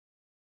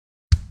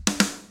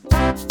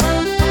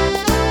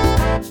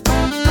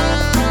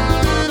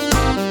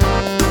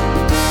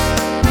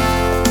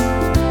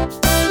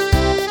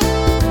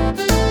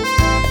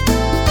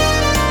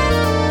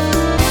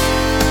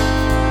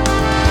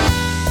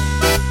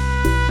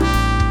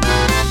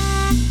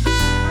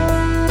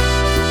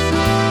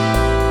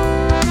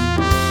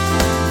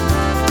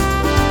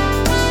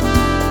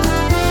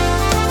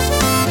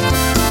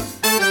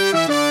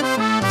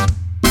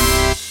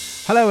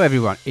Hello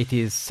everyone, it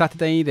is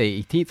Saturday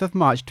the 18th of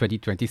March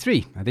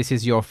 2023. This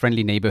is your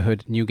friendly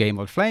neighbourhood New Game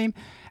Old Flame,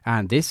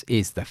 and this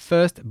is the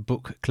first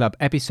book club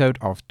episode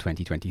of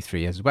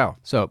 2023 as well.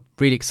 So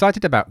really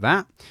excited about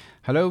that.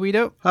 Hello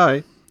Guido.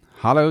 Hi.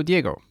 Hello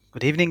Diego.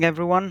 Good evening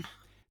everyone.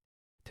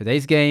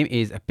 Today's game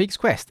is A Pig's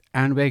Quest,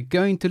 and we're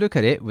going to look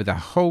at it with the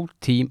whole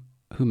team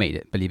who made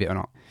it, believe it or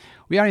not.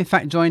 We are in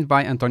fact joined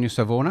by Antonio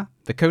Savona,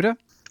 the coder.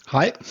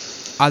 Hi.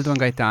 Aldo and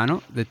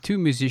Gaetano, the two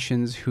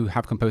musicians who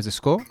have composed the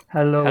score.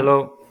 Hello.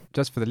 Hello.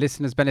 Just for the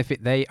listeners'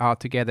 benefit, they are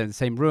together in the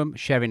same room,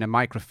 sharing a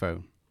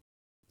microphone.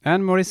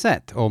 And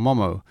Morissette, or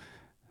Momo,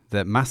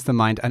 the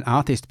mastermind and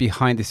artist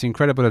behind this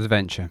incredible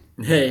adventure.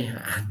 Hey,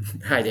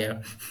 hi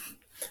there.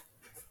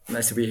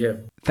 Nice to be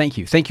here. Thank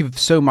you. Thank you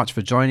so much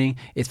for joining.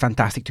 It's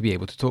fantastic to be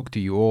able to talk to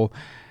you all.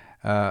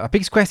 A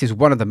Pig's Quest is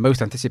one of the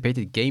most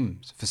anticipated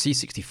games for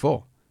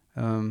C64.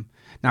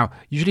 Now,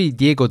 usually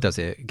Diego does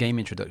a game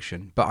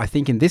introduction, but I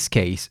think in this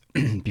case,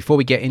 before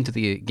we get into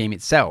the game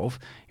itself,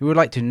 we would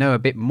like to know a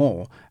bit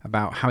more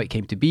about how it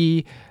came to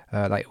be,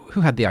 like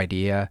who had the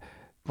idea,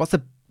 what's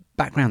the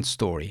background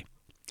story,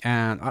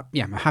 and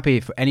I'm happy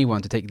for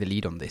anyone to take the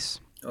lead on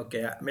this.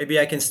 Okay, maybe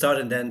I can start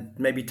and then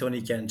maybe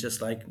Tony can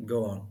just like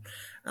go on.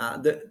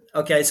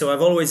 So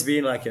I've always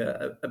been like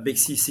a big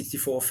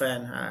C64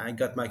 fan. I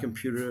got my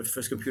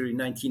first computer in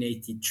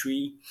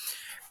 1983.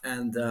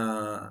 And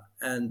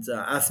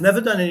I've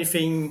never done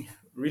anything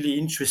really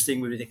interesting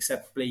with it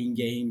except playing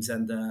games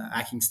and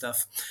hacking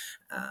stuff.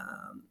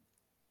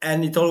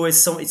 And it's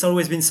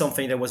always been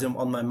something that was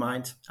on my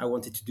mind. I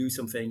wanted to do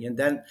something. And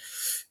then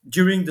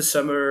during the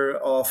summer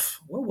of,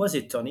 what was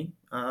it, Tony?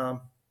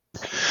 21?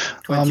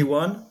 20?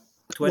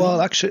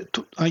 Well, actually,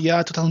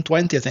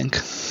 2020, I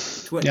think.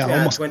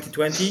 Almost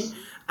 2020.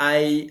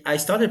 I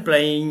started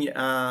playing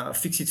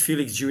Fix It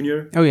Felix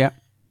Jr. Oh, yeah.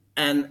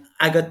 And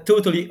I got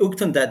totally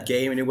hooked on that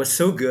game, and it was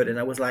so good. And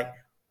I was like,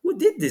 who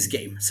did this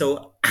game?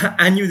 So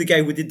I knew the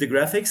guy who did the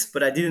graphics,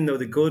 but I didn't know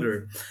the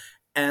coder.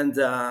 And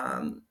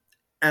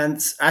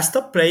I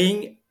stopped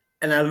playing,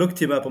 and I looked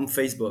him up on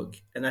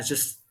Facebook. And I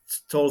just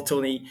told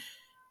Tony,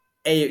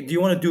 hey, do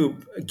you want to do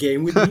a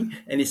game with me?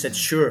 And he said,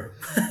 sure.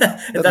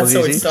 And that's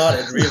how it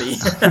started, really.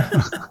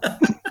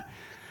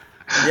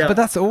 Yeah. But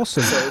that's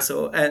awesome.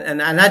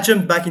 And I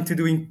jumped back into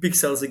doing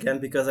pixels again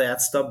because I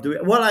had stopped doing.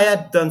 Well, I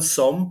had done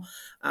some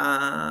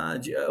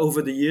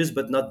over the years,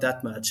 but not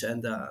that much.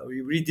 And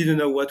we really didn't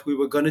know what we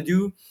were gonna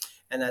do.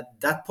 And at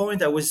that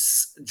point, I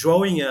was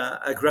drawing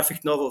a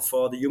graphic novel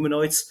for the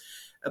Humanoids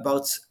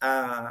about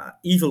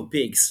evil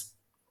pigs.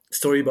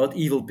 Story about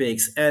evil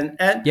pigs. And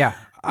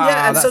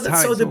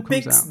so the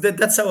pigs.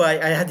 That's how I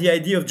had the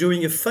idea of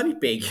drawing a funny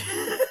pig.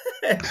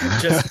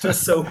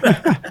 just so.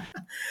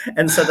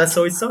 And so that's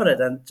how it started.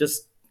 And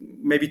just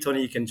maybe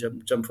Tony, you can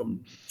jump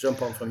on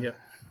from here.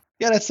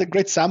 Yeah, that's a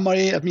great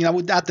summary. I mean, I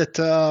would add that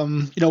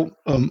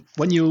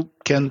when you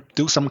can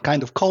do some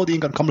kind of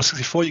coding on Commodore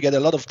 64, you get a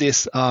lot of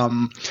these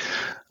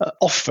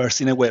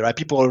offers in a way, right?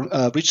 People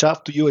reach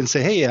out to you and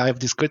say, "Hey, I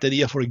have this great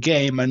idea for a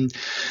game," and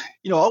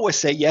always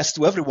say yes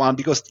to everyone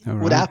because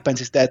what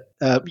happens is that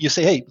you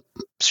say, "Hey,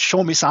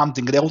 show me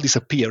something," they all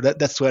disappear.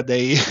 That's where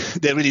they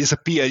really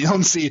disappear. You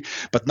don't see,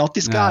 but not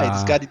this guy.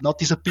 This guy did not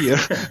disappear.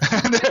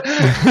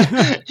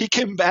 He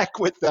came back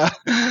with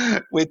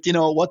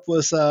what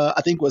was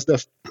I think was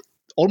the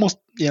almost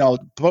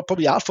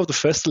probably half of the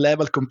first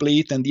level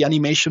complete and the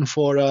animation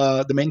for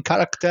the main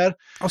character.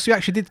 Oh, so you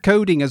actually did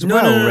coding as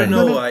well?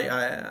 No.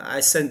 I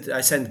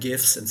sent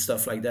GIFs and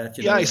stuff like that.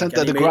 I sent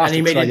the graphics.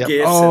 Animated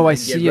GIFs. Oh, and I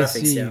see.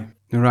 Graphics, yeah.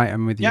 Right,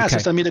 I'm with you. Yeah, okay.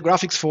 so I mean the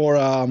graphics for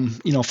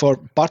for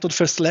part of the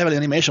first level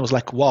animation was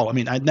like, wow. I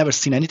mean, I'd never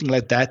seen anything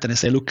like that. And I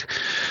say, look,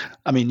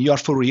 I mean, you are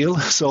for real,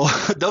 so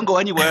don't go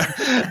anywhere.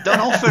 Don't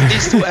offer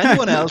this to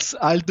anyone else.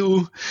 I'll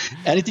do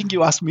anything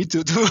you ask me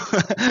to do.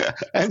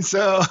 And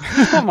so,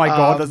 oh my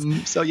God.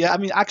 So yeah, I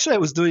mean, actually, I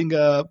was doing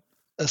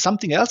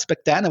something else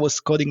back then. I was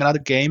coding another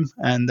game,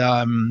 and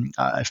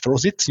I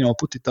froze it,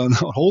 put it on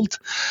hold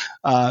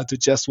to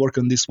just work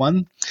on this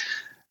one.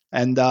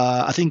 And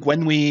I think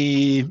when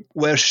we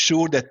were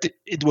sure that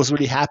it was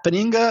really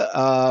happening,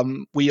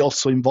 we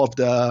also involved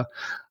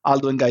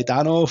Aldo and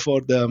Gaetano for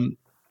the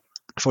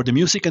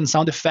music and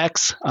sound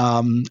effects.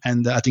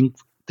 And I think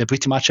they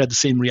pretty much had the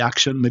same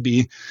reaction.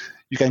 Maybe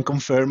you can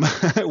confirm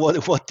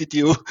what did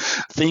you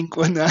think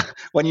when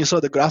you saw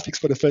the graphics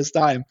for the first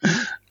time?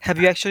 Have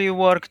you actually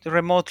worked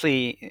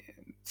remotely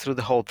through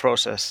the whole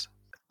process?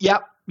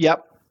 Yeah.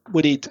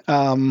 we did.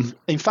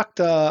 In fact,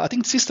 I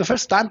think this is the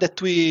first time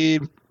that we,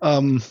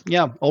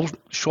 all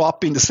show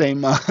up in the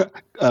same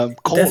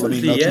call.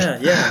 Definitely,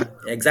 yeah,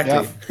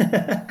 exactly.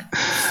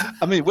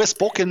 I mean, we've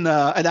spoken,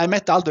 and I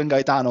met Aldo and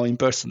Gaetano in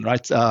person,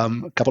 right,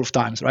 a couple of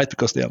times, right,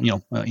 because they're,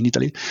 in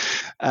Italy.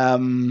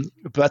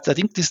 But I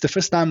think this is the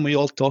first time we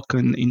all talk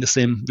in the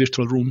same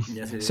virtual room.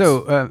 Yes, it is.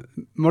 So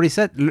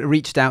Morissette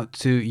reached out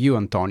to you,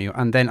 Antonio,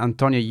 and then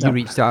Antonio, you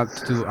reached out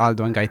to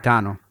Aldo and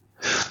Gaetano.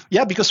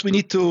 Yeah, because we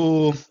need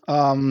to,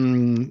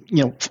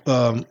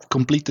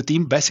 complete the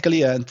team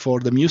basically, and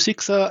for the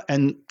music.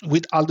 And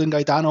with Aldo and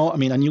Gaetano, I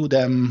mean, I knew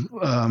them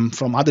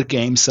from other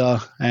games,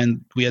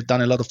 and we had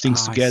done a lot of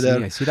things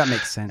together. I see. That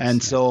makes sense.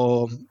 And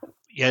so,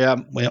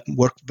 we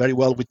worked very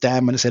well with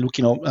them. And I said, look,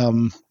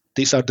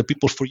 these are the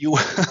people for you.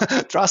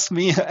 Trust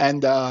me.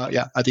 And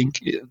I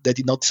think they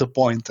did not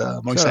disappoint.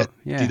 Morissette,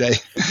 did they?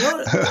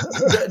 No,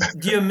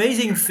 the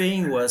amazing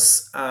thing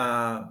was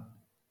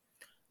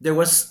there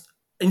was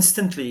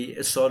instantly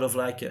a sort of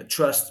like a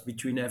trust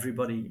between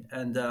everybody,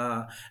 and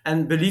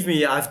believe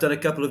me, I've done a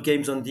couple of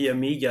games on the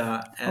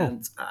Amiga,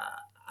 and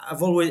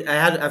I've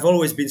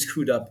always been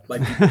screwed up by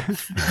people,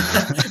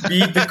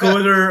 be it the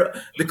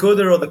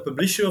coder or the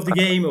publisher of the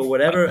game or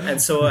whatever,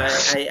 and so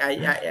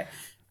I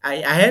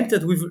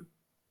entered with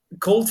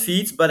cold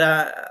feet, but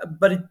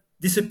it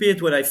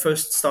disappeared when I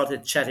first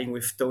started chatting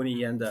with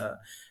Tony, and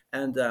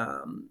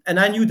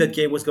I knew that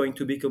game was going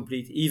to be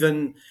complete,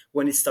 even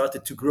when it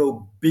started to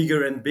grow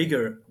bigger and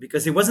bigger,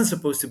 because it wasn't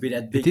supposed to be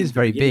that big. It is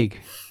very big.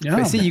 Yeah.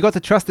 But see, you got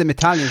to trust them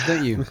Italians,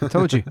 don't you? I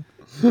told you.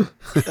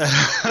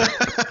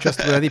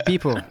 Trustworthy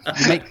people.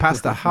 You make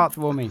pasta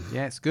heartwarming.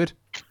 Yeah, it's good.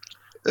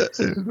 What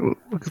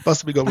could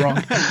possibly go wrong?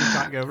 You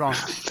can't go wrong.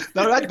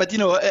 No, right, but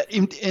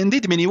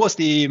indeed, I mean, it was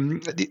the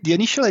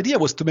initial idea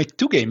was to make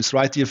two games,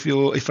 right? If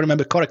I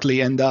remember correctly,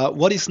 and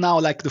what is now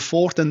like the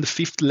fourth and the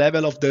fifth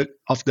level of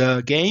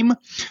the game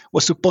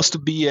was supposed to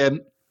be a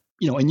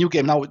new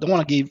game. Now, I don't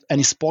want to give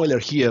any spoiler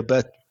here,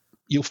 but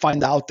you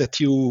find out that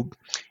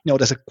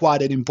there's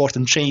quite an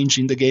important change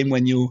in the game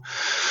when you.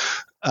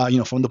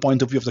 From the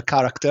point of view of the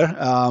character,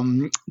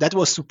 that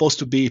was supposed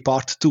to be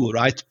part 2,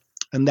 right?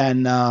 And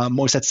then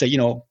Morissette said,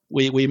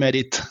 we made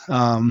it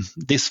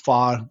this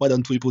far. Why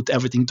don't we put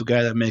everything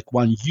together and make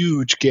one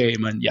huge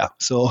game? And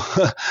so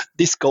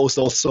this goes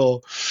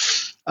also,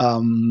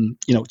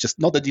 just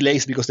not the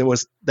delays because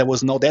there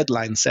was no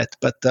deadline set,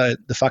 but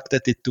the fact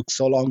that it took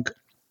so long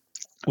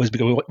was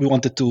because we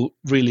wanted to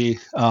really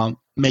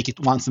make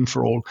it once and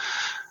for all.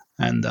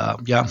 And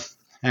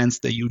hence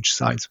the huge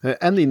size.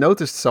 Andy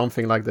noticed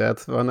something like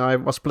that when I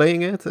was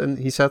playing it, and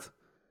he said,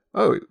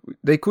 "Oh,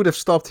 they could have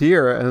stopped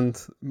here and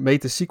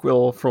made the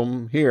sequel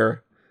from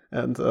here."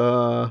 And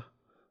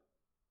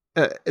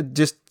it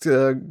just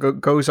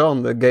goes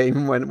on the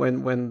game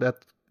when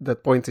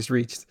that point is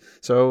reached.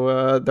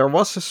 So there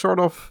was a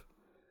sort of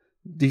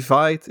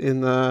divide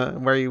in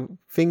where you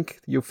think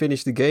you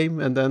finish the game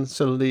and then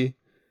suddenly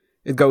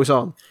it goes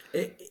on.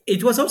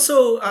 It was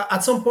also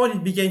at some point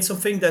it became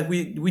something that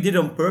we did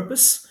on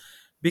purpose,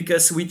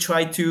 because we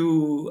tried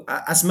to,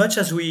 as much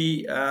as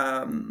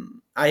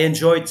I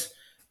enjoyed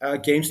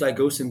games like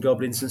Ghosts and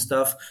Goblins and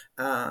stuff,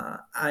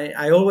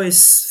 I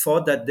always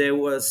thought that there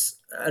was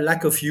a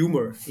lack of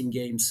humor in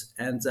games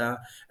and a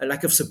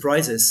lack of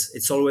surprises.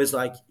 It's always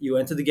like you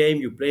enter the game,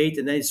 you play it,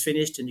 and then it's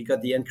finished, and you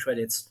got the end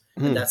credits,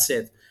 and that's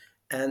it.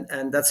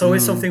 And that's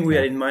always something we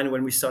had in mind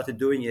when we started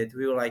doing it.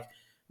 We were like,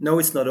 no,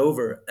 it's not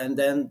over. And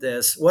then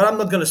I'm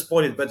not going to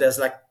spoil it, but there's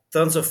like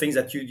tons of things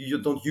that you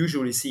don't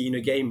usually see in a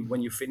game when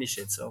you finish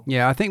it. So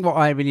yeah, I think what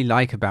I really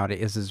like about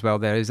it is as well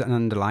there is an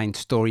underlying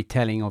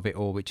storytelling of it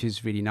all, which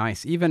is really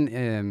nice.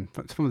 Even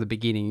from the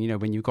beginning,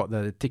 when you've got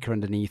the ticker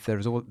underneath,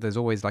 there's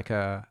always like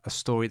a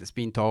story that's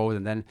been told,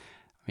 and then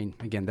I mean,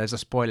 again, there's a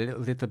spoiler, a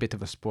little bit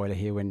of a spoiler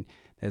here when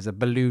there's a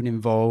balloon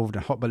involved,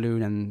 a hot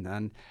balloon,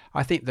 and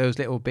I think those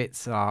little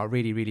bits are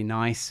really, really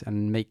nice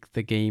and make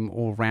the game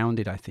all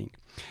rounded, I think.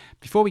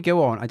 Before we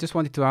go on, I just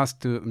wanted to ask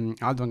to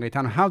Aldo and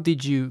Gaetano, how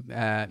did you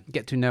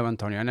get to know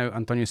Antonio? I know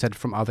Antonio said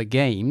from other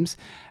games,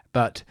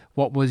 but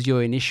what was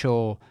your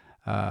initial,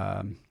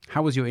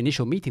 how was your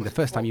initial meeting, the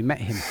first time you met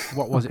him?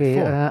 What was it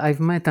for? I've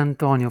met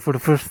Antonio for the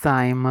first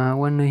time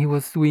when he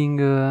was doing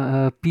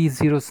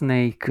P0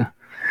 Snake.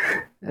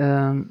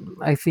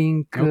 I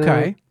think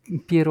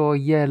Piero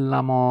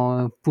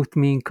Iellamo put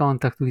me in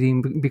contact with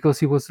him because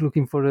he was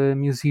looking for a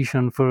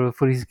musician for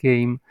his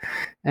game,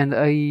 and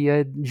I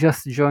had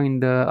just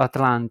joined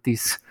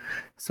Atlantis.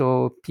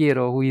 So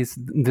Piero, who is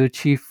the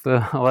chief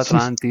of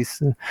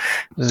Atlantis,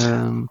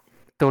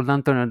 told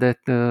Antonio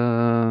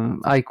that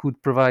I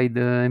could provide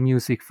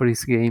music for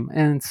his game,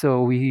 and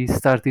so we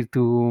started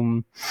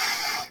to.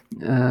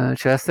 I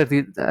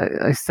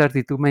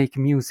started to make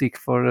music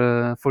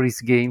for his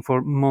game,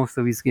 for most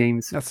of his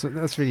games.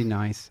 That's really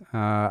nice.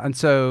 And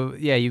so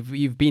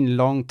you've been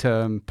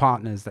long-term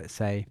partners, let's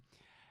say.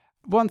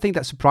 One thing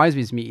that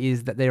surprises me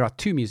is that there are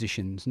two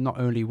musicians, not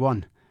only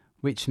one,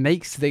 which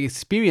makes the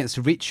experience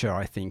richer,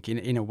 I think,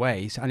 in a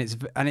way. And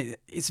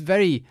it's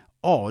very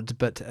odd,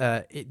 but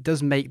it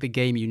does make the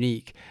game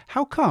unique.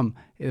 How come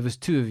it was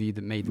two of you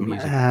that made the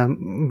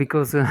music?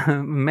 Because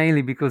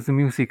mainly because the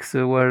musics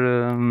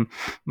were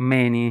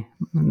many.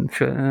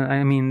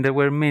 I mean, there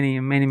were many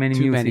Too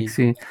musics.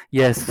 many.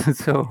 Yes,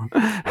 so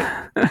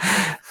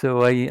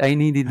so I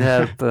needed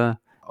help.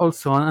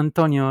 Also,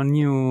 Antonio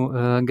knew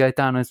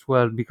Gaetano as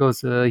well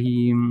because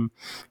he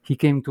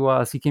came to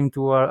us. He came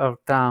to our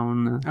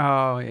town.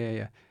 Oh,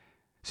 yeah.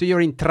 So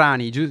you're in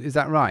Trani, is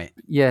that right?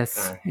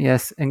 Yes.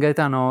 And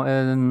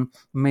Gaetano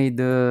made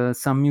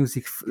some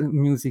music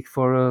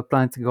for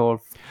Planet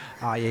Golf.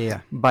 Yeah.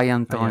 By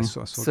Antonio. I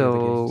saw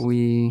so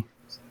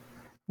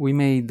we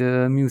made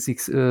music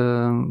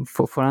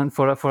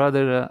for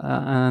other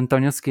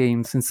Antonio's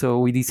games, and so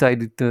we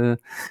decided to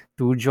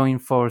join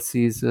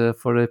forces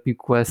for a Epic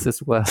Quest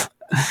as well.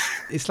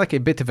 It's like a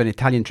bit of an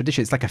Italian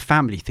tradition. It's like a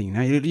family thing.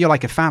 You're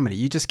like a family.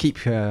 You just keep,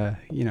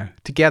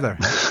 together.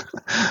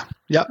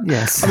 Yeah.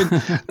 Yes. I mean,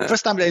 the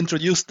first time they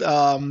introduced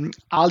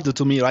Aldo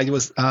to me, right? It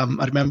was I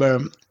remember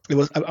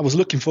I was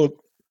looking for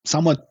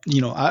someone.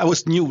 I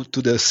was new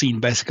to the scene.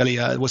 Basically,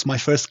 it was my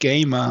first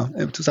game,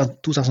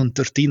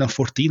 2013 or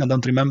 14. I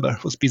don't remember.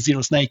 It was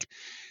P0 Snake,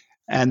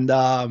 and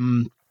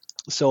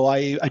so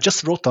I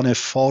just wrote on a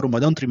forum. I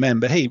don't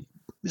remember. Hey,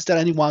 is there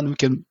anyone who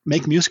can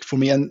make music for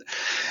me? And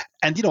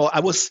I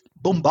was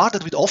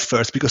bombarded with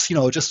offers because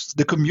just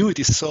the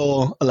community is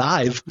so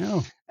alive.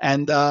 Oh.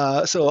 And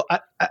so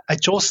I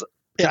chose.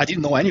 Yeah, I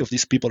didn't know any of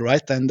these people,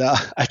 right? And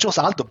I chose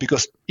Aldo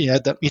because he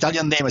had the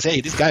Italian name. I say,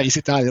 hey, this guy is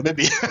Italian,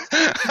 maybe.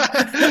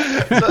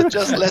 So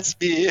just let's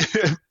be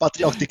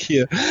patriotic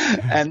here.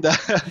 And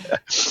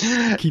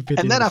Keep it.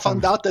 And then I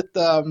found out that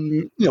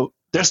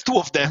there's two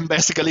of them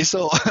basically,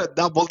 so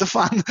double the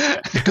fun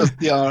because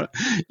they are,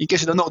 in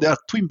case you don't know, they are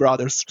twin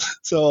brothers.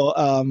 So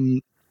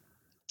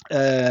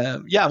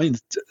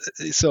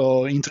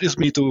so he introduced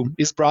me to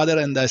his brother,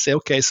 and I say,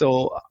 okay,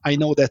 so I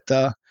know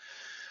that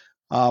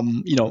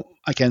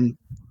I can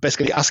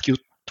basically ask you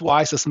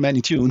twice as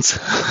many tunes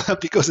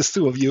because it's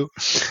two of you,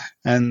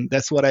 and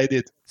that's what I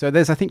did. So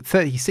there's, I think,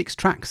 36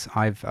 tracks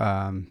I've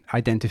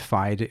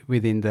identified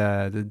within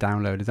the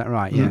download. Is that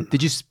right? Yeah.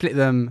 Did you split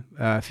them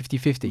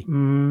 50-50?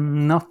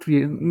 Not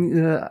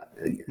really.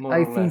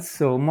 I think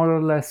so. More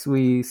or less,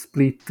 we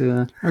split.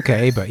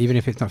 Okay, but even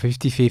if it's not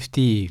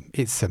 50-50,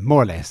 it's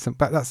more or less.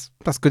 But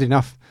that's good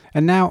enough.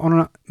 And now, on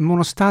a more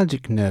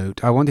nostalgic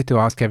note, I wanted to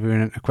ask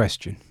everyone a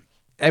question.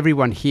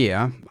 Everyone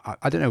here,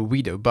 I don't know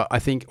Guido, but I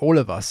think all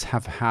of us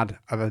have had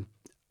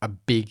a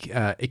big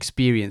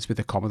experience with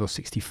the Commodore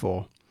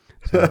 64.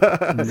 So,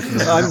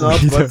 I'm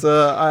not, but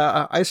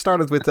I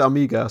started with the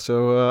Amiga,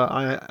 so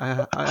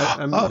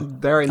I'm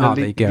there in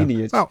the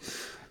lineage. Well,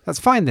 that's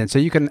fine then. So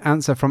you can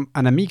answer from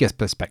an Amiga's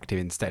perspective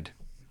instead.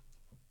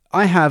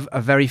 I have a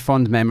very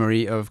fond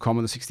memory of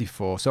Commodore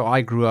 64. So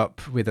I grew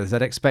up with a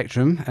ZX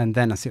Spectrum and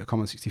then a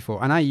Commodore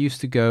 64. And I used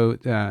to go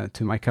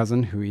to my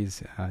cousin, who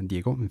is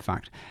Diego, in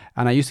fact.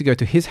 And I used to go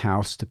to his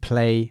house to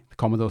play the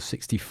Commodore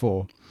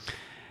 64.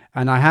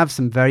 And I have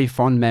some very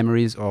fond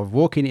memories of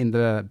walking in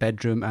the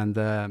bedroom and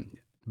the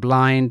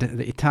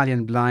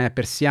Italian blind,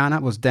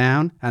 persiana was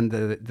down and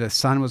the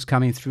sun was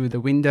coming through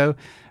the window.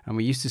 And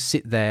we used to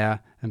sit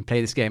there and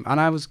play this game. And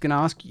I was going to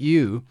ask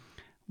you,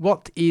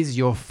 what is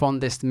your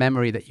fondest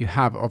memory that you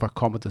have of a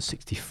Commodore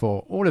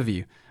 64? All of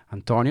you.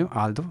 Antonio,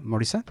 Aldo,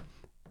 Marisa?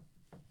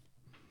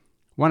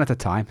 One at a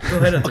time. Go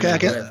ahead. Okay,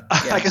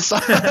 I can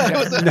start.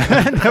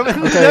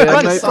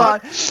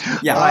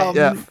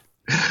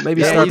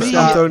 Maybe start with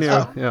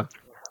Antonio.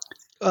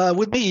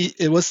 With me,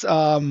 it was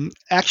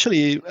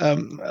actually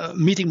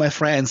meeting my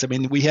friends. I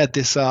mean, we had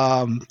this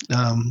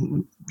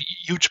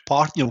huge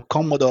party,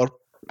 Commodore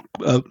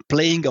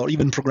playing or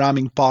even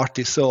programming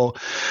parties. So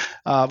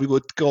we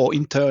would go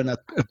intern at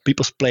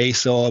people's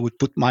place. So I would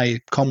put my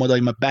Commodore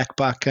in my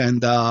backpack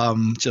and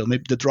so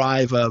maybe the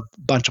drive, a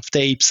bunch of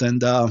tapes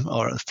and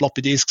or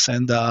floppy disks,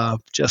 and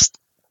just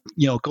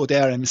go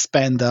there and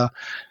spend a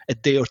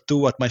day or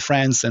two at my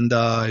friends, and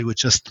I would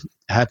just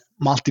have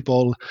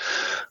multiple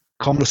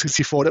Commodore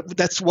 64.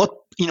 That's what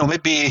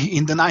maybe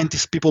in the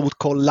 90s people would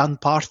call LAN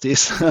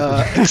parties,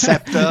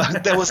 except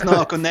there was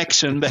no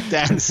connection back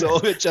then, so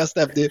we just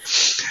have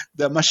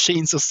the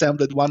machines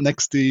assembled one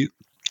next to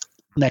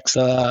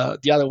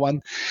the other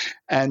one,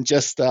 and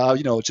just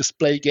just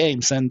play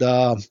games. And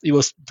it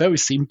was very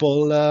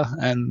simple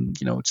and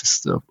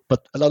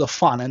but a lot of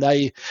fun. And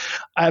I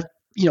have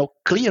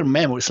clear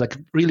memories, like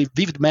really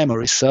vivid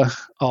memories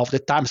of the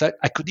times.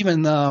 I could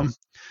even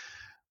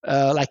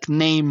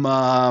name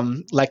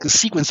like the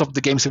sequence of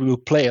the games that we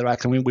would play,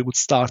 right? I mean, we would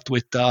start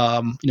with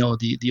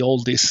the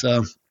oldest.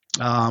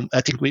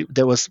 I think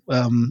there was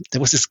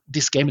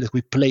this game that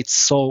we played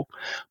so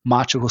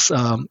much. It was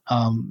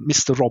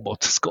Mr.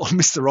 Robot. It's called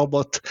Mr.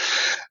 Robot.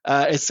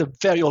 It's a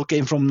very old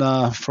game from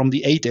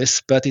the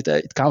 80s, but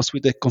it comes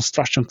with a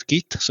construction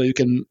kit, so you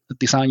can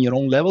design your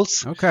own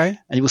levels. Okay.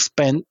 And you will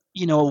spend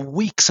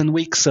weeks and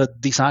weeks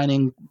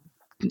designing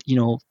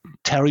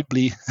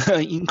terribly,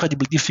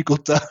 incredibly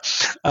difficult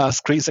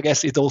screens. I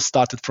guess it all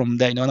started from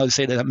there. Now they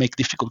say that I make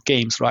difficult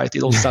games, right?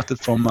 It all started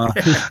from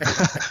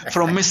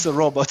from Mr.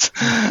 Robot.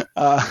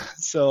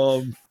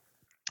 So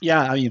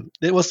yeah, I mean,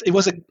 it was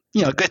a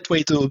great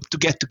way to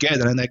get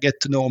together, and I get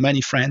to know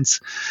many friends.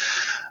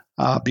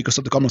 Because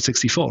of the Commodore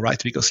 64,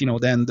 right? Because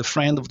then the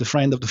friend of the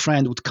friend of the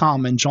friend would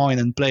come and join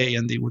and play,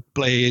 and they would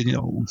play,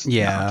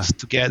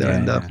 together.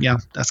 And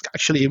that's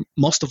actually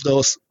most of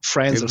those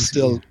friends are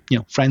still,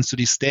 friends to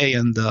this day,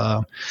 and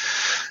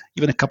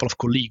even a couple of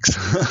colleagues.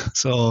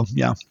 So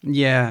no,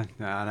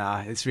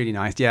 it's really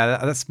nice. Yeah,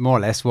 that's more or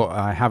less what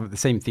I have. The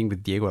same thing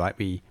with Diego. Like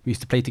we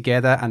used to play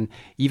together, and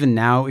even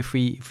now, if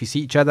we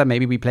see each other,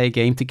 maybe we play a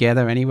game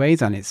together,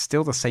 anyways, and it's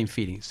still the same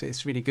feeling. So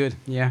it's really good.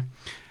 Yeah.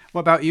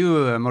 What about you,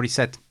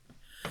 Morissette?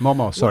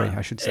 Momo, sorry,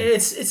 I should say.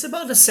 It's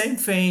about the same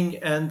thing,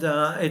 and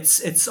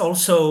it's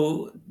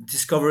also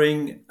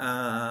discovering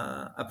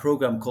a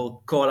program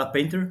called Koala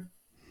Painter.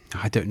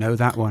 I don't know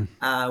that one.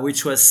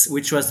 Which was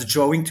the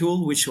drawing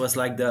tool, which was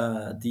like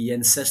the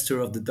ancestor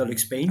of the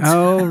Deluxe Paint.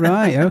 Oh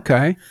right,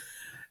 okay.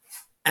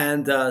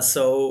 And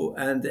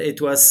it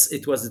was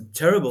a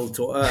terrible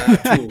tool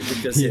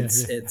because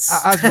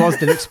it's as was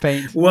Deluxe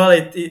Paint.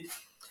 Well,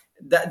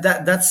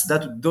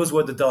 those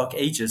were the dark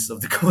ages of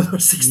the Commodore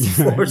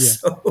 64.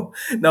 So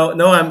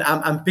no,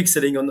 I'm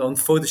pixeling on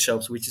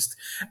Photoshop,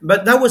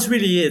 but that was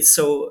really it.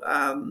 So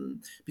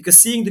because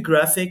seeing the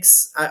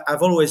graphics,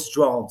 I've always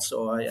drawn,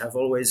 so I've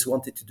always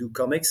wanted to do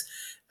comics,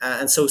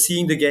 and so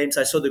seeing the games,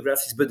 I saw the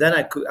graphics, but then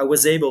I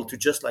was able to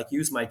just like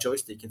use my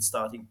joystick and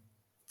start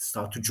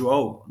to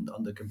draw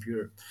on the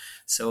computer.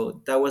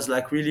 So that was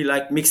like really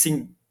like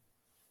mixing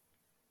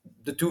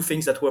the two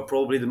things that were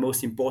probably the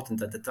most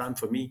important at the time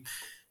for me.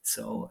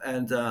 So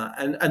and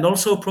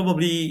also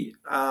probably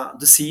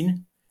the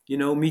scene,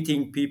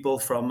 meeting people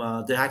from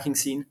the hacking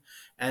scene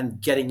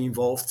and getting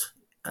involved,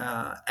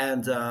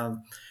 and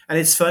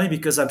it's funny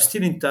because I'm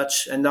still in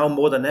touch, and now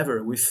more than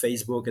ever, with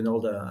Facebook and all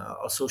the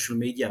social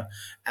media.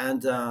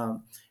 And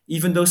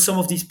even though some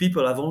of these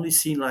people I've only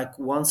seen like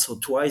once or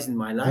twice in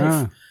my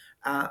life,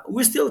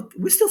 we're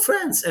still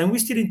friends, and we're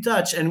still in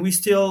touch, and we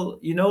still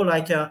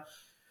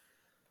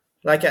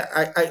like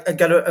I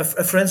got a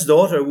friend's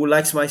daughter who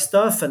likes my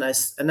stuff, and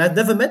I'd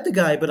never met the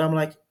guy, but I'm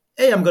like,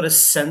 hey, I'm gonna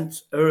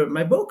send her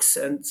my books,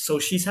 and so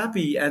she's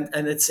happy, and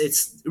it's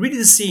really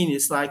the scene.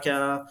 It's like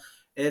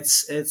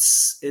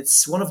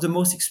it's one of the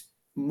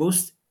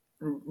most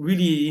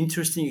really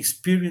interesting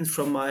experience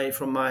from my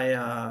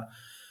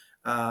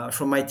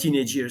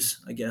teenage years,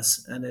 I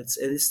guess, and it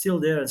is still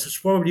there, and so it's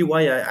probably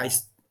why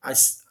I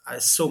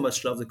so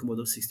much love the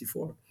Commodore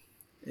 64.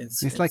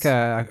 It's like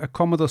a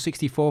Commodore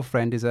 64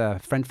 friend is a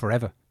friend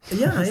forever.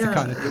 Yeah,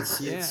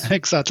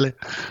 exactly.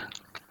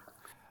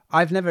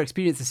 I've never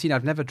experienced the scene.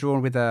 I've never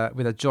drawn with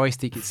a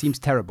joystick. It seems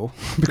terrible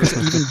because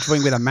even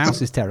drawing with a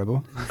mouse is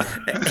terrible.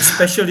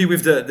 Especially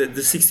with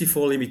the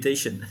 64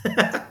 limitation.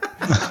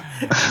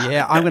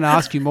 Yeah, I'm going to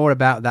ask you more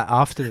about that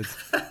afterwards.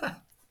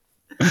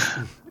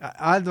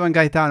 Aldo and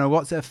Gaetano,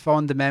 what's a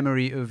fond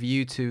memory of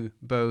you two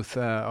both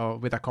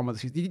with a Commodore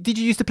 64? Did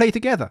you used to play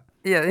together?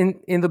 Yeah,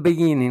 in the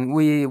beginning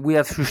we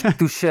had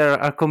to share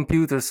our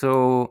computer,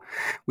 so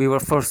we were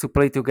forced to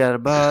play together.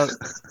 But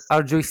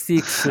our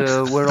joysticks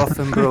were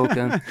often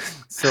broken,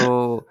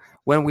 so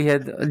when we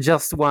had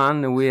just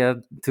one, we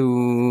had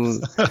to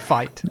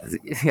fight.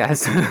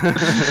 Yes,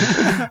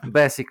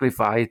 basically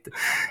fight.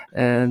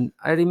 And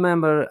I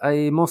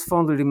most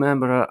fondly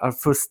remember our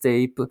first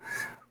tape,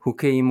 who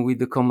came with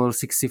the Commodore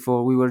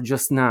 64. We were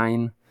just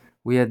 9.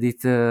 We had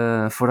it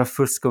for our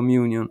first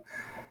communion.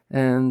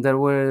 And there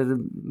were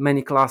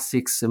many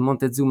classics,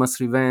 Montezuma's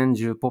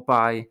Revenge,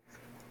 Popeye.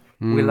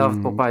 We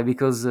loved Popeye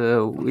because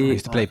we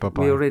used to play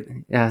Popeye. We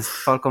already, yes,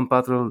 Falcon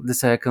Patrol the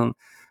second.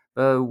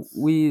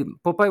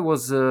 Popeye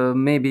was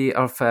maybe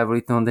our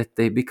favorite on that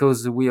day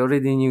because we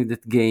already knew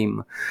that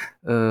game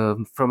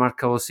from our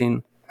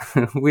cousin.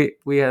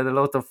 we had a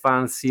lot of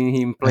fun seeing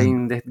him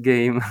playing that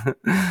game.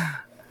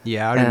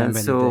 Yeah, I remember.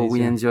 And so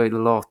we enjoyed a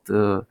lot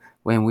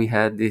when we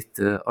had it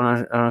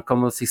on our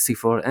Commodore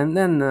 64. And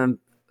then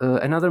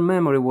another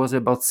memory was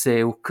about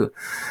Seuk,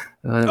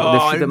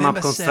 the shoot 'em up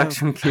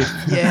construction kit.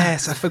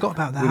 Yes, I forgot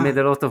about that. We made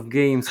a lot of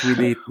games with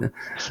it.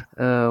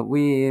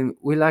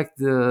 We liked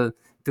to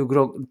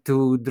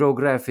draw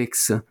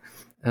graphics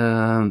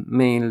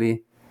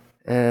mainly.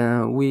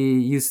 We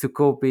used to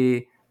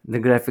copy the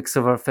graphics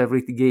of our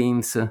favorite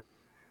games. Oh,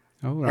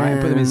 right,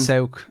 and put them in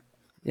Seuk.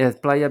 Yeah,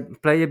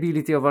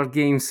 playability of our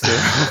games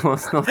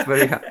was not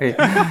very high.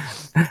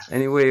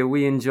 Anyway,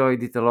 we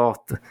enjoyed it a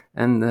lot,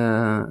 and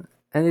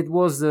it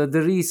was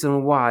the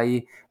reason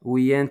why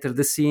we entered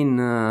the scene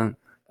a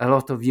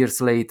lot of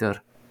years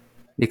later,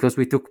 because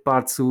we took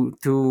part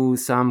to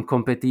some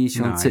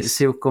competitions,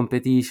 Silk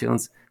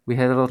competitions. We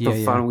had a lot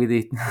of fun with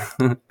it.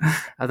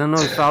 I don't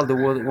know if Aldo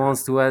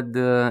wants to add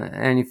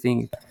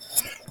anything.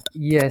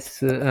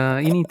 Yes,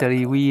 in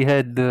Italy we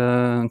had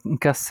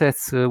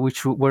cassettes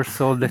which were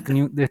sold at the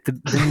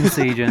news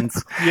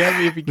agents. Yeah,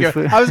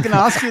 I was going to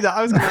ask you that.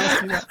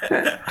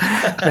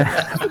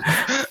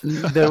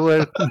 there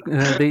were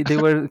they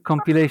were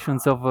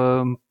compilations of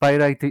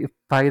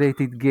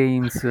pirated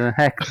games,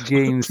 hacked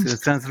games,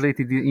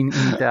 translated in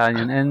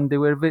Italian, and they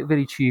were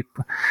very cheap.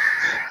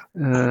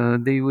 We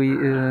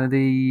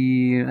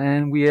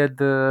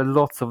had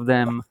lots of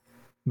them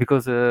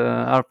because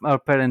our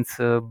parents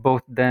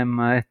bought them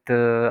at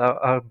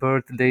our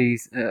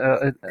birthdays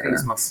at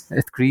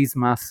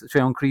Christmas,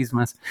 cioè on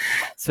Christmas.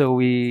 So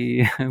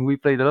we we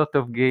played a lot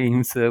of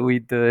games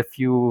with a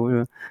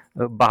few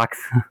bucks,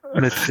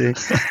 let's say.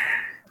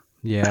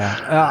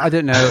 Yeah, I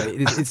don't know.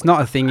 It's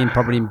not a thing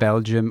probably in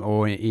Belgium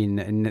or in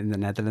the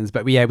Netherlands,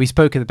 but we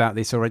spoke about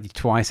this already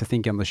twice, I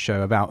think, on the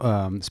show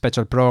about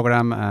special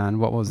program and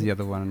what was the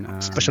other one?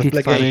 Special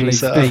play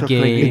games.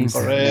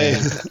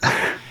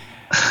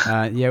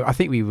 Yeah, I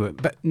think we were,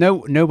 but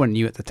no one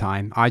knew at the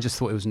time. I just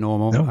thought it was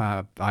normal.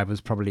 No. I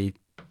was probably,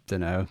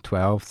 don't know,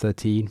 12,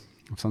 13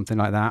 or something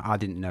like that. I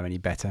didn't know any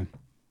better.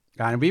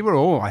 And we were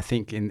all, I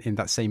think, in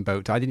that same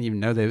boat. I didn't even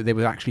know they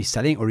were actually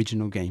selling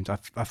original games. I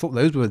thought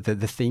those were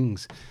the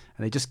things.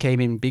 And they just came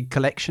in big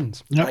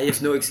collections. Yep. I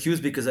have no excuse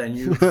because I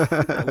knew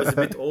I was a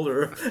bit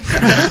older.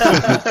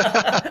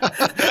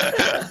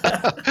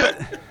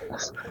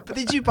 But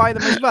did you buy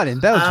them as well in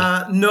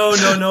Belgium?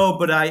 No.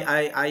 But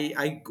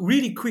I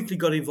really quickly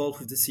got involved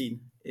with the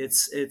scene.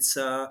 It's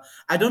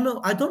I don't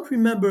know. I don't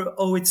remember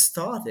how it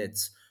started.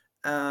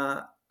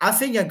 I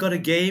think I got a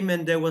game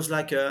and there was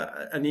like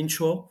an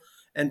intro.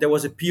 And there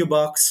was a PO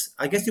box.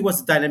 I guess it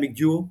was a Dynamic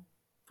Duo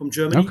from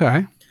Germany.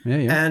 Okay.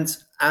 Yeah. And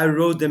I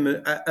wrote them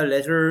a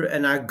letter,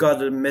 and I got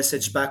a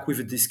message back with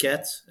a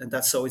diskette, and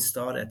that's how it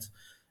started.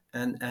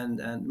 And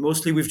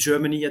mostly with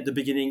Germany at the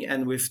beginning,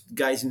 and with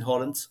guys in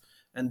Holland,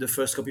 and the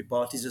first copy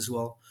parties as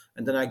well.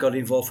 And then I got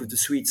involved with the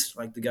Swedes,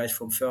 like the guys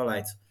from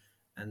Fairlight,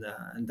 and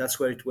that's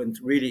where it went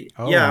really.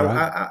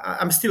 Right.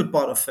 I'm still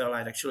part of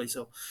Fairlight actually,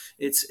 so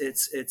it's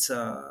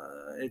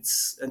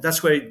and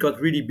that's where it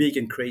got really big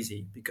and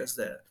crazy because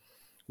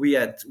we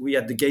had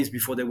the games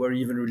before they were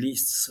even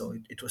released, so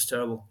it was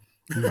terrible.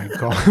 Oh my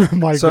god!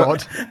 My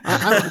God!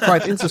 I'm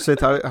quite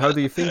interested. How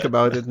do you think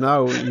about it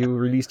now? You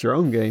released your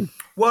own game.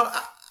 Well,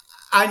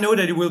 I know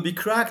that it will be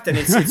cracked, and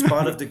it's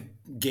part of the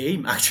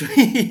game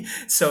actually.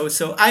 So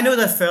I know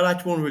that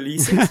Fairlight won't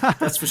release it.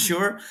 That's for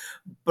sure.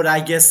 But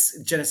I guess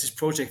Genesis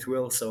Project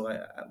will. So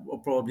I'll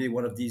probably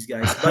one of these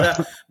guys.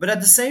 But at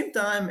the same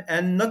time,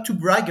 and not to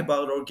brag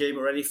about our game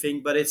or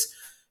anything, but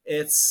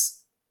it's.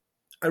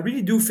 I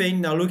really do think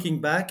now looking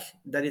back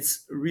that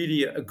it's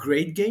really a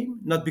great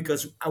game, not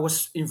because I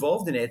was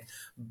involved in it,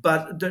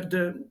 but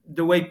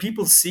the way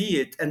people see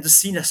it and the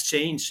scene has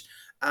changed.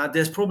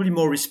 There's probably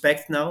more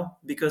respect now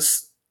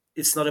because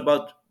it's not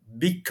about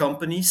big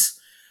companies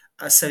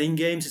selling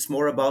games. It's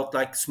more about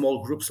like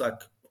small groups like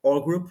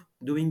our group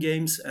doing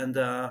games. And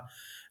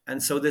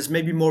so there's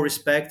maybe more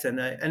respect.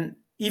 And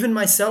even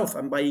myself,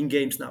 I'm buying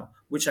games now,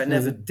 which I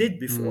never did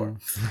before.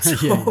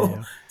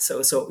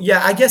 So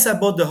I guess I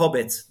bought The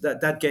Hobbit,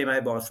 that game I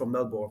bought from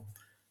Melbourne.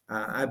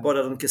 I bought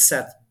it on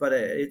cassette, but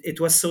it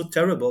was so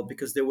terrible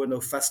because there were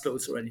no fast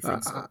codes or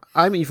anything.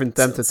 I'm even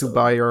tempted to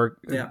buy your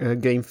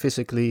game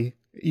physically.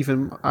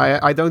 Even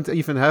I don't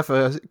even have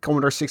a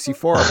Commodore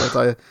 64, but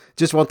I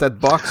just want that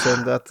box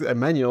and that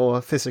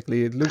manual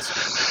physically. It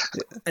looks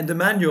and the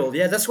manual,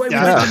 that's why we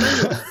did the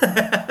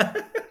manual.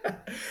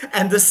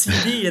 And the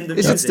CD and the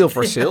music. Is it still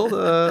for sale?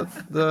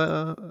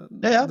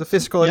 The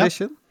physical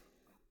edition?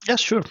 Yeah,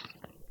 sure.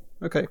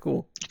 Okay,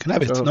 cool. You can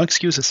have it. No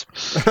excuses.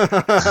 Make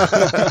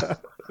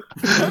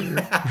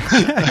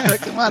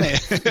the money.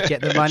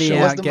 Get the money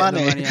out. Get the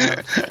money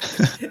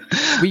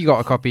out. We got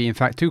a copy, in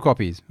fact, 2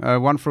 copies.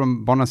 One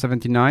from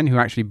Bonner79, who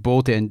actually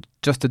bought it and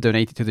just to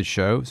donate it to the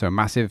show. So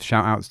massive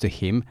shout outs to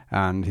him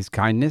and his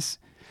kindness.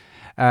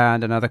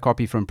 And another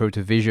copy from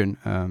Protovision,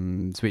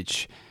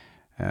 which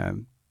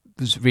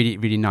was really,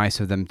 really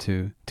nice of them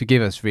to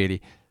give us,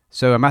 really.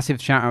 So a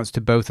massive shout outs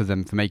to both of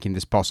them for making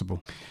this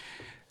possible.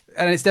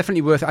 And it's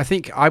definitely worth. I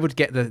think I would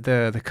get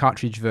the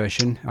cartridge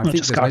version. I think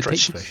there's no tape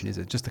version, is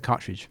it? Just the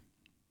cartridge.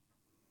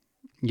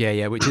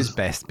 Yeah, which is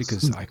best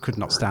because I could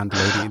not stand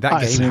loading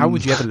that game. How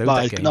would you ever load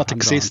that game? Not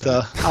exist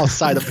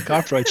outside of the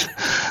cartridge.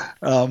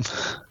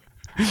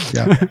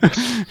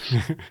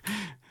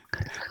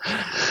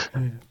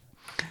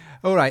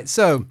 All right,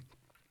 so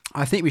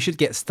I think we should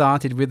get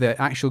started with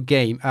the actual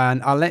game,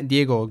 and I'll let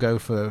Diego go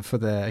for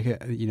the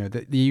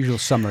the usual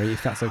summary,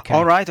 if that's okay.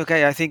 All right,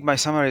 okay. I think my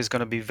summary is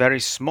going to be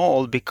very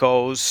small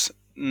because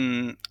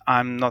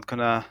I'm not going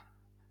to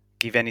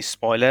give any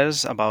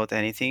spoilers about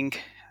anything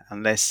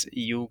unless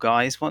you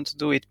guys want to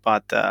do it,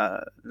 but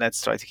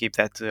let's try to keep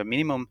that to a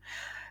minimum.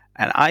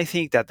 And I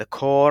think that the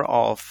core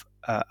of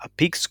a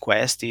Pig's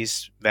Quest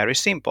is very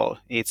simple.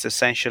 It's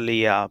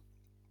essentially a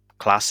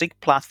classic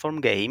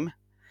platform game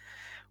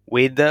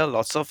with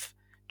lots of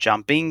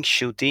jumping,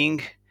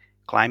 shooting,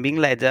 climbing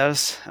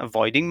ladders,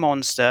 avoiding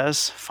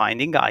monsters,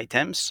 finding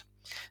items.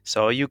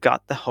 So you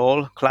got the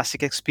whole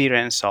classic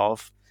experience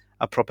of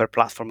a proper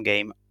platform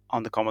game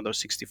on the Commodore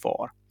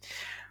 64.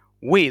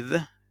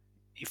 With,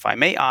 if I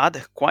may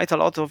add, quite a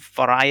lot of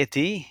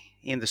variety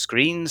in the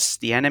screens,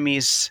 the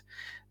enemies,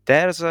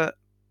 There's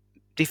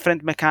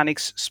different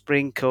mechanics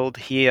sprinkled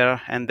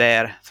here and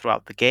there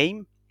throughout the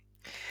game.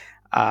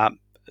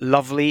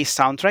 Lovely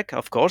soundtrack,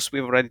 of course,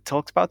 we've already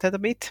talked about that a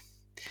bit.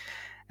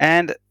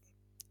 And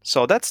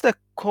so that's the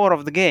core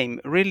of the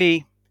game.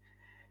 Really,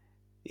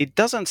 it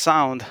doesn't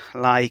sound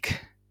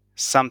like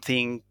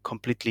something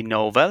completely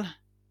novel,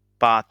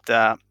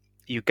 but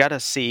you gotta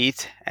see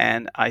it,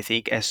 and I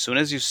think as soon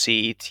as you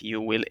see it, you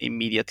will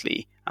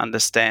immediately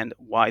understand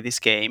why this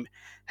game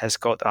has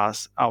got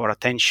our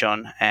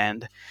attention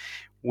and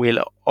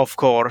will, of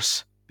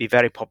course, be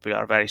very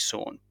popular very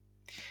soon.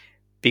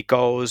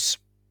 Because,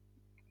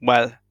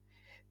 well,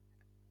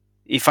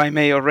 if I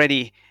may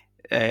already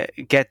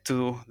get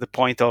to the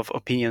point of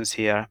opinions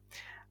here,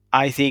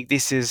 I think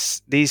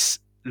this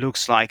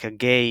looks like a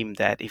game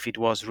that if it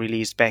was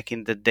released back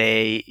in the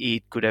day,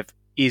 it could have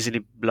easily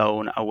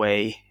blown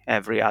away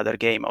every other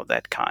game of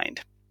that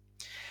kind.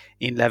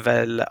 In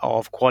level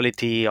of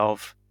quality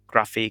of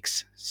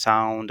graphics,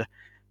 sound,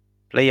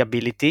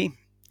 playability.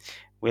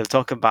 We'll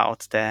talk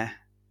about the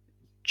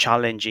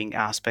challenging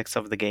aspects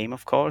of the game,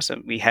 of course,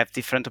 and we have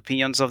different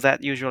opinions of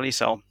that usually,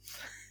 so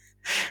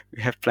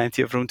we have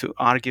plenty of room to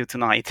argue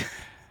tonight.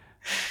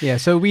 Yeah,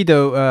 so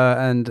Guido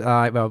and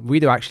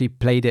Guido actually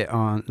played it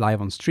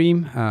live on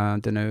stream. I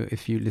don't know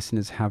if you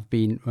listeners have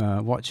been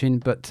watching,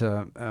 but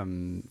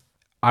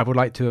I would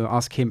like to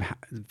ask him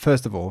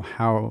first of all,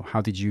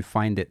 how did you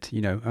find it?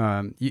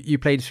 You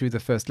played through the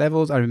first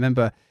levels. I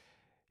remember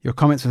your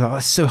comments were, "Oh,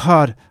 it's so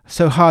hard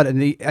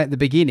at the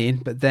beginning,"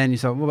 but then you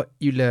said, "Well,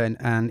 you learn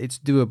and it's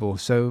doable."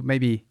 So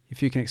maybe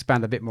if you can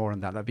expand a bit more on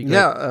that, that'd be great.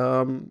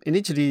 Yeah,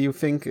 initially you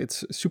think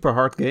it's a super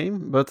hard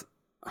game, but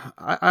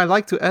I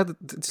like to add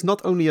it's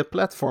not only a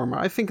platformer.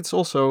 I think it's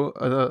also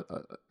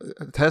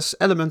it has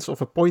elements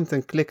of a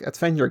point-and-click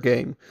adventure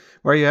game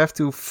where you have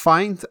to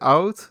find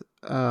out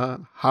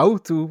how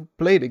to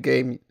play the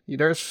game.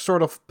 There's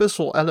sort of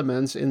puzzle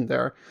elements in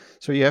there,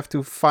 so you have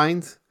to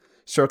find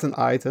certain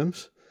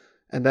items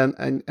and then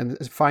and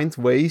find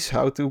ways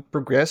how to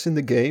progress in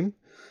the game.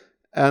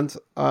 And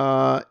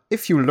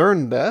if you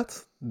learn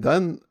that,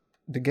 then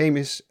the game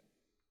is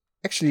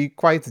actually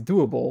quite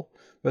doable,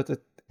 but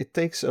it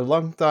takes a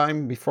long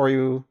time before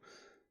you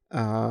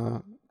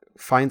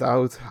find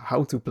out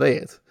how to play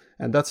it.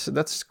 And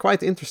that's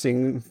quite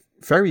interesting,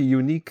 very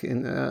unique.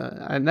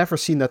 I've never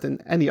seen that in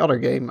any other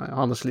game,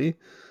 honestly.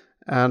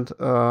 And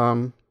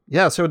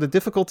yeah, so the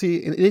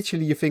difficulty,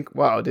 initially you think,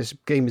 wow, this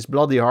game is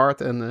bloody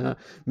hard and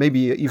maybe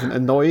even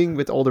annoying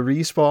with all the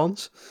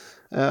respawns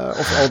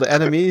of all the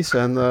enemies.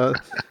 And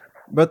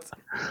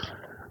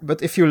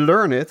but if you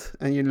learn it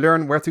and you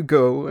learn where to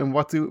go and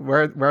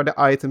where the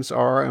items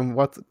are and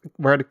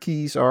where the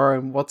keys are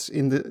and what's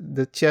in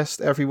the chest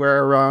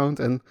everywhere around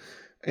and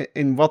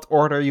in what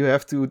order you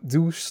have to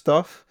do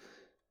stuff,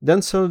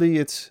 then suddenly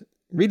it's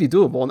really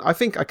doable. And I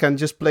think I can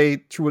just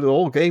play through the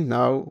whole game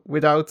now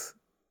without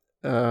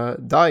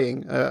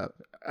dying.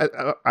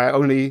 I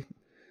only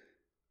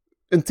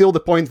until the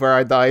point where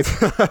I died.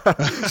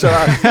 So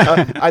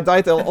I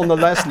died on the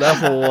last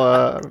level.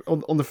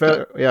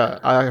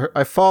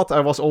 I thought I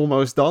was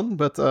almost done,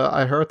 but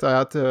I heard I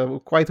had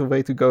quite a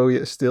way to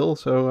go still.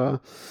 So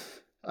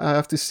I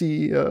have to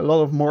see a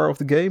lot of more of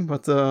the game,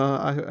 but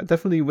I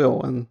definitely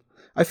will. And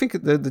I think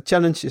the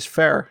challenge is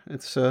fair.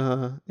 It's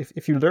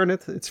if you learn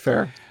it, it's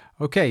fair.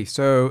 Okay,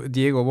 so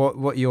Diego,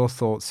 what are your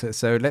thoughts?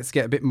 So let's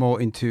get a bit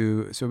more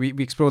into. So we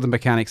explore the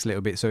mechanics a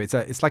little bit. So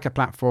it's like a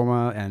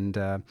platformer,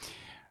 and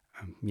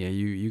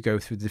you go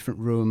through different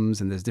rooms,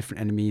 and there's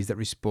different enemies that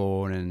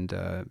respawn,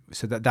 and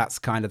so that's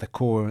kind of at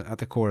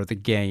the core of the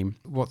game.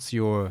 What's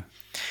your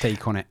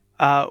take on it?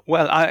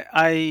 Well,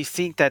 I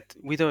think that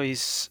Guido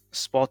is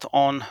spot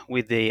on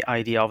with the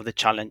idea of the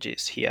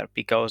challenges here,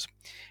 because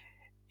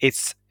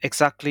it's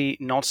exactly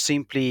not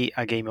simply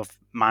a game of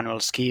manual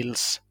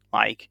skills,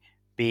 like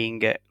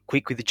being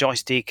quick with the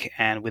joystick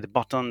and with the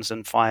buttons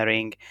and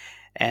firing.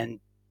 And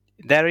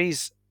there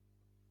is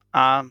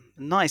a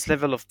nice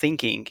level of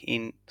thinking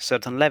in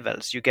certain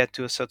levels. You get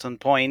to a certain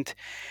point,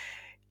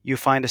 you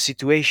find a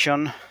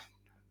situation,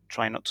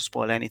 try not to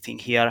spoil anything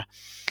here,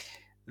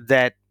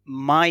 that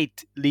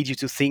might lead you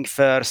to think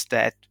first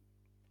that,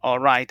 all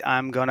right,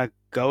 I'm gonna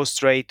go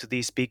straight to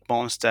this big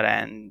monster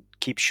and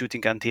keep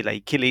shooting until I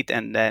kill it,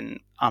 and then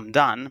I'm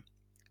done.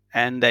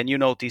 And then you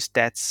notice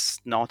that's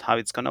not how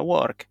it's gonna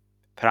work.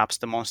 Perhaps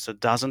the monster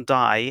doesn't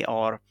die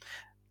or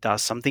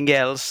does something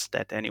else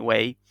that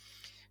anyway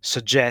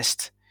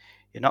suggests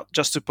you're not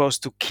just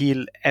supposed to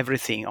kill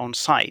everything on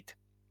sight.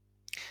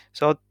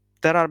 So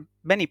there are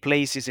many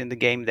places in the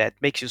game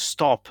that makes you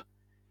stop,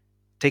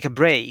 take a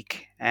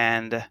break,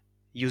 and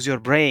use your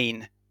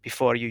brain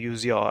before you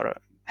use your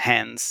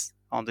hands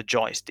on the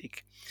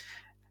joystick.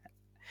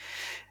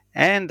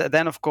 And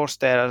then, of course,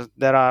 there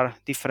are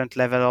different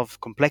level of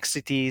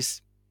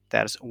complexities.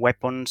 There's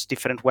weapons,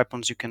 different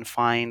weapons you can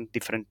find,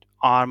 different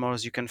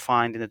armors you can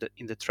find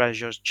in the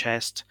treasure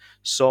chest.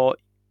 So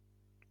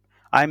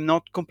I'm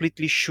not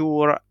completely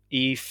sure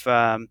if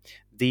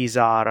these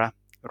are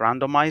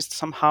randomized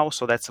somehow.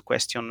 So that's a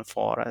question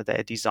for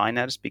the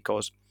designers,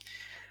 because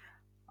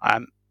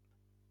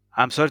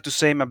I'm sorry to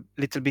say I'm a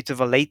little bit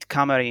of a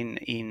latecomer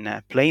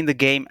in playing the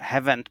game.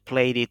 Haven't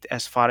played it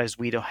as far as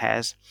Guido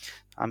has.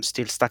 I'm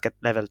still stuck at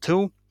level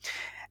 2.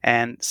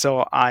 And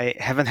so I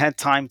haven't had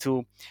time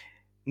to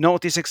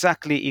notice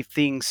exactly if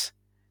things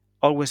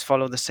always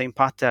follow the same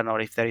pattern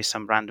or if there is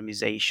some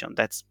randomization.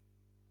 That's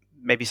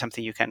maybe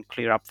something you can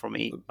clear up for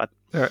me. But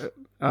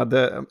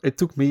it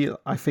took me,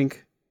 I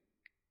think,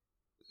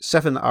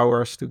 7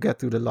 hours to get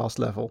to the last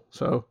level.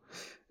 So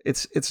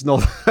it's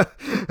not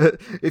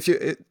if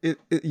you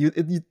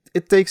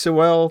it takes a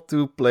while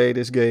to play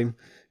this game.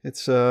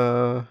 It's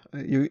I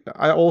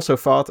also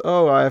thought,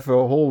 oh, I have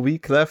a whole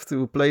week left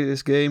to play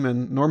this game,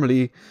 and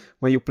normally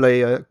when you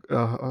play a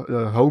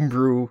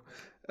homebrew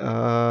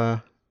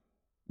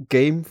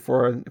game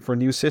for a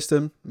new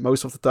system,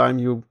 most of the time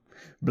you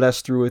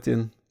blast through it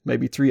in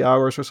maybe 3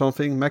 hours or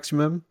something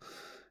maximum,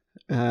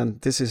 and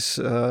this is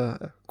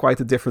quite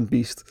a different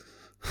beast.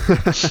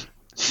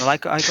 Well, I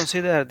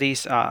consider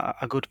this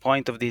a good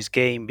point of this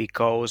game,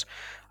 because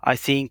I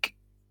think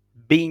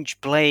binge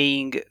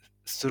playing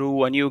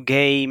through a new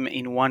game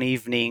in one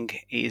evening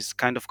is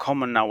kind of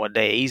common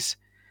nowadays.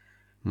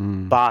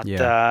 But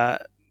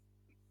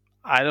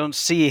I don't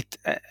see it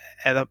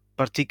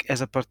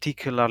as a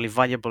particularly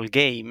valuable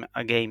game,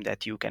 a game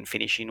that you can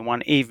finish in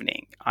one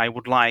evening. I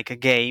would like a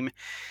game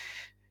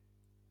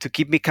to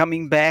keep me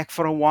coming back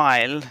for a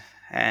while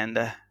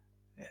and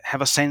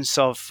have a sense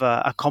of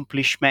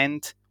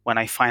accomplishment when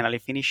I finally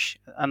finish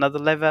another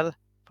level,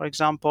 for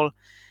example.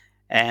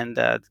 And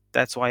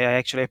that's why I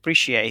actually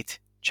appreciate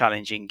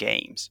challenging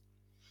games.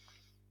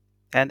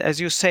 And as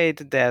you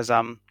said, there's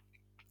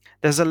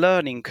a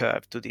learning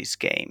curve to this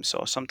game.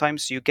 So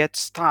sometimes you get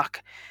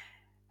stuck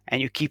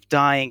and you keep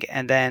dying,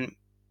 and then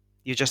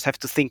you just have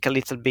to think a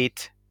little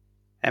bit.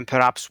 And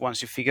perhaps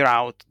once you figure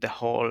out, the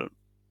whole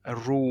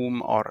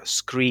room or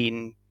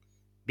screen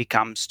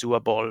becomes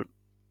doable,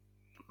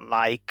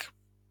 like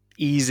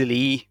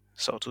easily,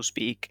 so to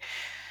speak.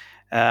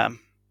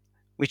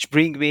 Which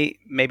brings me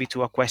maybe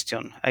to a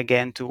question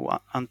again to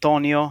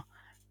Antonio,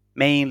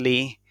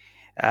 mainly.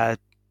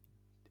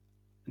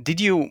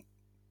 Did you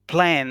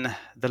plan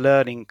the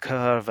learning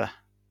curve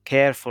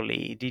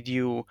carefully? Did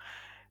you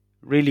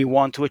really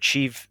want to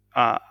achieve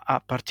a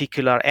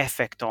particular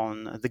effect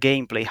on the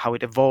gameplay, how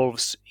it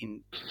evolves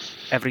in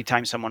every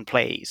time someone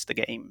plays the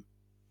game?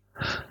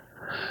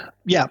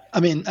 Yeah, I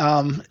mean,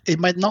 it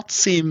might not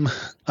seem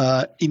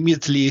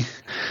immediately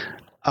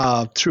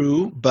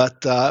true,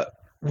 but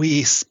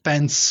we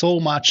spend so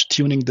much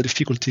tuning the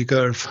difficulty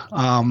curve.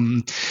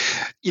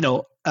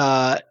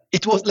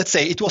 It was, let's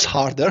say, it was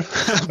harder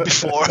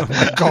before. Oh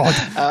my God.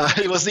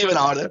 It was even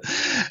harder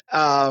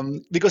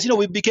because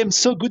we became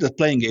so good at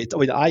playing it. I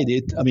mean, I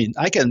did. I mean,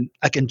 I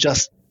can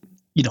just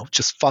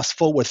fast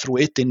forward through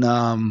it in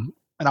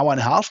an hour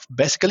and a half,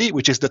 basically,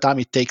 which is the time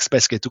it takes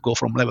basically to go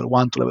from level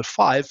 1 to level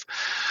 5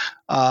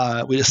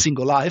 with a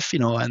single life,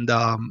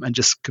 and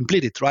just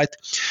complete it, right?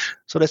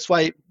 So that's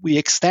why we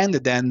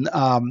extended then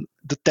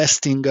the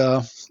testing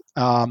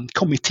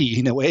committee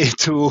in a way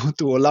to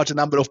a larger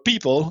number of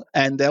people,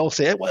 and they all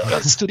say, well,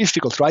 it's too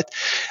difficult, right?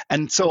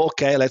 And so,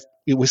 okay,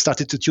 we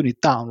started to tune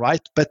it down,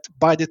 right? But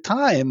by the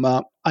time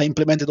I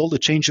implemented all the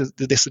changes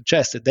that they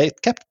suggested, they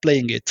kept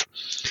playing it.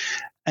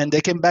 And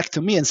they came back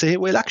to me and say,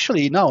 well,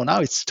 actually, no,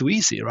 now it's too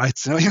easy, right?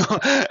 So,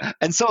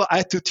 and so I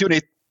had to tune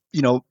it,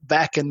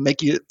 back and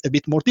make it a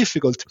bit more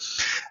difficult.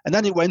 And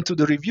then it went to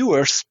the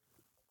reviewers.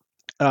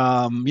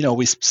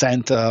 We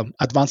sent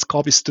advanced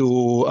copies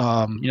to,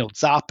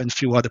 Zap and a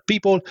few other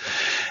people.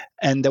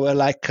 And they were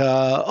like,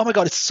 oh my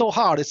God, it's so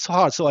hard.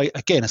 So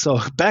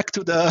back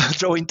to the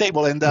drawing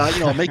table and,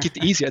 make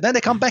it easier. Then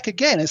they come back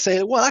again and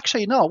say, well,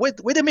 actually, no,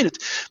 wait a minute.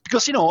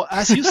 Because,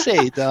 as you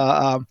said,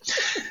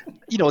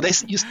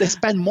 they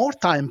spend more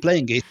time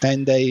playing it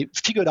and they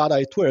figured out how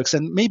it works.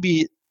 And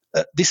maybe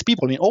these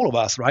people, I mean, all of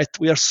us, right?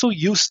 We are so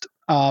used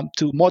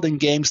to modern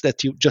games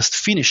that you just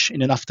finish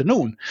in an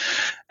afternoon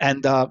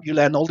and you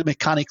learn all the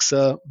mechanics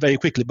very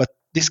quickly. But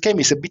this game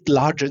is a bit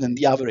larger than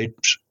the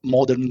average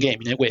modern game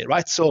in a way,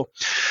 right? So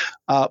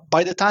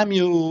by the time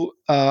you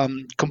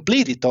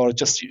complete it or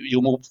just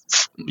you move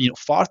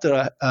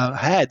farther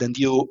ahead and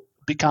you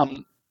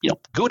become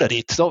good at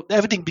it, so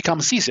everything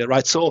becomes easier,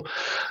 right? So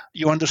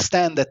you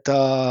understand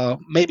that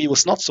maybe it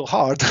was not so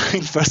hard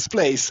in first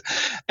place.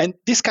 And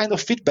this kind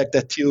of feedback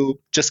that you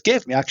just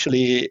gave me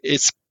actually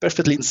is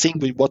perfectly in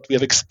sync with what we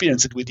have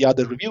experienced with the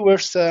other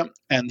reviewers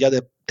and the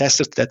other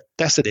testers that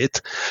tested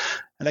it.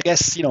 And I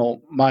guess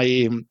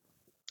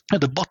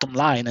the bottom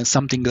line, and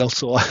something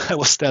also I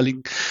was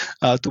telling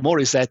to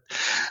Maurice that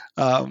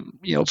a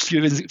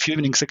few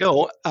evenings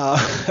ago,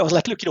 I was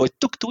like, look, it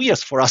took 2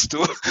 years for us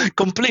to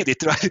complete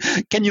it,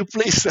 right? Can you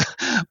please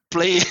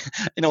play,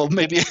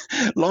 maybe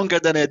longer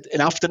than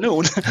an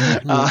afternoon?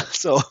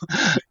 So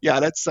yeah,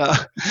 that's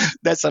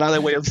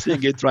another way of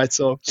seeing it, right?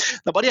 So,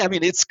 but yeah, I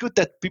mean, it's good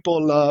that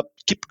people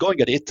keep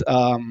going at it.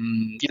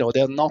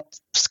 They're not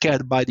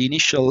scared by the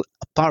initial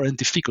apparent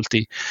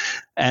difficulty,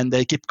 and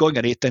they keep going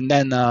at it. And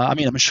then,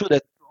 I'm sure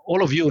that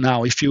all of you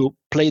now, if you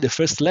play the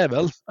first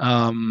level,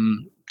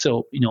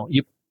 so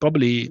you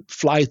probably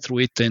fly through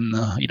it in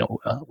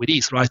with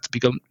ease, right?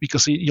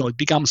 Because it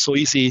becomes so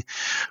easy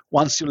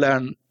once you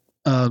learn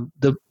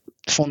the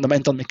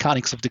fundamental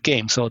mechanics of the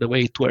game, so the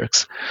way it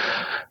works.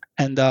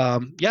 And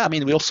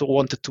we also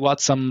wanted to add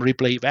some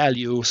replay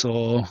value,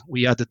 so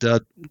we added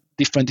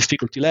different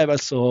difficulty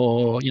levels.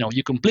 So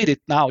you complete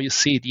it, now you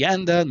see the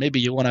end. Maybe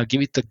you want to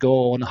give it a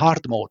go on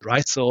hard mode,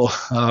 right? So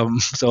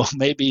so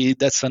maybe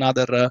that's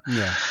another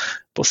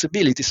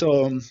possibility.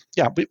 So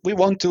we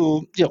want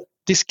to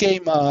this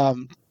game.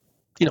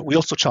 We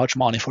also charge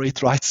money for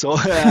it, right? So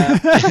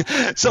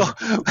so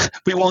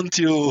we want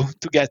to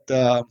get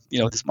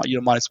this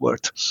your money's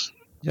worth.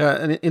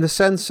 Yeah, and in a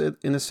sense,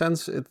 it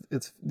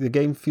the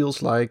game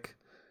feels like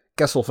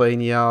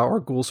Castlevania or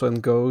Ghouls and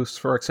Ghosts,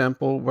 for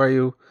example, where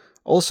you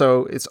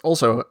it's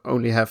also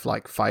only have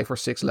like 5 or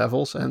 6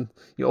 levels, and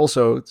you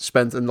also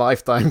spend a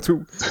lifetime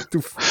to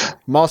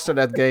master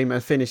that game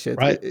and finish it.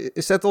 Right.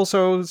 Is that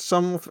also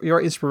some of your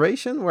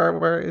inspiration?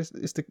 Where is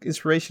the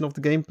inspiration of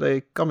the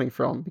gameplay coming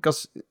from?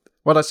 Because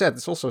what I said,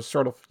 it's also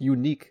sort of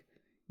unique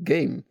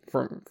game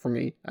for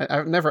me.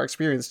 I've never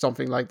experienced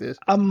something like this.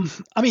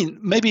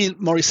 Maybe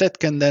Morissette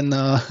can then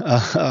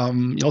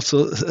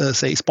also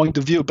say his point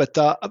of view, but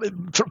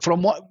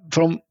from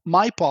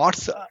my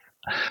part,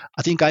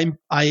 I think I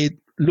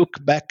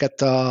look back at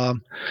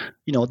the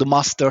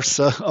masters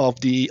of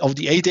the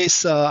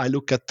 80s. I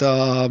look at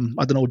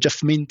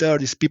Jeff Minter,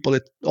 these people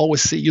that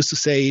always used to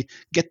say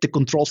get the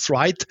controls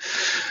right.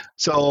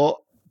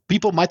 So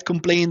people might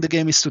complain the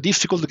game is too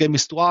difficult, the game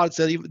is too hard.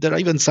 There are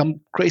even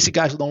some crazy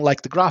guys who don't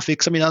like the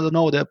graphics. I don't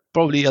know. They're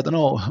probably, I don't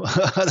know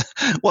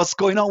what's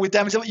going on with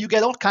them. So you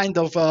get all kind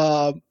of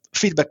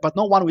feedback, but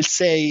no one will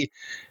say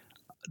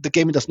the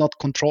game does not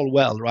control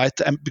well, right?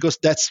 And because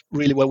that's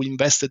really where we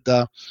invested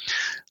a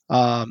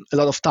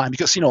lot of time.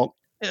 Because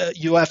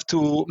you have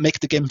to make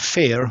the game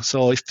fair.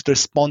 So if it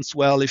responds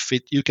well,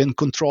 you can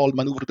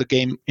maneuver the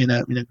game in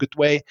a good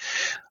way,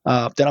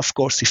 then of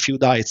course if you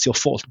die, it's your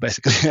fault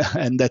basically,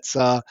 and that's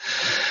my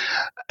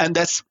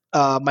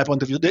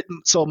point of view.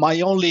 So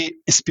my only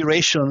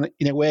inspiration,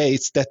 in a way,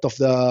 is that of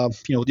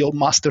the old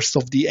masters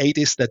of the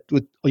 80s that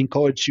would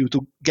encourage you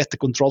to get the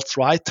controls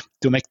right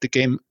to make the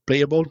game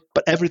playable.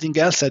 But everything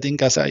else, I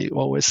think, as I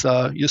always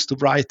used to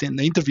write in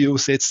the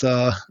interviews, it's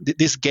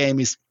this game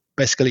is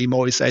basically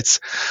Morissette's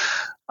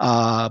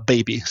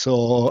baby.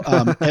 So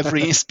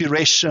every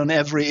inspiration,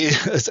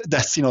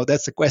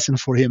 that's a question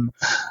for him.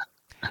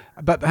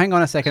 But hang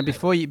on a second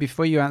before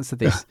you answer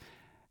this.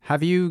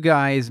 Have you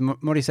guys,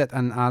 Morissette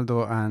and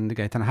Aldo and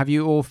Gaetano, have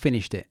you all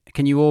finished it?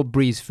 Can you all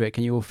breeze through it?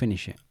 Can you all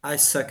finish it? I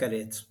suck at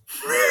it.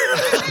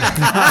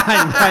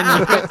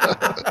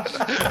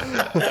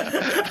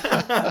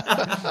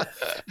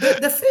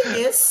 The thing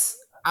is,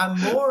 I'm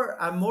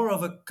more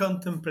of a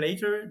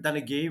contemplator than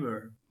a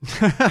gamer.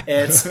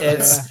 It's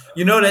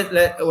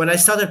that when I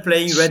started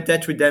playing Red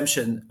Dead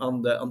Redemption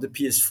on the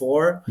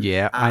PS4,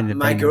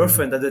 my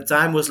girlfriend at the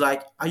time was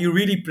like, "Are you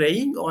really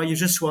playing, or are you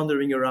just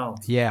wandering around?"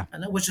 Yeah,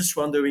 and I was just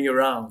wandering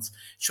around,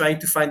 trying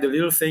to find the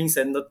little things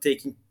and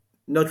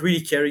not really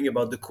caring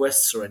about the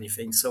quests or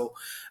anything. So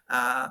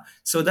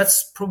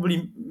that's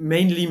probably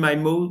mainly my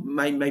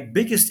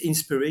biggest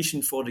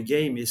inspiration for the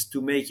game, is to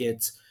make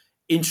it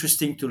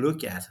interesting to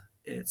look at.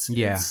 It's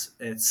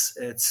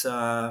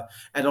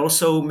and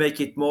also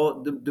make it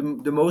more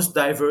the most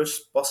diverse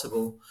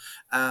possible.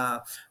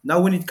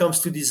 Now, when it comes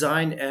to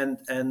design and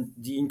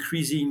the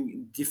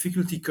increasing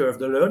difficulty curve,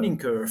 the learning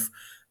curve,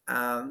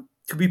 to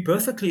be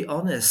perfectly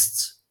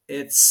honest,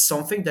 it's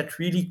something that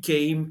really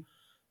came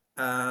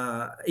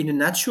in a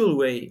natural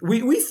way.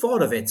 We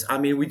thought of it.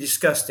 We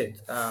discussed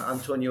it,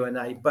 Antonio and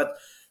I. But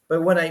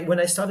when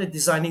I started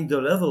designing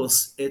the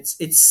levels, it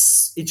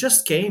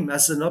just came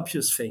as an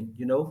obvious thing.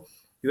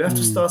 You have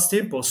to start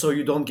simple, so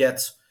you don't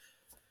get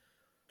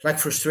like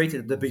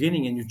frustrated at the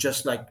beginning and you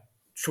just like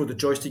throw the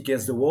joystick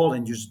against the wall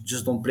and you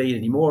just don't play it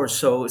anymore.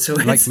 So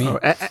like me.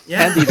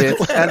 Andy did.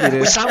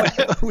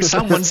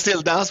 Someone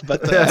still does,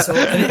 but so,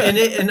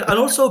 and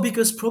also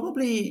because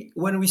probably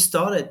when we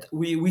started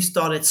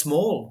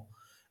small,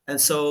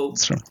 and so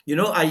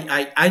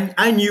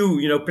I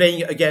knew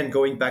playing again,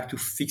 going back to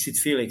Fix It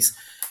Felix.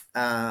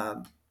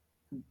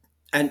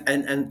 And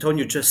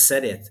Antonio just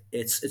said it.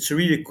 It's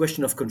really a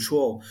question of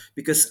control,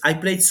 because I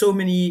tried so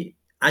many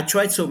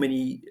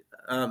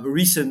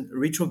recent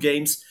retro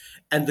games,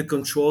 and the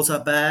controls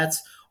are bad,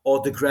 or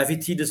the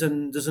gravity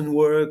doesn't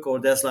work, or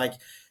there's like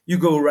you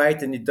go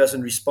right and it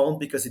doesn't respond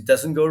because it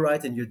doesn't go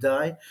right and you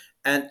die,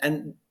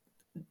 and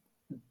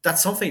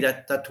that's something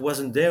that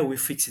wasn't there with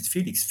Fix It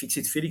Felix. Fix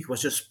It Felix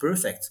was just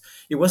perfect.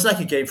 It was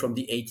like a game from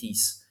the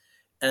 80s.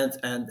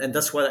 And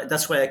that's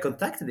why I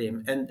contacted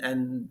him,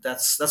 and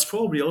that's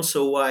probably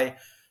also why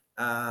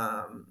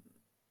A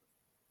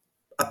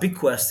Big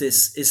Quest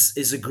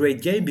is a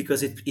great game,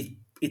 because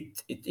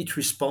it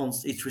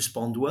responds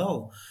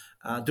well.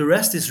 The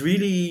rest is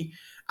really,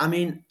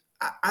 to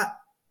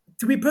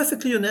be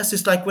perfectly honest,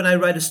 it's like when I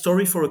write a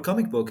story for a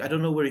comic book. I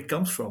don't know where it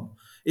comes from.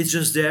 It's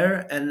just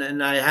there,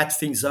 and I had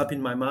things up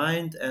in my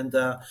mind, and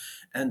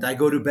I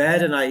go to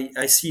bed and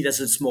I see it as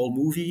a small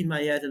movie in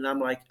my head, and I'm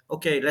like,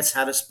 okay, let's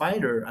add a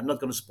spider. I'm not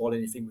going to spoil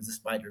anything with the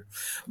spider,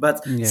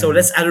 but so Yeah.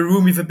 let's add a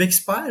room with a big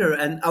spider.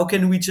 And how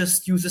can we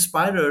just use a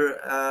spider,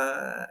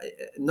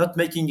 not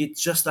making it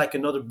just like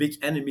another big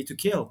enemy to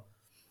kill?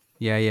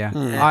 Yeah. I'm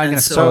And going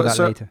to so- spoil that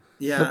so- later.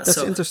 Yeah, That's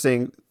so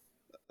interesting.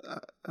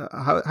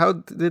 How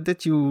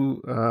did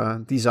you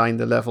design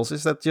the levels?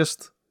 Is that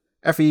just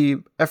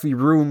every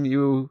room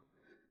you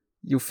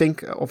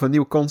think of a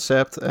new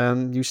concept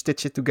and you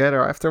stitch it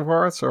together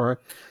afterwards, or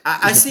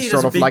I is see it sort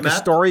as a of big like map. a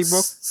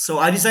storybook? So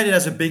I designed it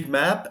as a big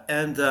map,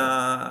 and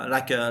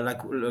like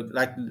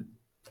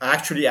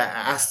actually I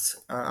asked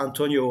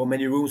Antonio how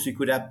many rooms we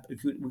could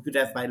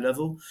have by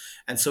level,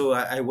 and so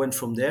I went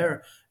from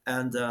there.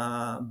 And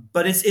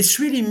but it's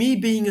really me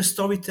being a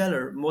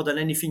storyteller more than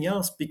anything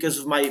else, because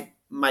of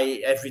my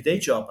everyday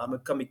job. I'm a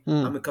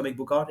comic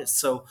book artist.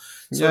 So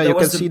Yeah, there you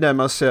can was see them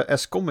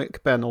as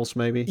comic panels,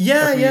 maybe.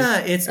 yeah,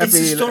 it's a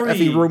story.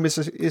 Every room is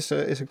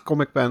a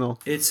comic panel.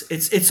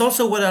 It's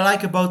also what I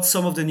like about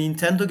some of the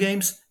Nintendo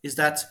games is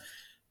that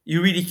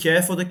you really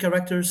care for the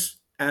characters,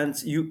 and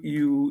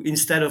you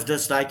instead of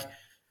just like,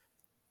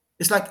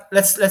 it's like,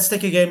 let's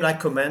take a game like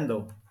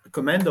Commando.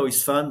 Commando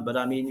is fun, but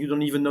I mean, you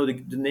don't even know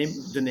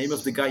the name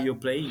of the guy you're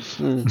playing.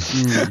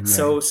 Yeah.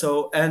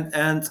 So and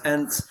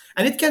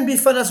it can be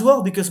fun as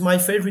well, because my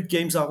favorite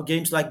games are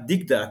games like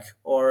Dig Dug,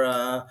 or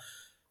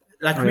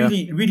like Oh,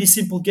 yeah. really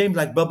simple games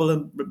like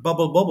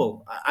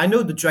Bubble. I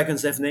know the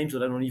dragons have names,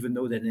 but I don't even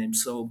know their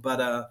names. So,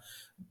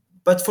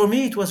 but for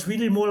me, it was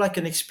really more like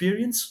an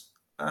experience.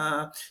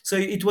 So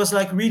it was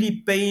like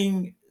really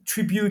paying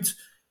tribute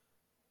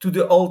to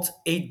the old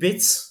 8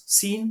 bits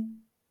scene,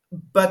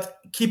 but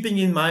keeping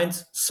in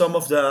mind some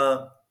of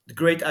the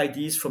great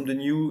ideas from the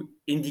new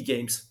indie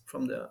games,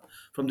 from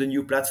the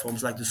new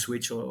platforms like the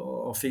Switch,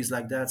 or things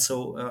like that.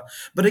 So,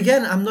 but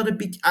again, I'm not a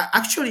big.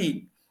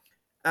 Actually,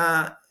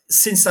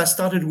 since I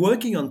started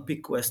working on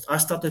PicQuest, I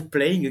started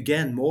playing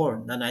again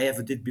more than I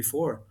ever did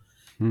before,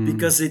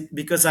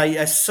 because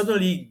I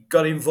suddenly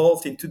got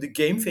involved into the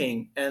game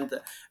thing, and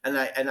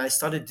I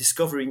started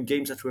discovering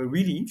games that were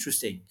really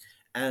interesting,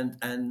 and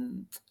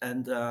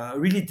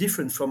really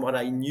different from what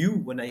I knew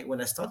when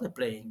I started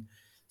playing.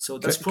 So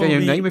that's Can you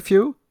name probably a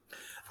few?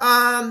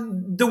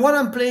 the one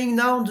I'm playing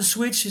now on the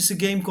Switch is a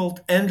game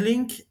called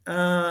Endlink.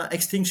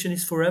 Extinction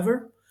is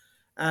Forever,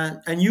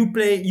 and you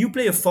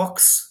play a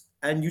fox,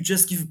 and you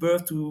just give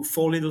birth to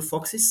 4 little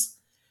foxes,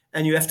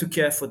 and you have to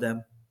care for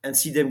them and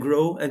see them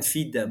grow and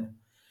feed them.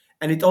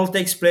 And it all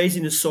takes place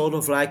in a sort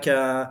of like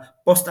a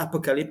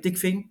post-apocalyptic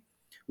thing,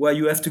 where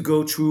you have to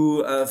go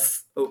through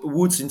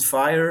woods in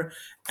fire,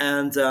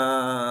 and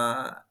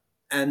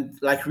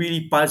like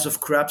really piles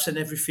of crabs and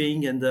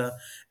everything, and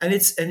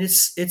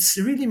it's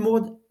really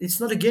more. It's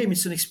not a game;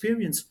 it's an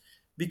experience,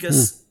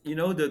 because the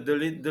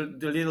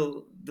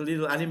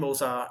little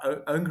animals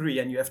are hungry,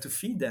 and you have to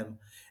feed them,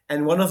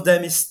 and one of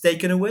them is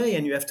taken away,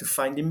 and you have to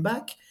find him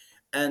back,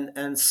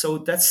 and so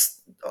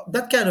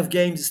that kind of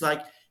games is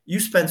like, you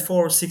spend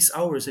 4 or 6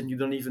 hours and you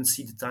don't even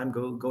see the time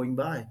going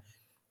by,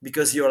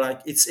 because you're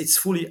like, it's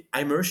fully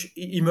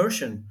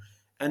immersion.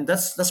 And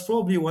that's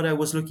probably what I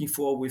was looking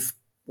for with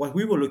what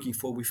we were looking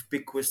for with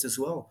Big Quest as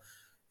well.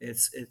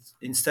 It's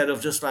instead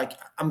of just like,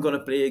 I'm gonna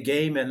play a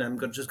game and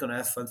just gonna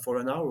have fun for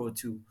an hour or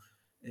two.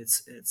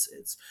 It's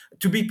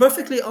to be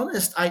perfectly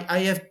honest, I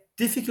have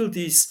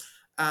difficulties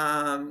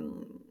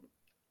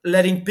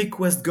letting Big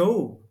Quest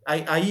go.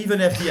 I even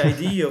have the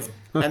idea of,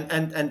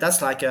 and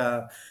that's like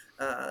a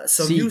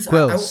some news.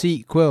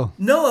 Sequel.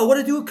 No, I want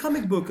to do a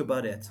comic book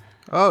about it.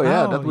 Oh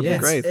yeah, Oh, that would be yes.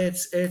 great.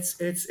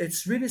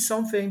 It's really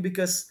something,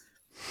 because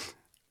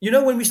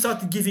when we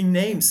started giving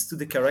names to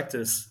the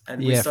characters,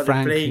 and we Yeah, started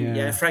Frank, playing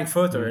yeah.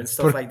 Frankfurter and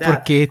stuff like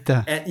that.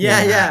 Porchetta.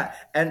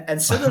 And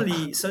and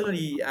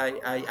suddenly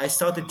I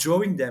started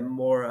drawing them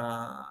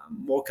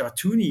more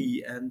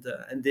cartoony, and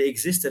they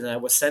existed, and I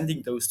was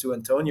sending those to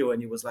Antonio,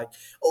 and he was like,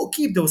 "Oh,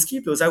 keep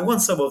those. I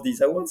want some of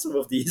these.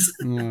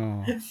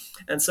 Oh.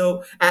 And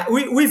so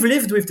we've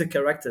lived with the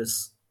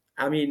characters.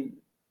 I mean,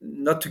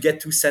 not to get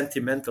too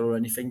sentimental or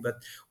anything, but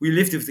we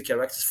lived with the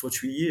characters for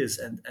 3 years,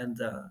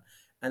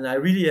 and I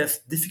really have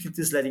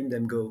difficulties letting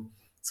them go.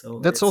 So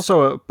That's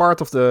also a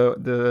part of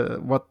the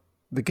what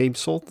the game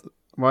sold.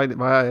 Why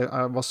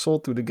I was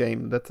sold to the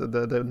game, that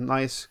the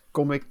nice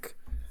comic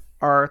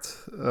art,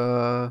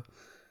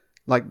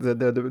 like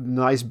the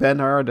nice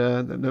banner,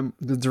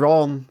 the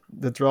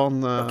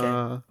drawn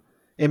Okay.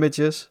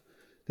 images.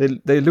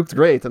 They looked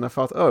great, and I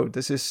thought, oh,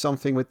 this is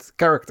something with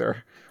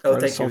character. Oh, Or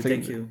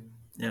thank you.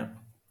 Yeah.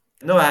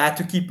 No, I had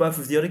to keep up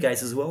with the other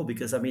guys as well,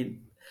 because I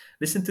mean,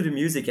 listen to the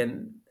music,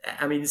 and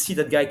I mean, see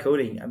that guy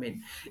coding. I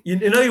mean,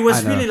 it was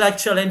I know. really like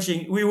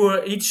challenging. We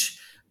were each,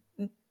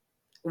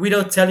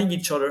 without telling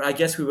each other, I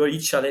guess we were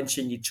each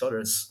challenging each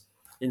other's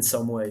in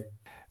some way.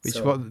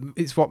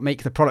 It's what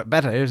makes the product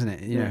better, isn't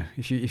it? Yeah.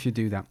 If you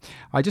do that.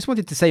 I just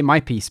wanted to say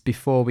my piece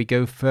before we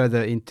go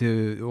further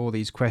into all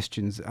these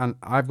questions, and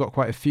I've got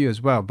quite a few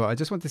as well. But I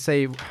just want to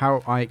say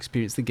how I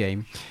experienced the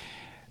game.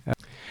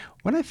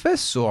 When I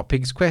first saw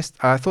Pig's Quest,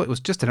 I thought it was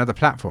just another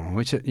platform,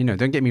 which,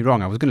 don't get me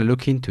wrong, I was going to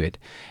look into it.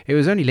 It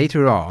was only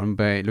later on,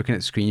 by looking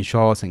at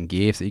screenshots and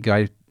GIFs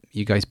that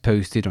you guys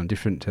posted on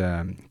different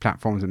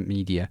platforms and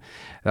media,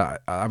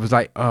 that I was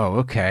like, oh,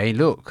 okay,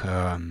 look,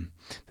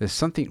 there's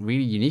something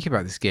really unique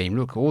about this game.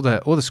 Look, all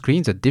the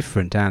screens are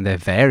different and they're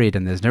varied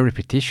and there's no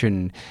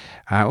repetition.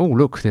 Oh,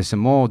 look, there's some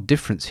more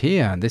difference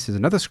here, and this is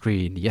another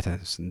screen. Yet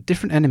there's some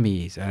different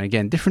enemies, and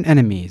again different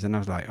enemies. And I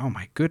was like, oh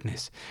my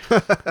goodness.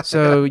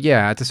 So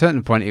yeah, at a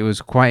certain point, it was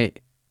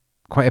quite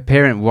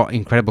apparent what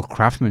incredible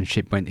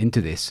craftsmanship went into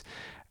this,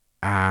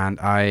 and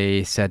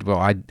I said, well,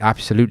 I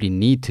absolutely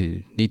need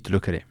to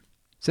look at it.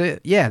 So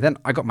yeah, then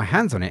I got my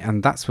hands on it,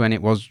 and that's when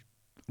it was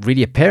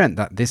really apparent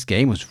that this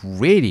game was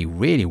really,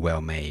 really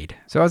well made.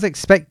 So as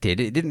expected,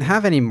 it didn't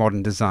have any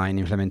modern design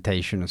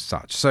implementation as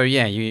such. So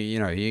yeah,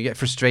 you get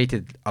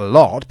frustrated a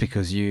lot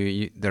because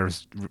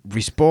there's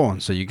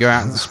respawn. So you go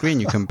out of the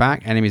screen, you come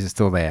back, enemies are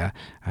still there,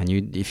 and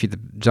if the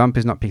jump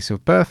is not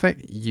pixel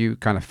perfect, you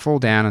kind of fall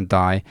down and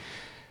die.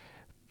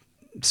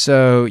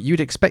 So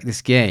you'd expect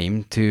this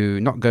game to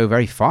not go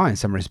very far in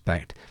some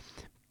respect.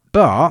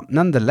 But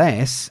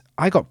nonetheless,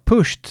 I got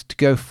pushed to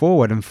go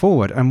forward and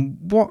forward, and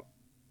what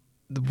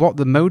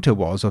the motor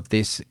was of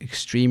this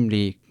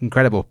extremely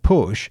incredible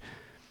push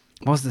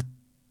was the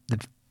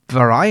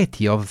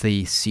variety of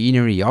the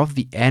scenery, of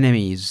the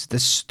enemies, the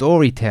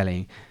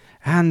storytelling,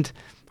 and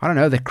I don't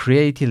know, the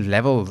creative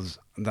levels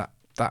that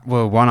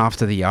were one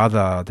after the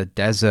other, the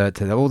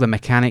desert, all the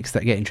mechanics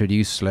that get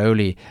introduced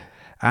slowly.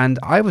 And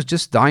I was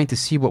just dying to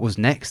see what was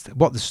next,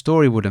 what the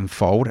story would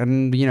unfold,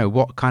 and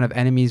what kind of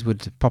enemies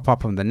would pop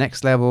up on the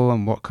next level,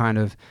 and what kind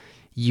of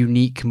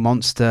unique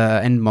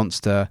end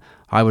monster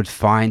I would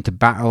find to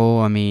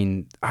battle. I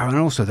mean, and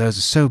also those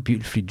are so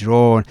beautifully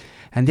drawn,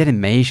 and the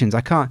animations,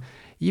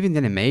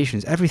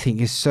 everything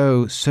is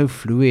so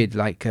fluid.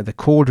 Like the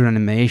cauldron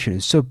animation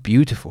is so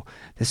beautiful.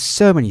 There's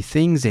so many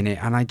things in it,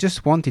 and I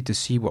just wanted to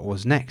see what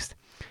was next.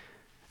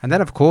 And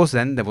then, of course,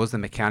 there was the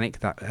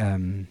mechanic that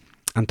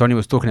Antonio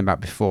was talking about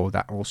before,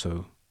 that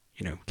also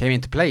came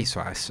into play.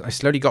 So I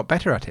slowly got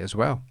better at it as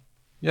well.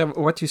 Yeah,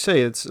 what you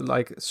say, it's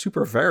like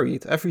super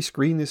varied. Every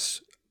screen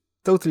is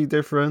totally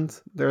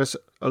different. There's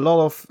a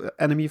lot of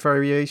enemy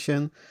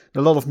variation,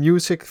 a lot of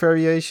music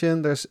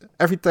variation. There's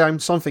every time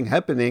something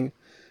happening,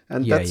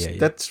 and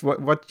that's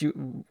what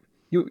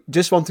you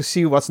just want to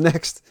see what's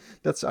next.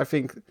 That's, I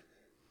think,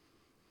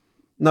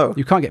 no,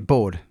 you can't get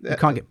bored. You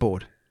can't get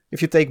bored.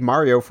 If you take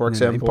Mario, for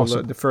example,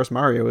 the first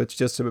Mario, it's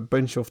just a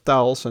bunch of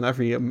tiles, and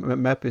every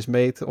map is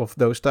made of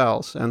those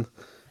tiles. And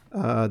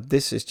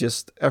this is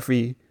just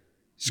every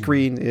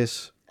screen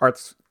is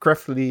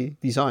craftily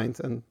designed,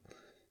 and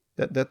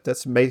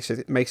that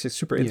makes it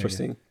super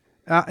interesting.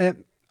 I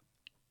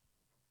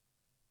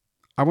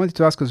wanted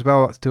to ask as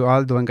well to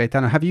Aldo and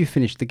Gaetano, have you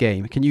finished the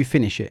game? Can you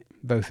finish it,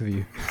 both of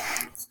you?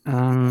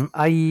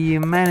 I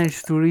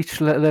managed to reach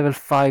level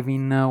 5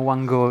 in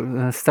one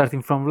go,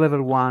 starting from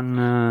level 1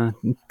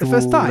 the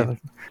first time.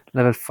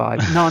 Level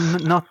 5. No,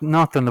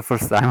 not on the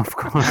first time, of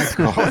course.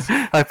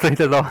 I played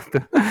a lot.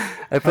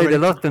 I played a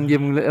lot on the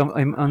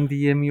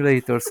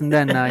emulators, and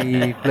then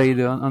I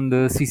played on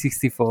the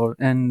C64,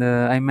 and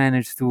I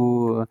managed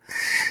to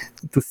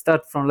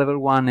start from level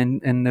 1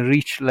 and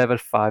reach level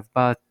 5.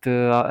 But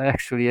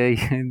actually, I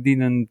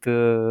didn't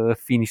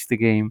finish the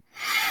game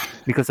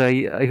because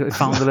I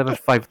found the level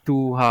 5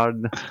 too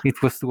hard.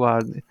 It was too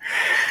hard,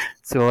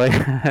 so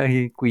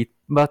I quit.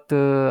 But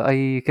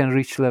I can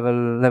reach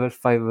level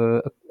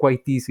 5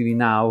 quite easily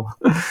now.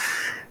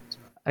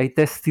 I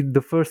tested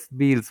the first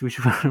builds, which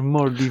were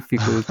more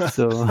difficult.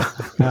 So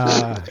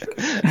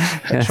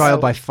trial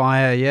by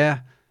fire, yeah.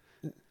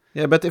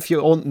 Yeah, but if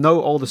you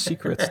know all the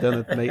secrets,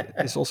 then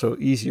it's also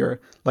easier.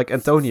 Like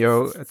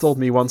Antonio told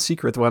me one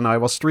secret when I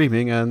was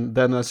streaming, and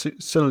then I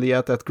suddenly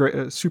had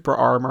that super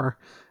armor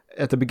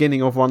at the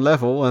beginning of one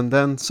level, and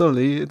then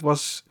suddenly it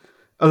was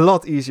a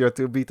lot easier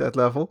to beat that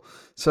level.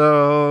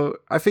 So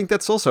I think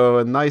that's also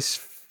a nice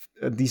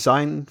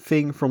design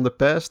thing from the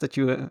past, that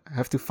you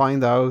have to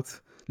find out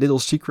little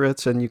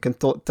secrets, and you can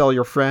tell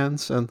your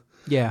friends, and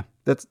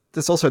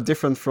that's also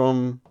different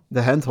from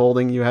the hand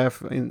holding you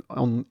have in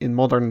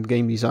modern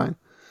game design.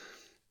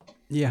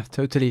 Yeah,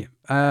 totally.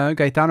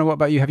 Gaetano, what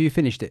about you? Have you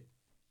finished it?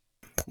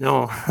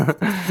 No.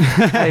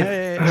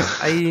 I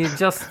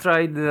just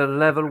tried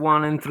level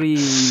 1 and 3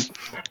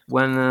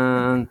 when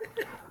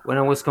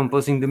I was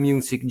composing the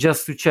music,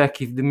 just to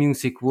check if the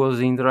music was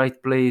in the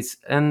right place,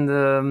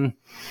 and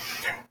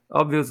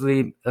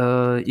obviously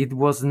it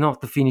was not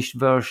the finished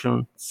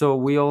version, so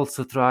we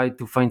also tried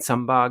to find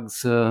some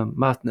bugs,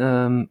 but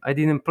I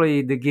didn't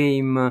play the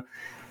game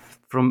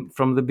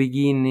from the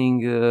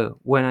beginning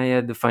when I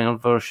had the final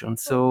version,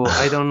 so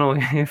I don't know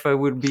if I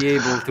would be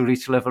able to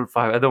reach level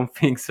 5. I don't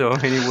think so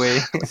anyway.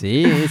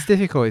 See, it's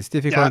difficult,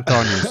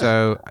 Antonio.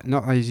 So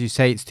not as you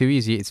say it's too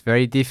easy, it's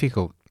very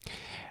difficult.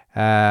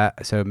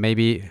 So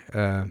maybe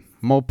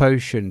more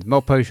potions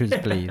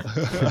please.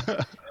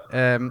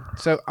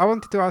 So I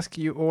wanted to ask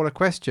you all a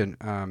question.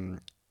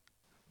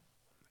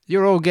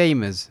 You're all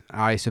gamers,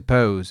 I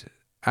suppose.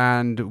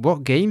 And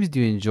what games do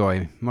you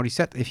enjoy?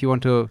 Morissette, if you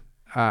want to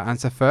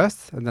answer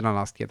first, and then I'll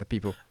ask the other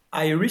people.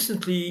 I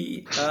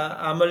recently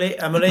I'm a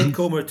late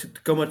comer to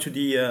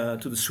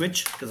the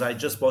Switch, because I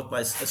just bought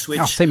a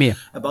Switch same here.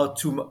 about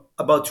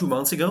 2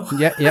 months ago.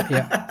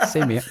 Yeah.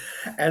 Same here.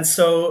 And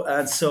so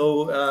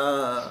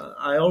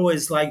I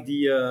always like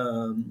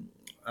the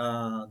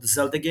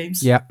Zelda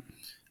games. Yeah.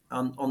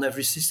 On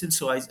every system,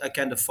 so I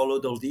kind of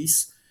followed all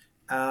these.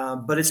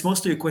 But it's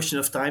mostly a question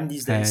of time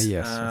these days.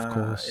 Yes, of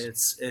course.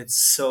 It's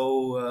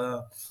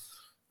so.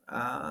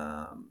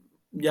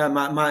 Yeah,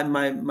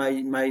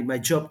 my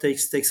job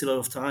takes a lot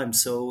of time,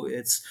 so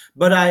it's.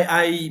 But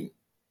I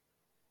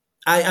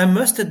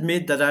must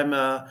admit that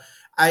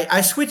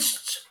I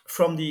switched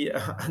from the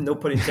no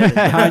pun intended.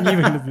 I knew you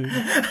were going to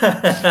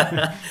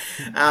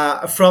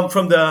do.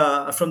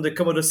 From the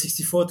Commodore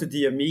 64 to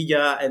the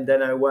Amiga, and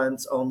then I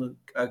went on.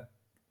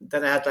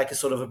 Then I had like a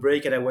sort of a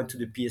break, and I went to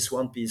the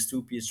PS1,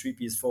 PS2, PS3,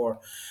 PS4,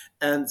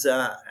 and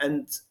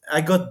I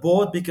got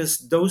bored because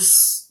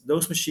those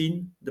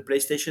machines, the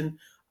PlayStation,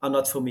 are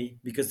not for me,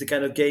 because the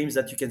kind of games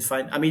that you can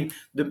find, I mean,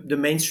 the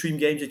mainstream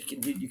games that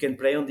you can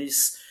play on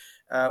these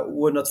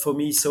were not for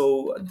me.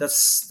 So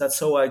that's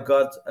how I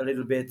got a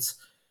little bit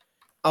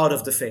out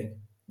of the thing.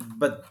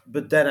 But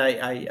then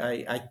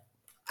I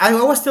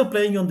was still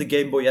playing on the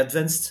Game Boy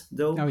Advanced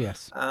though. Oh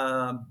yes.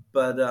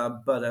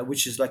 But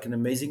which is like an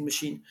amazing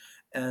machine.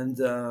 And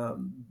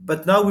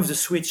but now with the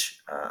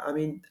Switch, I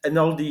mean, and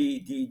all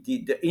the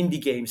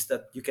indie games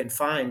that you can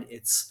find,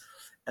 it's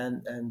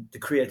and the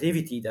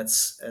creativity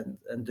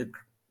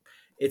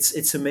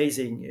it's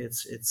amazing.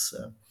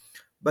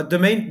 But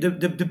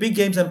the big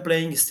games I'm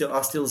playing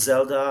are still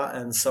Zelda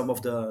and some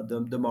of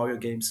the Mario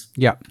games.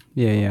 Yeah.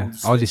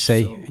 I'll just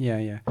say, so,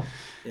 yeah.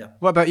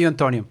 What about you,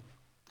 Antonio?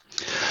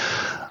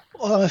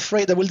 Well, I'm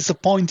afraid I will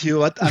disappoint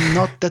you. I'm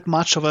not that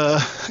much of a,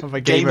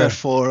 gamer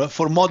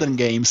for modern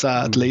games.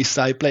 At least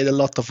I played a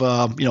lot of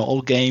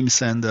old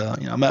games, and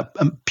I'm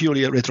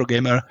purely a retro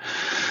gamer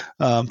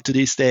to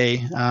this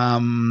day.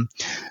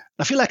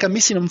 I feel like I'm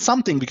missing on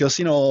something, because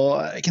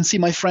I can see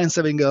my friends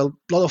having a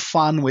lot of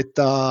fun with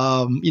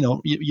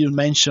you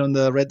mentioned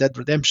Red Dead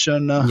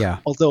Redemption.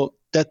 Although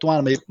that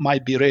one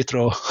might be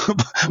retro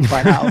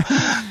by now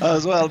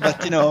as well.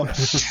 But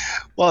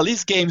well,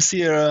 these games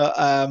here,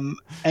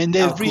 and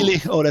they really.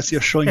 Cool. Oh, that's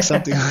you're showing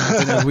something.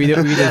 we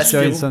just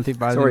showing something,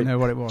 but I didn't know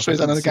what it was. Show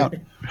it on an account.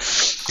 It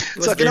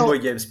was Game Boy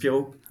games,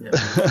 Pio. Yeah.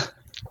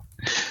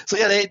 So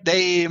yeah,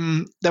 they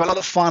have a lot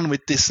of fun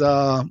with these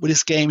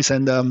games,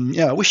 and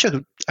I wish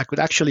I could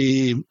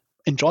actually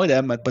enjoy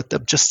them, but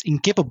I'm just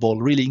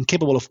really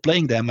incapable of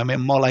playing them. I mean,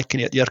 I'm more like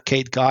the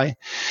arcade guy.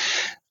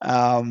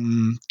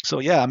 So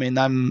yeah, I mean,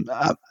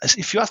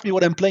 if you ask me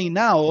what I'm playing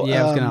now,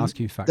 I was going to ask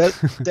you. In fact,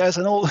 there's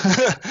an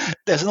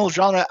old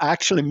genre I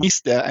actually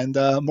missed there, and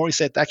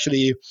Morissette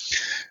actually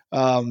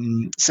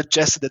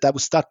suggested that I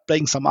would start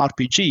playing some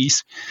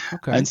RPGs.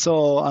 Okay. And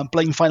so I'm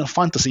playing Final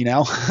Fantasy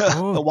now,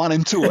 1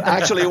 and 2.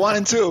 Actually, 1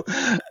 and 2.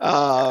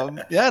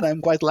 And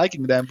I'm quite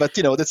liking them. But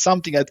that's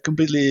something I'd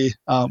completely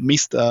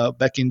missed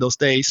back in those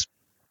days.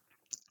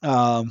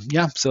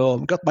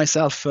 So I got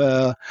myself.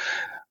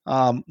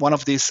 One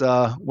of these,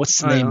 what's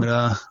the name?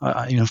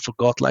 I even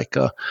forgot, like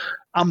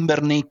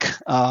Ambernick,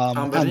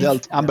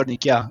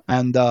 Ambernick, yeah.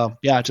 And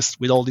just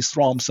with all these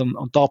ROMs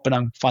on top, and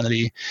I'm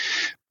finally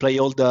play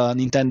all the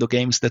Nintendo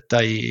games that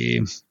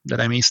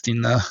I missed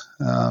in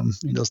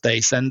those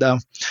days. And I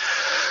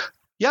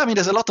mean,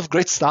 there's a lot of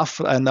great stuff,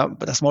 and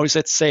but as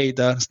Morissette said,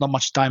 there's not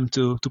much time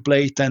to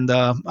play it, and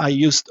I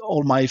used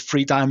all my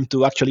free time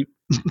to actually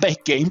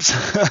make games,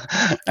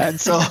 and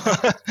so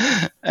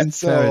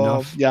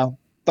yeah.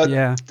 But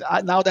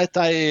now that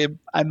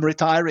I'm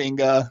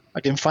retiring, I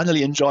can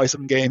finally enjoy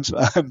some games.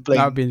 I'm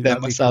playing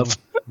them myself.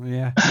 Cool.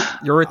 Yeah,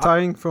 you're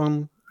retiring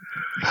from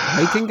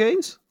making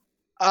games?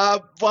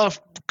 Well,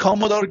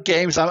 Commodore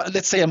games.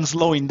 Let's say I'm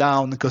slowing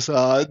down, because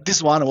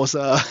this one was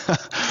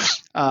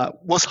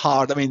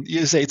hard. I mean,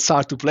 you say it's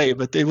hard to play,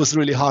 but it was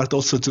really hard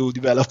also to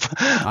develop.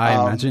 I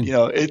imagine.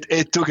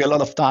 It took a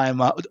lot of time.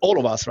 All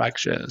of us,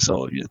 actually.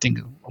 So I think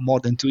more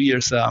than 2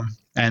 years,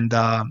 and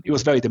it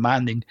was very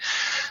demanding.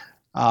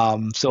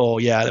 So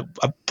yeah,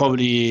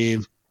 probably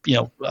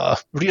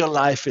real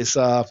life is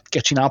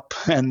catching up,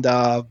 and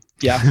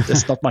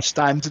there's not much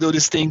time to do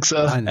these things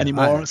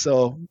anymore.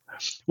 So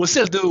we'll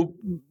still do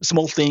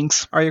small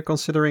things. Are you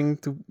considering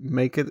to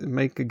make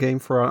a game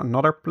for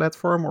another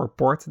platform, or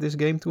port this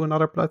game to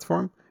another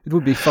platform? It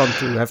would be fun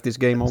to have this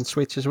game on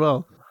Switch as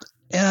well.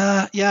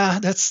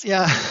 That's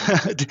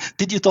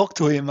Did you talk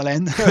to him,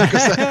 Alain? No.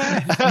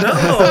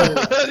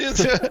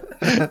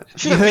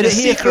 You heard it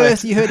here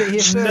first. You heard it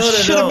here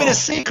first. Should have been a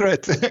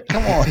secret.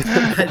 Come on.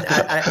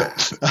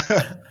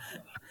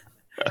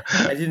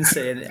 I didn't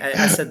say anything.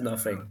 I said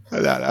nothing.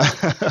 No.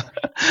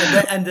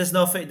 And there's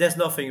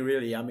nothing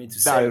really, I mean, to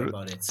say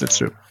about it. So that's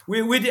true.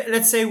 We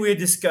let's say we're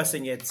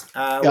discussing it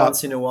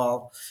once in a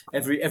while.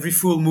 Every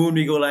full moon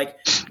we go like,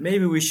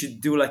 maybe we should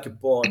do like a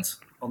port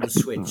on the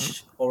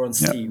Switch or on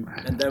Steam,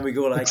 and then we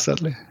go like,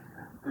 exactly.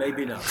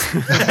 Maybe not.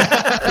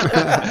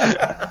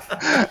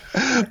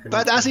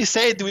 But as he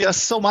said, we are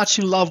so much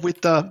in love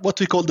with what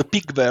we call the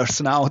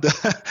pigverse now.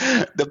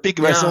 The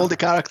pigverse, all the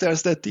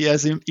characters that he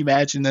has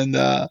imagined and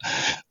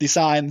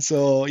designed.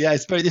 So yeah,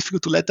 it's very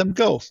difficult to let them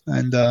go.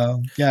 And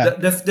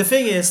the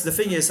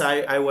thing is,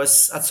 I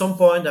was at some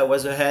point I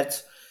was ahead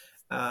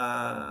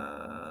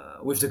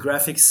with the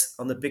graphics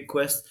on the Pig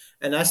Quest,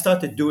 and I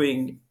started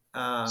doing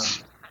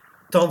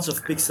tons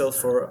of pixels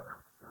for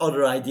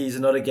other ideas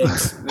and other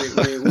games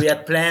we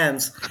had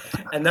plans.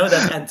 And now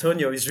that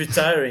Antonio is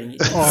retiring,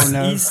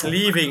 he's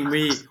leaving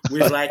me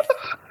with like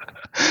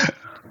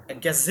a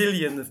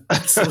gazillion of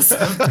pixels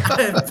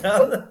I've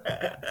done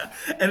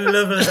and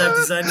levels I've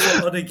designed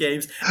for other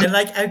games. And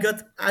like I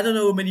got, I don't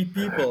know how many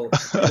people,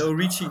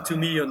 reaching to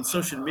me on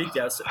social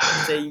media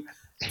saying,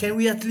 can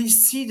we at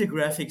least see the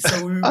graphics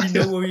so we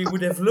know what we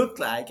would have looked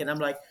like? And I'm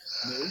like,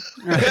 no.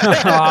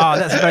 Oh,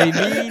 that's very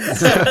mean.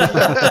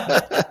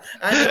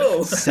 I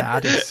know.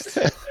 Saddest.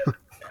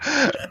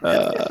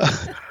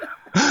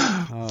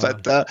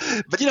 But back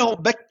in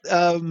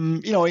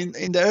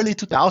the early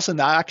 2000s,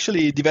 I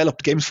actually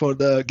developed games for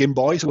the Game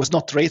Boys. It was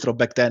not retro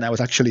back then. I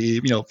was actually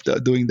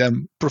doing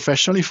them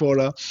professionally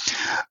for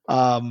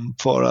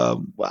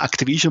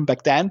Activision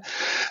back then.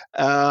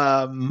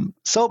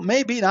 So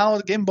maybe now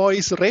the Game Boy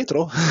is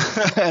retro,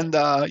 and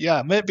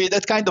maybe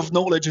that kind of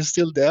knowledge is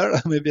still there.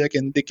 Maybe I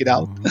can dig it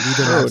out.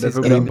 That's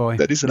a Game Boy.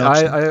 That is an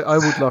option. I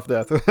would love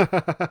that.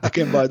 The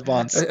Game Boy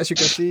Advance. As you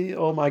can see,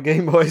 all my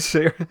Game Boys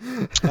here.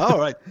 All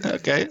right.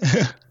 Okay.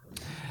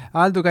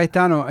 Aldo,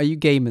 Gaetano, are you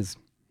gamers?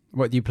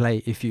 What do you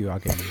play if you are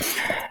gamers?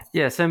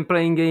 Yes, I'm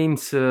playing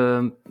games.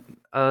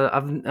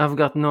 I've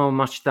got no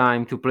much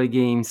time to play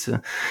games,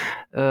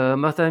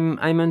 but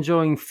I'm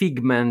enjoying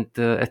Figment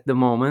at the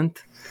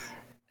moment.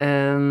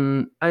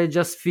 And I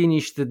just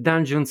finished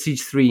Dungeon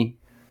Siege 3.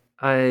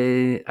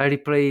 I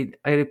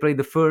replayed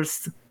the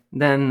first,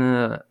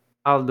 then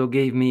Aldo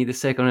gave me the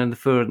second and the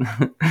third,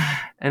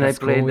 and I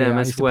played them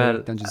as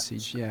well. Dungeon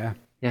Siege, yeah.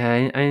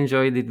 Yeah, I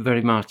enjoyed it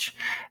very much.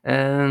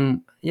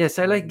 And yes,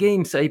 I like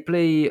games. I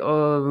play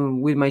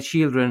with my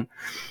children,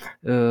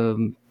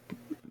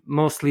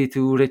 mostly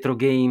to retro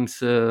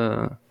games,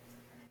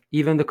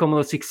 even the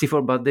Commodore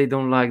 64, but they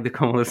don't like the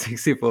Commodore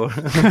 64.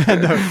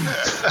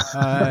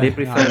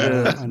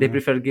 They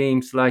prefer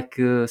games like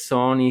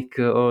Sonic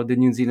or the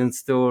New Zealand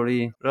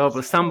Story.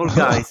 Stumble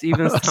Guys,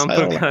 even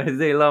Stumble Guys,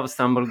 they love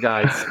Stumble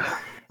Guys.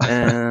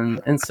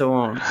 And so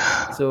on.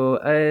 So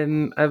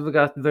I've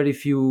got very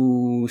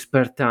few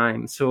spare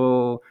time.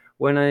 So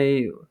when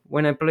I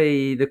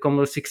play the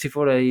Commodore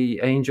 64, I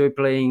enjoy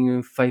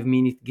playing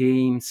 5-minute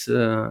games.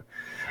 The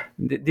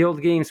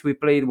old games we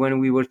played when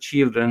we were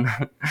children,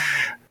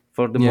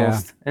 for the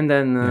most, and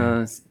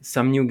then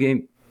some new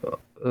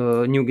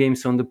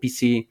games on the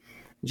PC,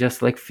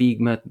 just like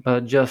Figment,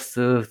 but just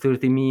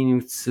 30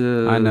 minutes.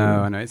 I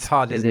know. It's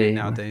hard, isn't it,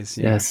 nowadays?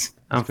 Yeah. Yes,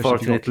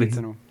 unfortunately.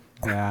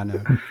 Yeah, I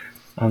know.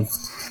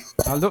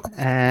 Aldo?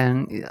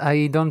 And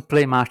I don't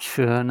play much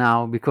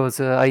now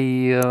because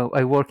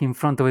I work in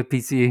front of a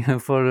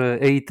PC for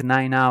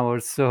 8-9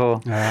 hours,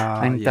 so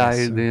I'm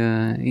tired in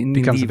the evening.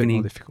 Becomes a bit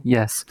more difficult.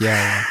 Yes.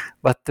 Yeah.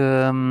 But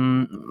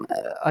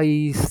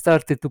I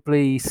started to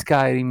play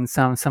Skyrim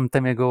some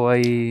time ago.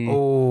 I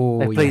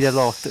played a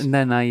lot, and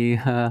then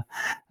I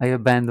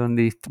abandoned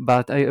it.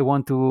 But I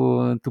want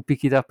to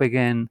pick it up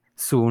again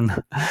soon.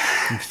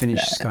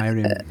 Finish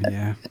Skyrim,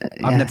 yeah.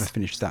 I've never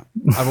finished that.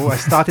 I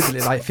started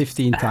it like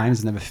 15 times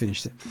and never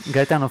finished it.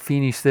 Gaetano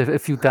finished a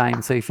few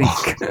times, I think.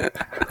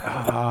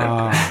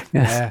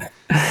 Yeah.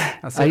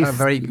 That's a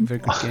very, very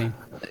good game.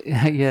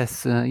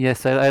 Yes,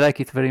 I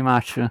like it very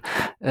much.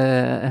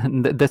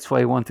 And that's why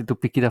I wanted to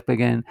pick it up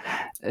again.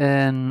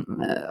 And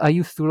I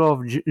used to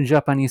love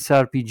Japanese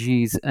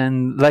RPGs.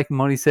 And like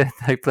Mori said,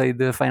 I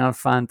played Final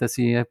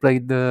Fantasy. I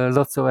played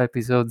lots of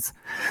episodes.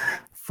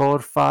 4,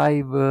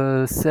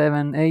 5,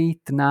 7, 8,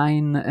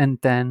 9,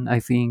 and 10, I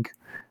think.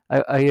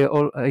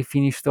 I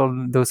finished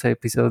all those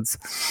episodes.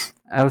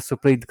 I also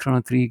played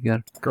Chrono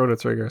Trigger. Chrono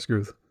Trigger is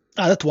good.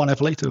 That's one I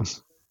played too.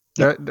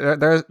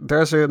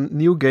 There's a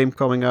new game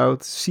coming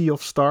out, Sea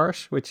of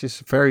Stars, which is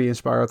very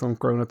inspired on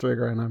Chrono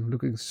Trigger, and I'm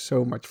looking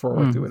so much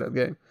forward to that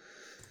game.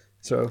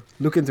 So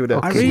look into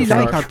that. I really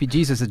like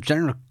RPGs as a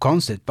general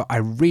concept, but I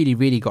really,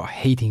 really got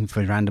hating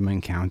for random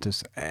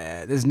encounters.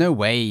 There's no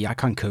way I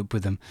can't cope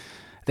with them.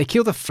 They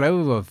kill the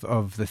flow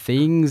of the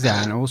things,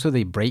 and also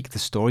they break the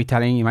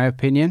storytelling, in my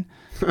opinion.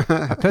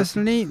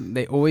 Personally,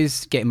 they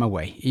always get in my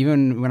way.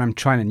 Even when I'm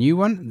trying a new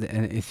one,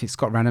 if it's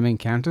got random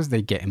encounters,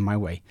 they get in my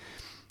way.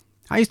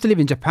 I used to live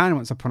in Japan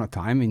once upon a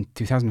time, in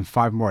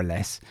 2005 more or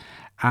less,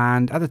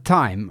 and at the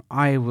time,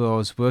 I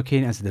was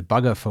working as a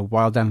debugger for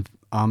Wild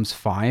Arms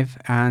 5,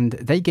 and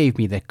they gave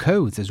me their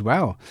codes as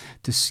well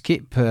to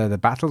skip the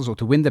battles or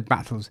to win the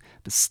battles,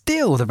 but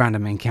still the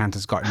random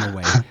encounters got in my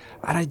way,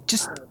 and I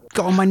just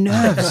got on my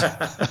nerves.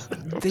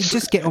 They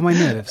just get on my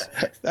nerves.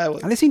 I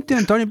listened to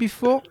Antonio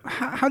before.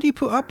 How do you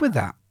put up with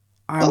that?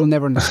 I will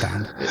never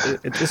understand.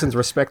 It isn't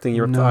respecting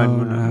your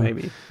time.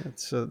 Maybe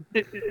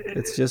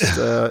it's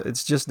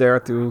just there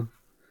to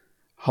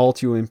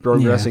halt you in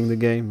progressing the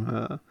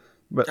game.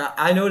 But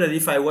I know that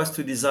if I was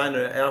to design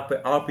an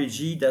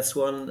RPG, that's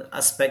one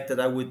aspect that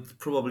I would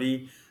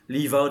probably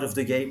leave out of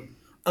the game,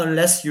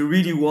 unless you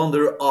really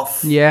wander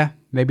off. Yeah,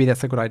 maybe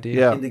that's a good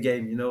idea. In the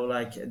game,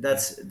 like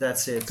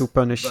that's it. To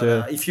punish.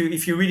 But if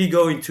you really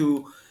go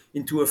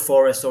into a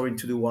forest or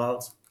into the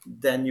wild,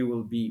 then you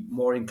will be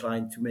more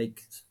inclined to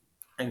make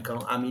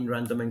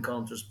random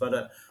encounters.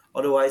 But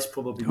otherwise,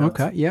 probably not.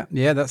 Okay,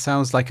 yeah, that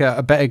sounds like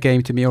a better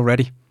game to me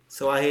already.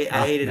 So I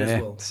hate it as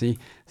well. See,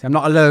 I'm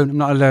not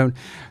alone.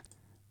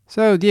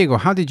 So, Diego,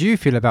 how did you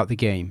feel about the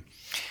game?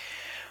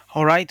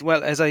 All right.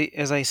 Well, as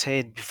I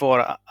said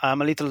before,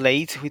 I'm a little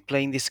late with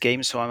playing this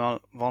game, so I've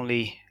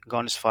only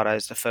gone as far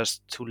as the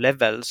first 2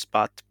 levels.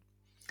 But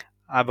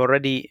I've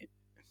already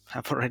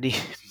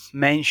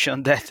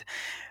mentioned that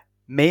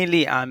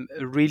mainly I'm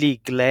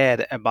really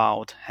glad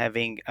about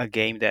having a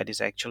game that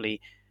is actually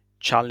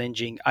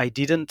challenging. I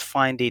didn't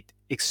find it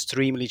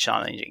extremely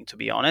challenging, to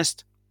be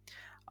honest.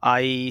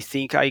 I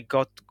think I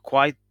got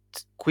quite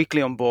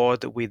quickly on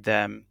board with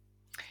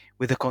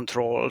the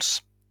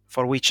controls,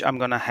 for which I'm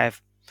gonna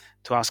have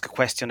to ask a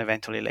question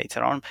eventually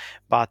later on.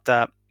 But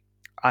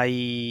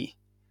I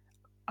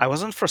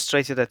wasn't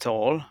frustrated at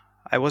all.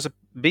 I was a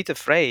bit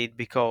afraid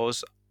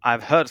because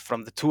I've heard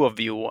from the two of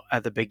you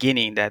at the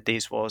beginning that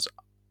this was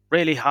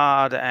really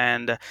hard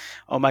and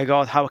oh my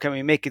god, how can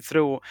we make it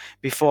through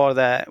before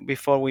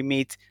we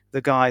meet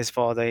the guys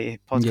for the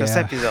podcast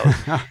episode.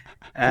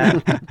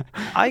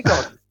 I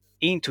got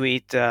into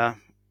it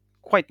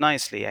quite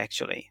nicely,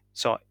 actually.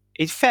 So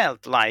it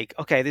felt like,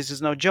 okay, this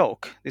is no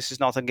joke. This is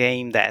not a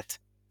game that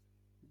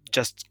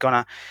just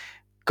gonna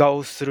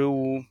go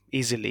through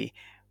easily.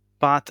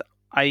 But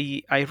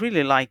I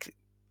really like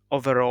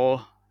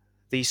overall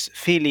this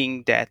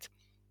feeling that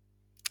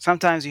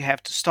sometimes you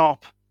have to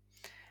stop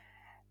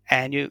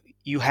and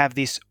you have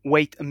this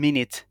wait a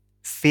minute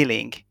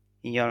feeling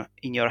in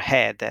your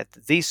head that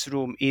this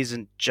room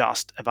isn't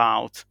just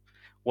about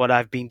what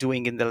I've been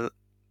doing in the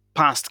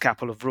past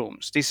couple of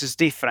rooms. This is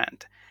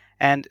different.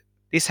 And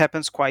this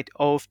happens quite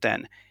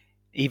often.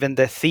 Even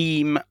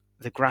the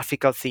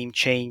graphical theme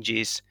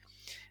changes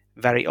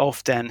very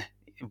often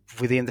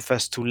within the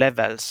first 2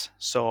 levels.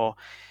 So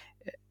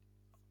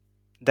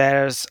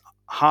there's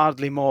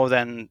hardly more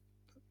than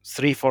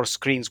 3-4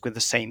 screens with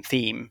the same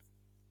theme,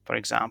 for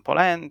example.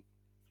 And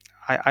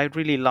I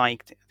really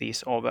liked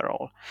this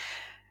overall.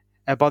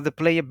 About the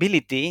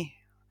playability,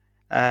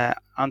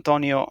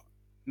 Antonio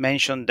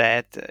mentioned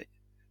that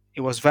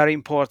it was very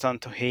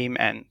important to him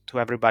and to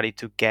everybody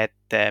to get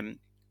the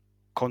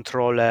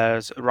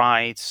controllers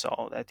right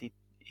so that it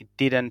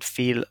didn't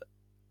feel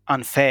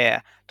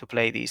unfair to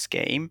play this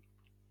game.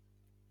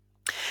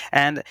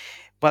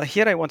 But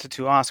here I wanted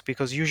to ask,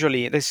 because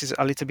usually this is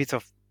a little bit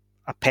of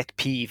a pet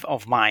peeve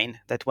of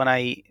mine, that when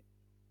I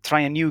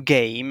try a new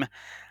game,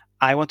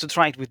 I want to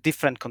try it with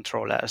different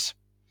controllers.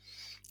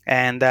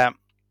 And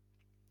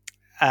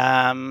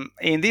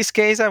in this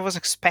case, I was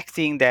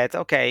expecting that,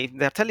 okay,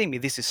 they're telling me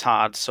this is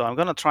hard, so I'm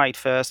going to try it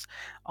first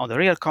on the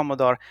real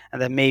Commodore,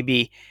 and then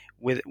maybe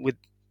with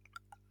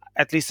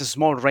at least a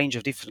small range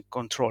of different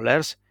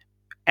controllers.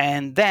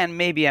 And then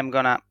maybe I'm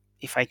going to,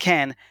 if I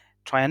can,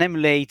 try an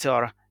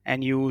emulator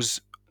and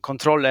use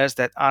controllers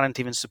that aren't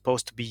even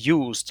supposed to be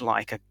used,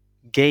 like a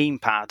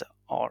gamepad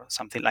or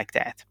something like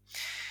that.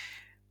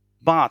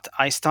 But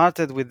I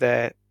started with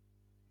the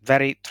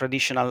very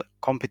traditional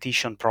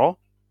Competition Pro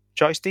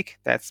joystick.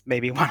 That's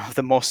maybe one of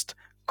the most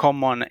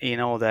common in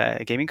all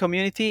the gaming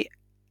community.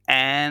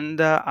 And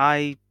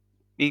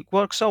it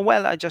works so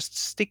well, I just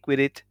stick with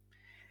it. It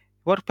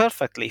worked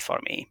perfectly for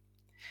me.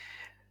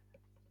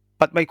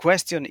 But my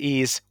question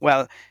is,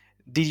 well,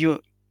 did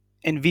you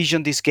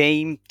envision this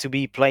game to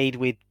be played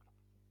with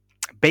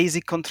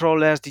basic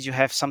controllers? Did you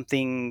have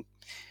something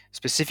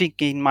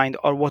specific in mind,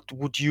 or what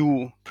would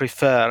you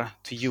prefer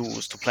to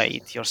use to play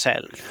it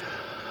yourself?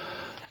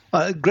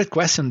 Great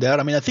question there.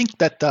 I think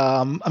that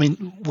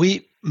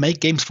we make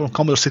games for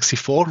Commodore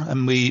 64,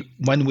 and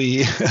when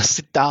we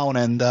sit down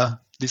and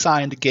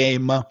design the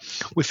game,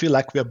 we feel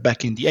like we are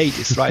back in the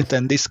 80s, right?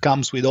 And this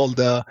comes with all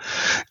the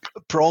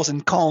pros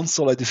and cons,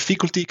 or a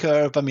difficulty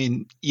curve.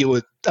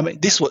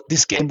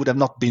 This game would have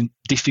not been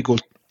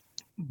difficult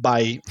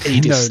by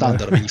 80s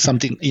standard.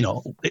 Something,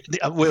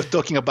 we're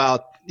talking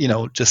about,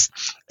 just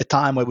a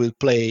time where we'll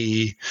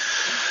play,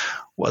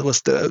 what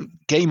was the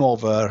Game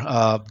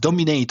Over,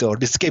 Dominator,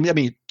 this game.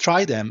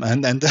 Try them,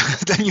 and then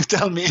you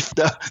tell me if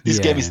this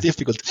game is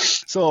difficult.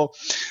 So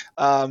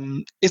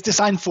it's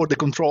designed for the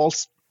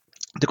controllers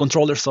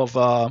of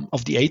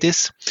the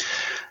 80s.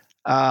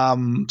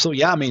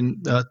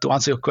 To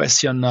answer your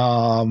question,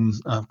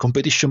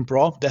 Competition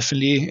Pro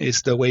definitely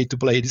is the way to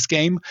play this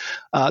game.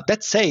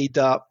 That said,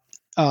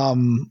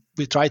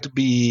 we try to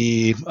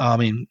be,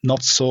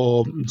 not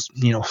so,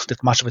 that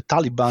much of a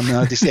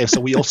Taliban this game.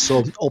 So we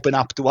also open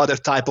up to other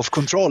type of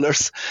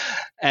controllers,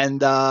 and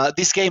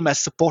this game has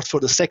support for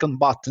the second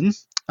button.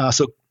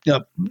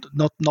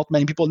 Not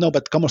many people know,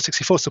 but Commodore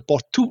 64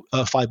 support 2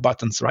 5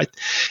 buttons, right?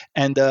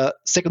 And the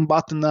second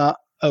button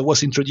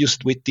was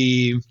introduced with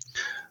the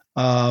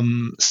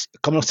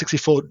Commodore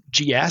 64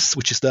 GS,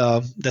 which is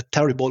the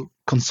terrible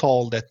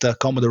console that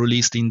Commodore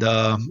released in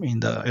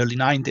the early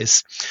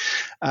 90s.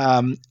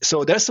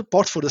 So there's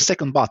support for the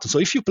second button. So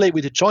if you play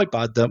with a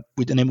joypad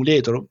with an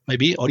emulator,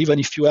 maybe, or even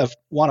if you have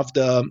one of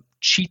the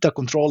Cheetah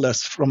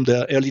controllers from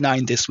the early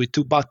 90s with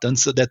two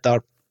buttons that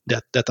are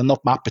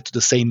not mapped to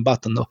the same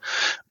button,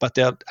 but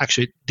they're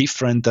actually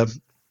different.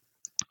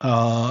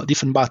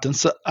 Different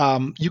buttons,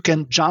 you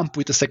can jump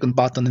with the second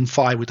button and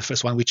fire with the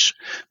first one, which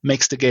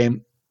makes the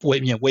game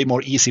way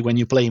more easy when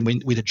you're playing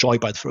with a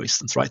joypad, for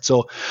instance, right?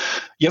 So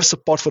you have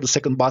support for the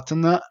second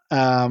button.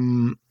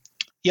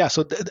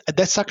 So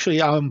that's actually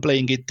how I'm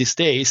playing it these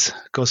days,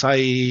 because I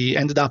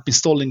ended up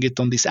installing it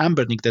on this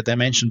Ambernic that I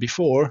mentioned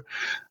before,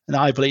 and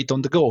I play it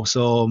on the go.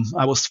 So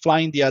I was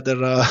flying the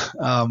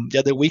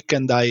other week,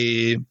 and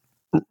I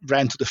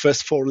ran to the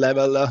first 4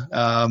 level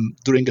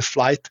during a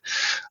flight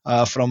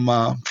from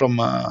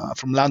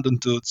London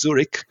to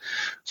Zurich.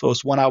 So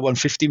it's 1 hour and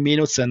 15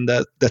 minutes, and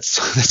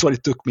that's what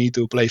it took me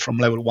to play from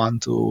level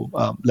 1 to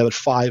level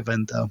 5,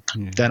 and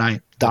then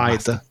I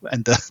died.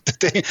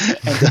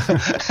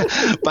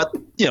 But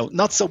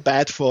not so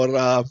bad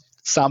for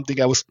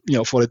something I was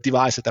for a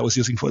device that I was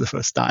using for the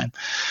first time.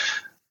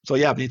 So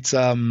yeah, it's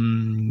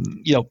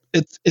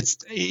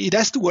it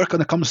has to work on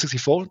the Commodore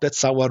 64.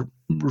 That's our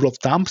rule of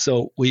thumb.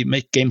 So we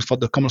make games for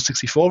the Commodore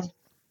 64,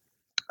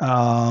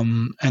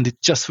 and it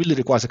just really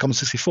requires a Commodore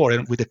 64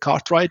 and with a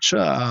cartridge.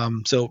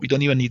 So we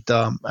don't even need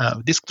a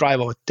disk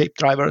drive or a tape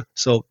driver.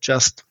 So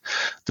just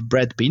the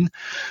bread bin.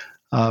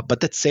 But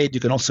that said, you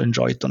can also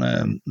enjoy it on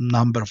a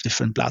number of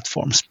different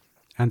platforms.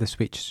 And the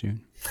Switch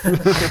soon.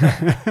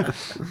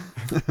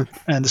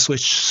 And the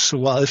Switch,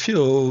 well, if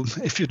you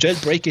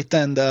jailbreak it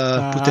and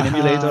put an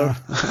emulator,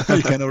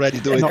 you can already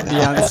do it. Not the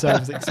answer I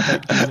was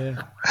expecting.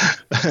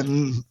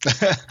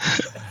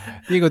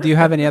 Diego, do you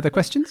have any other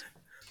questions?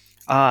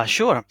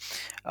 Sure.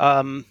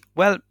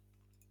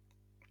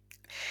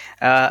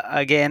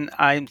 Again,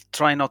 I'm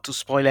trying not to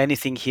spoil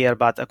anything here,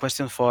 but a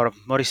question for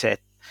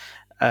Morissette.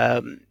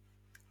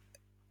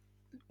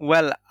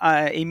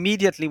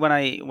 Immediately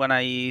when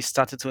I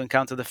started to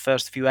encounter the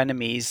first few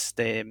enemies,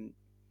 the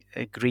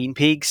green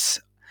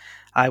pigs,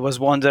 I was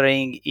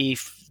wondering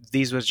if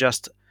these were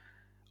just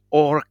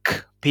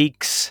orc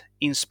pigs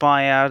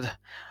inspired,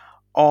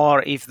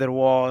 or if there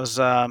was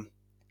a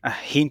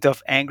hint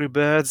of Angry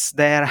Birds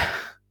there.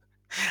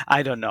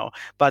 I don't know,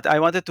 but I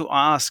wanted to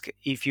ask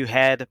if you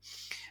had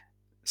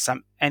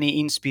any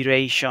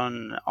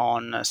inspiration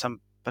on some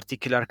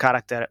particular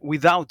character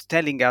without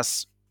telling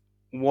us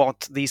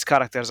what these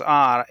characters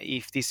are,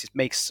 if this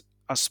makes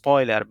a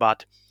spoiler,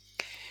 but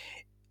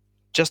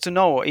just to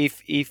know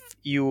if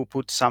you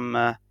put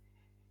some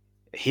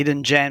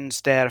hidden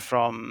gems there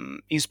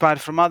inspired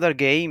from other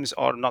games,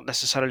 or not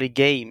necessarily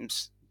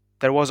games.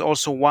 There was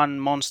also one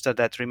monster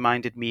that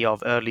reminded me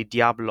of early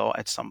Diablo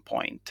at some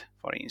point,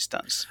 for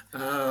instance.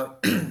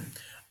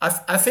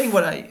 I think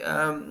what I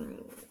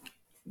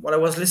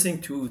was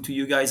listening to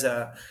you guys,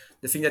 the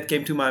thing that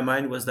came to my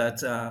mind was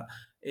that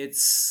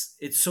it's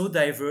so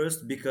diverse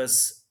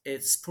because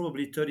it's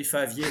probably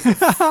 35 years of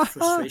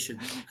frustration.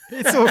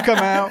 It's all come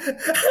out.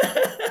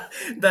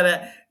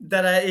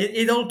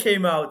 It all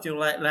came out,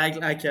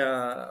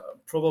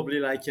 probably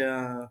like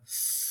a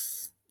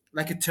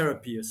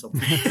therapy or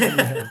something.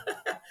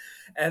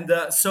 And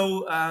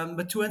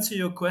but to answer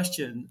your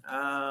question,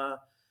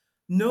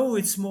 no,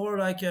 it's more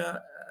like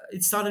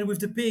it started with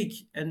the pig,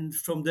 and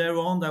from there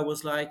on, I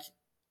was like,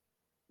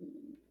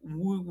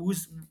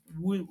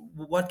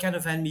 what kind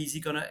of enemy is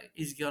he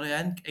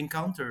gonna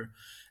encounter?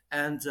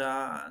 And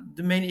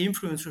the main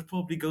influence was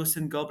probably Ghost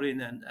and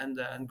Goblin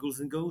and Ghouls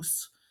and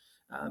Ghosts,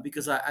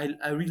 because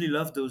I really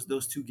love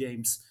those two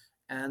games.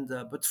 And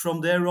but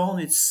from there on,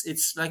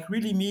 it's like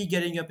really me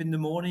getting up in the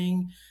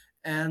morning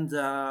and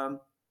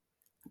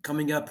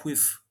coming up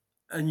with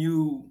a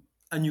new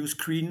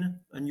screen,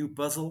 a new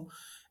puzzle,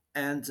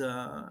 and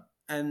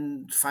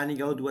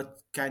finding out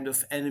what kind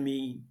of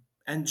enemy,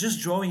 and just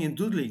drawing and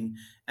doodling,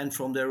 and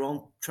from there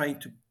on trying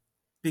to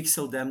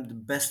pixel them the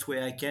best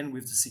way I can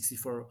with the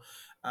 64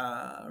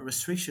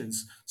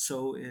 restrictions.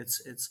 So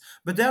it's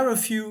but there are a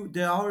few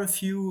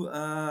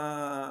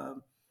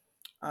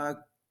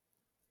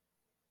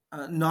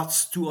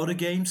nods to other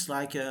games,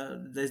 like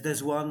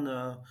there's one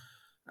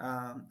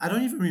I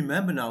don't even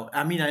remember now.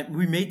 I mean,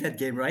 we made that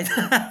game, right?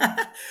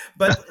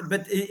 but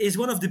it's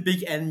one of the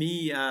big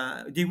enemy.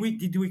 Did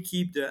we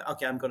keep the?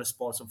 Okay, I'm gonna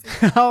spoil something.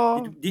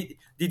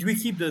 Did we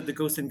keep the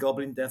Ghost and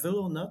Goblin Devil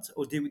or not?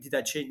 Or did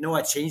I change? No,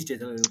 I changed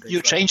it a little bit.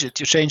 You changed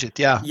it.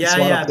 Yeah. Yeah, it's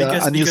one of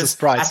the unusual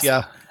sprites.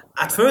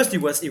 At first, it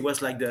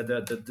was like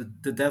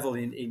the devil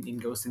in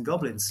Ghosts and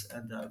Goblins,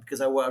 and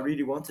because I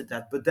really wanted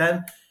that, but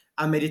then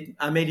I made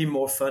it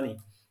more funny.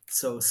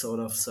 So sort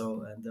of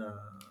so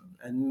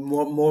and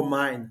more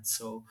mine.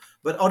 So,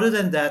 but other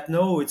than that,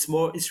 no, it's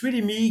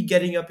really me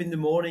getting up in the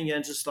morning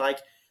and just like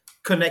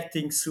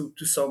connecting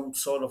to some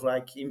sort of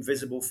like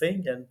invisible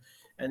thing,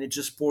 and it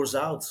just pours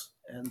out,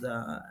 and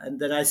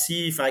then I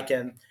see if I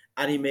can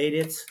animate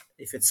it,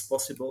 if it's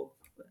possible.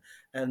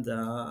 and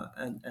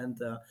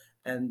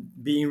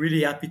being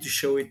really happy to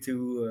show it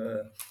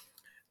to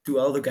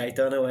Aldo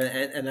Gaetano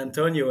and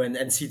Antonio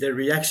and see their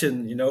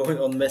reaction,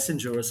 on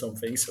Messenger or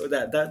something. So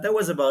that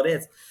was about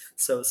it.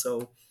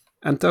 So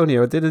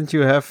Antonio, didn't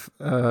you have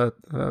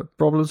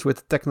problems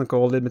with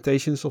technical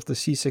limitations of the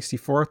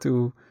C64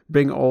 to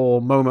bring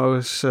all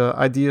Momo's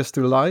ideas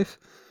to life?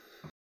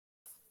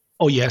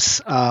 Oh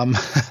yes.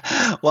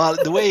 Well,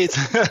 the way it,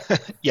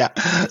 yeah.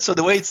 So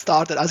the way it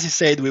started, as you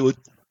said, we would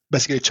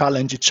basically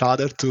challenge each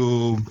other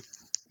to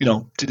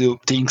do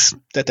things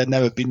that had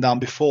never been done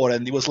before.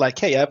 And it was like,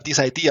 hey, I have this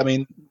idea. I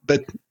mean,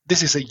 but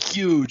this is a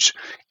huge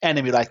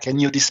enemy, right? Can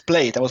you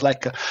display it? I was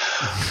like,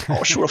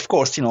 oh, sure, of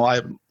course.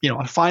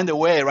 I'll find a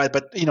way, right?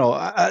 But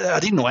I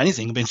didn't know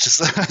anything. I mean,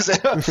 just,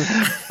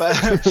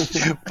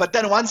 but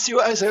then once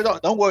I said,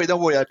 don't worry,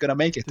 I'm gonna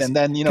make it. And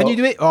then can you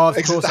do it? Oh, of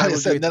course I will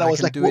do it. And then I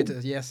was like, do it.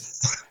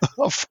 Yes,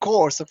 of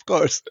course.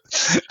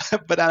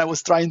 But then I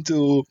was trying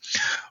to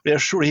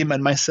reassure him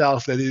and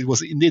myself that it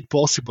was indeed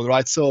possible,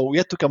 right? So we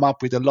had to come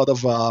up with a lot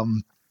of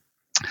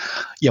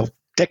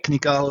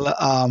technical,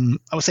 I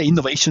would say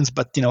innovations,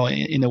 but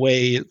in a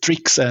way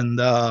tricks and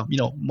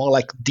more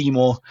like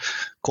demo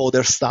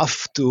coder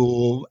stuff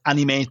to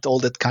animate all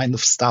that kind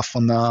of stuff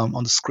on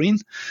the screen.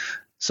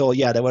 So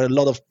yeah, there were a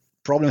lot of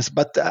problems.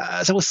 But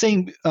as I was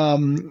saying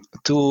to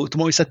what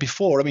we said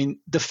before, I mean,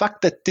 the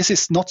fact that this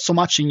is not so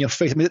much in your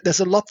face. I mean, there's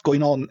a lot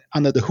going on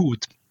under the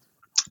hood,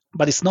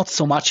 but it's not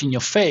so much in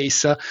your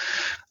face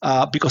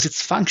because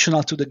it's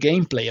functional to the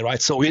gameplay,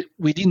 right? So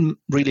we didn't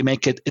really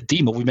make it a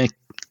demo. We make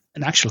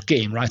an actual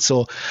game, right?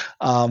 So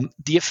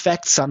the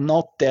effects are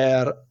not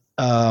there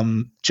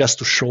just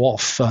to show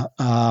off.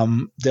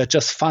 They're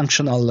just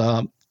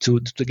functional to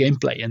the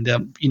gameplay, and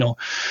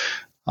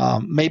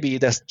maybe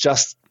there's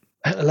just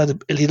a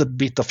little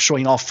bit of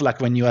showing off, like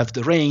when you have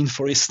the rain,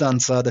 for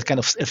instance, that kind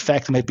of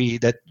effect maybe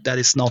that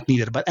is not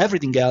needed. But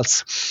everything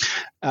else,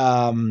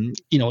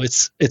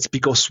 it's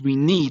because we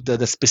need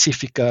the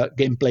specific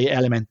gameplay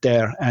element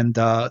there, and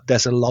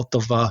there's a lot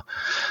of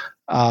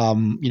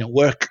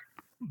work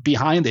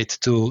behind it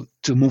to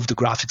move the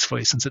graphics, for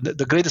instance. And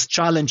the greatest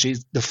challenge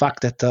is the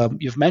fact that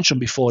you've mentioned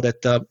before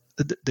that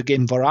the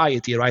game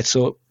variety, right?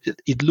 So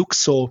it looks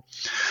so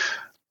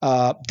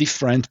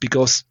different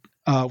because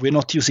we're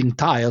not using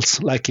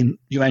tiles like you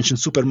mentioned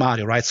Super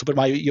Mario, right? Super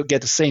Mario, you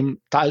get the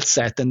same tile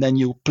set and then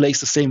you place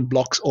the same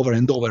blocks over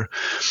and over.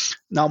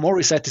 Now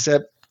Morissette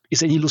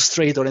is an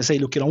illustrator and say,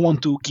 look, I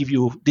want to give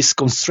you these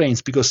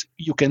constraints because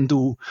you can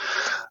do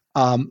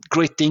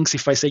great things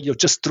if I say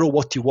just draw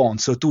what you want.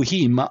 So to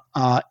him,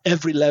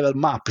 every level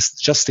map is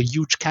just a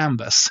huge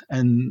canvas,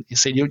 and you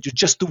say you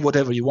just do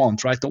whatever you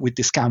want, right, with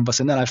this canvas,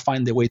 and then I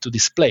find a way to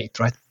display it,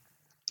 right?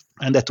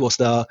 And that was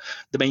the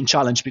main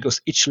challenge, because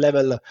each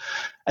level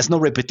has no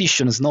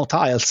repetition, has no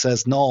tiles,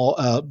 has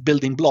no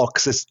building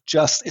blocks. It's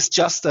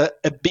just a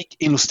big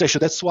illustration.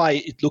 That's why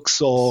it looks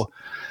so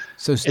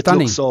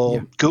stunning. It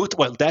looks good.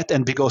 Well, that,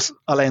 and because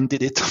Alain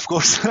did it, of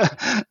course.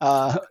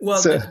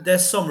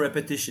 There's some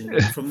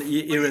repetition from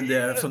here and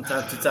there from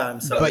time to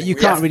time. So but you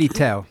can't really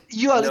tell.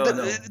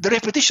 The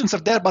repetitions are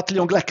there, but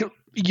like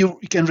you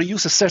can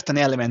reuse a certain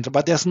element,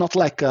 but there's not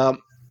like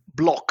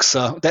blocks.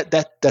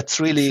 That's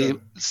really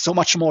so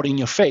much more in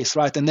your face,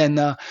 right? And then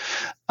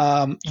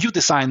you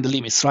design the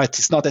limits, right?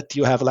 It's not that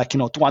you have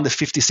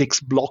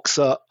 256 blocks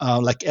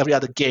like every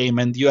other game,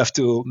 and you have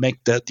to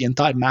make the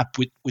entire map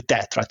with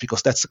that, right?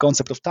 Because that's the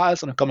concept of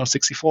tiles on a Commodore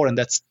 64, and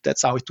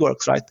that's how it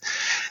works, right?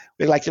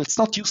 We're like, let's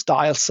not use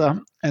tiles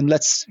and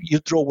you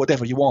draw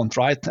whatever you want,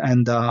 right?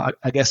 And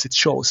I guess it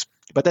shows.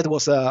 But that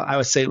was, I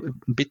would say,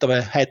 a bit of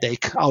a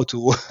headache how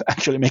to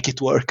actually make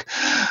it work.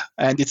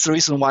 And it's the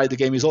reason why the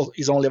game is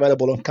only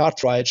available on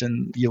cartridge,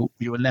 and you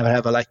will never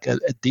have a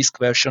disc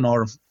version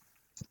or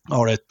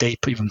a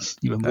tape, even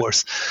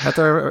worse.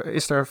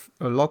 Is there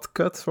a lot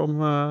cut from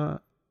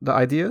the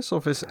ideas,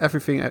 or is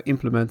everything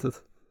implemented?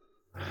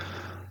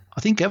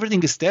 I think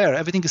everything is there.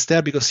 Everything is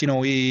there because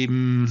we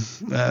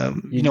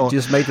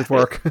just made it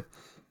work.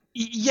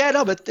 Yeah,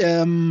 no, but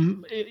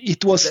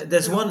it was.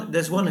 There's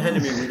one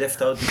enemy we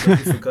left out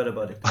because we forgot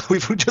about it. we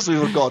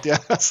forgot,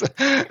 yes.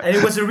 And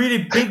it was a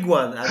really big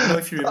one. I don't know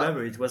if you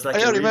remember. It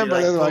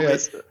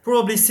was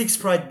probably 6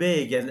 sprite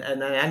big,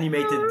 and I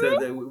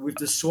animated with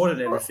the sword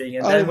and everything.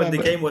 And then when the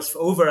game was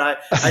over, I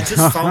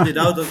just found it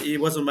out. It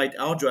was on my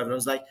hard drive, and I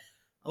was like,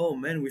 oh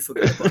man, we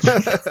forgot about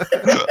it.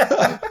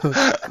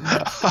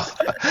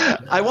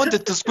 I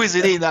wanted to squeeze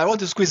it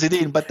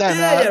in, but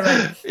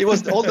then it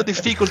was all the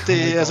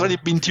difficulty has already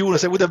been tuned,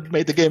 so it would have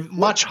made the game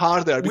much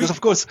harder because,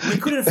 of course, we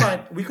couldn't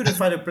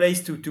find a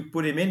place to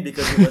put him in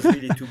because it was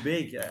really too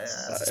big.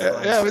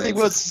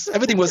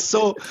 Everything was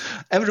so,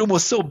 every room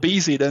was so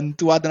busy. Then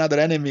to add another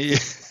enemy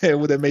it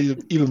would have made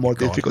it even more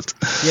difficult.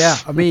 Yeah,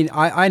 I mean,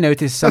 I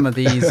noticed some of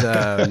these.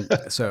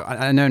 So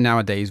I know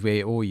nowadays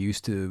we're all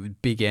used to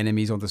big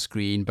enemies on the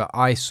screen. But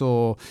I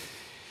saw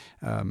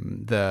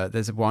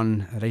there's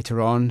one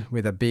later on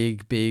with a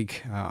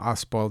big I'll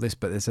spoil this,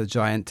 but there's a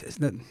giant,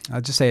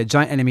 I'll just say a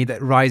giant enemy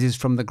that rises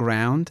from the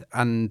ground,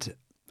 and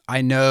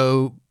I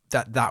know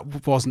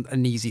that wasn't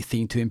an easy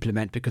thing to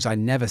implement, because I'd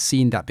never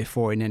seen that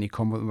before in any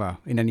Commodore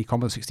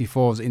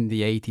 64s in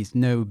the 80s.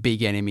 No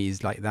big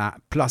enemies like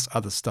that, plus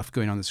other stuff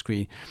going on the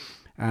screen,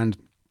 and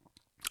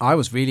I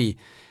was really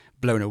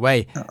blown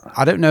away.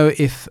 I don't know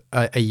if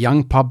a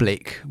young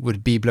public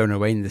would be blown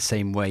away in the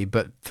same way,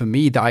 but for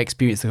me, that I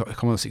experienced the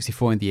Commodore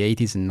 64 in the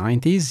 80s and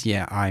 90s,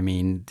 yeah, I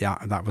mean,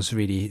 that was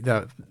really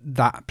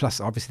that.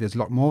 Plus, obviously, there's a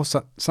lot more.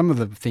 So, some of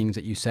the things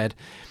that you said,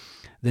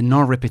 the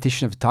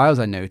non-repetition of tiles,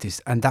 I noticed,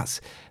 and that's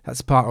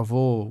part of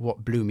all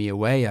what blew me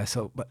away. I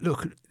thought, but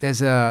look,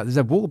 there's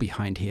a wall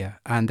behind here,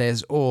 and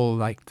there's all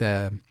like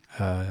the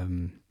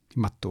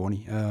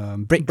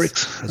mattoni,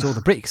 bricks. There's all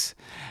the bricks,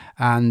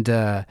 and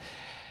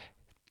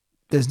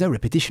there's no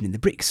repetition in the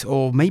bricks,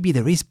 or maybe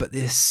there is, but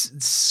it's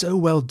so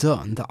well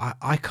done that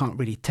I can't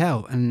really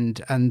tell.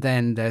 And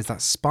then there's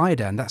that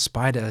spider, and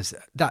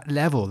that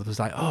level that was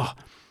like, oh,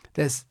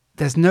 there's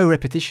no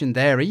repetition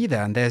there either,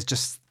 and there's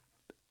just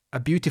a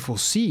beautiful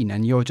scene,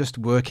 and you're just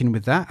working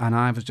with that, and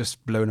I was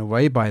just blown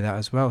away by that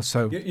as well.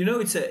 So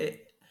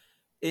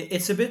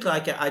it's a bit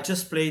like I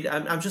just played.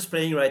 I'm just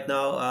playing right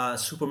now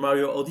Super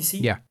Mario Odyssey.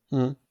 Yeah.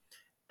 Mm.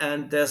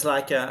 And there's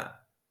like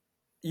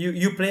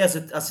you play as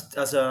a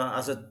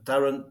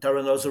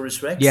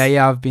Tyrannosaurus Rex.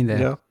 Yeah, I've been there.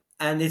 Yeah.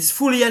 And it's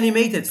fully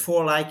animated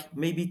for like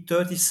maybe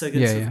 30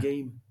 seconds of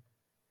game.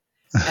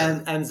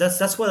 and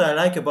that's what I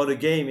like about the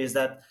game, is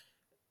that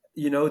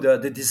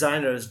the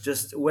designers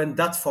just went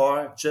that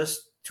far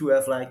just to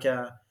have like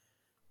an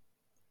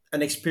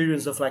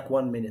experience of like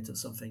 1 minute or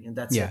something, and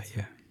that's it.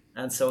 Yeah.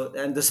 And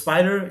the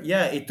spider,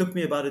 it took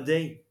me about a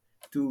day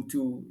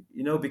to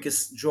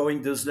because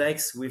drawing those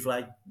legs with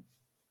like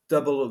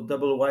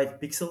double white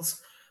pixels,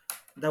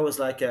 that was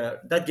like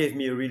that gave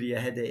me a real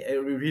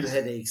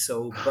headache.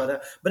 So,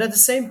 but at the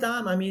same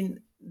time, I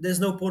mean,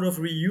 there's no point of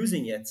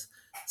reusing it.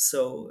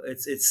 So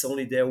it's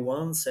only there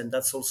once, and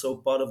that's also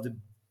part of the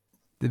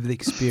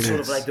experience, sort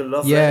of like the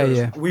love letter.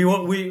 Yeah. We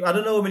I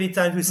don't know how many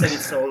times we said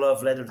it's our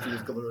love letter to the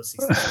Commodore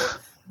 64,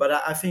 but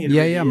I think it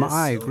really is.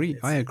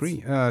 I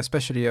agree.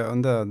 Especially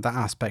on that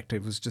aspect,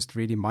 it was just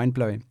really mind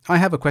blowing. I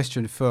have a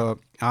question for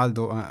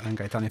Aldo and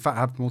Gaetano. In fact,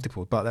 I have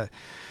multiple, but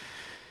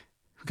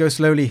go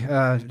slowly.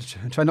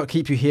 Try not to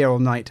keep you here all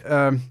night.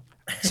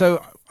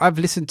 So I've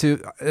listened to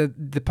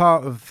the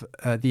part of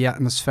the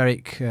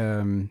atmospheric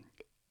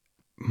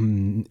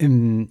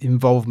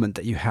involvement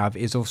that you have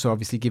is also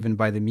obviously given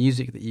by the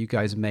music that you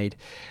guys made,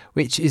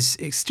 which is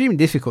extremely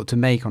difficult to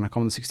make on a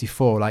Commodore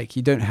 64. Like,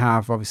 you don't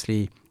have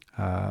obviously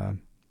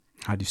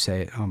how do you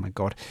say it? Oh my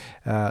god,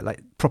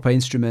 like proper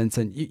instruments,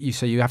 and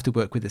so you have to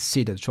work with the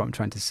SID. That's what I'm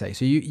trying to say.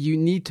 So you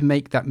need to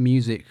make that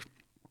music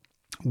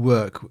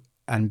work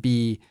and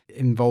be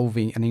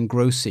involving and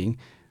engrossing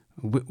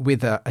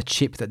with a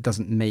chip that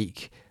doesn't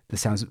make the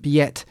sounds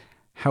yet.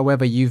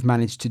 However, you've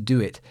managed to do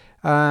it,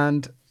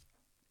 and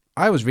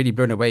I was really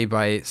blown away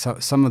by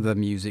some of the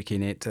music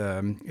in it,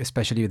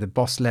 especially with the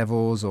boss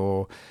levels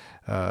or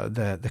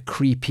the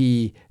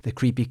creepy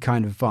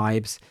kind of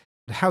vibes.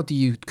 How do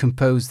you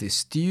compose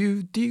this? Do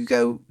you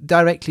go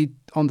directly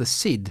on the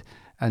SID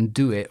and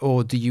do it,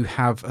 or do you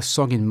have a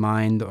song in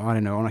mind? I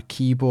don't know, on a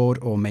keyboard,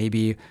 or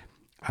maybe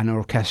an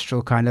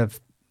orchestral kind of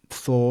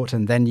thought,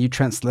 and then you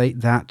translate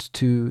that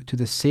to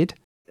the SID?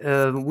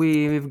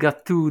 We've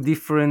got two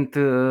different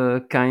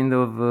kind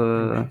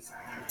of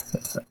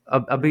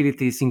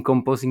abilities in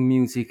composing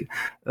music.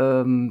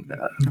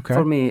 Okay.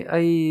 For me,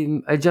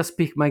 I just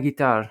pick my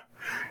guitar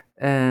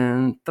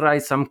and try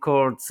some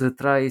chords,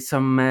 try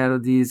some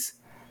melodies,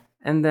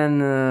 and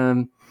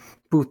then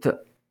put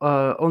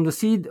on the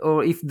SID,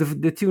 or if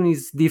the tune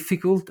is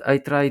difficult, I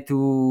try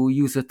to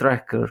use a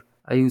tracker.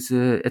 I use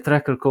a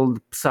tracker called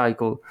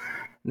Psycho.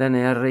 Then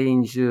I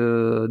arrange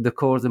the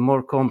chords, the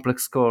more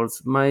complex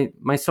chords.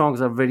 My songs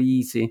are very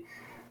easy,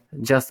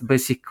 just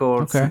basic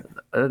chords. Okay.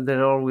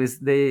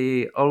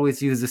 They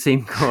always use the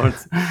same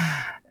chords.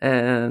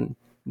 And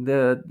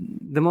the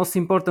most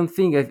important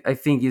thing I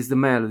think is the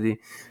melody.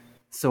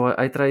 So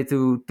I try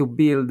to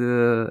build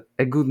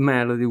a good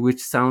melody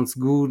which sounds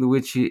good,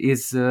 which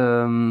is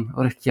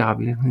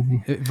orecchiabile,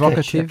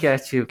 Evocative,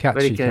 catchy,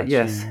 very catchy,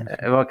 yes,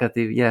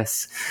 evocative,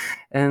 yes.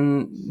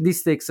 And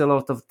this takes a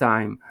lot of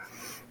time.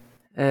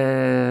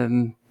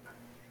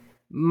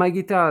 My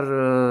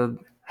guitar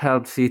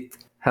helps it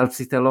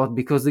a lot,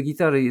 because the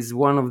guitar is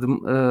one of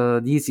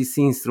the easiest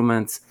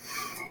instruments.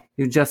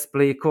 You just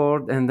play a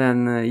chord, and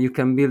then you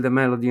can build a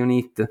melody on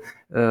it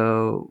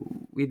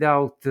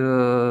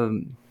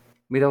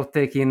without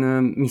taking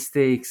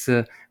mistakes,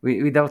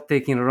 without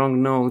taking wrong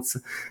notes.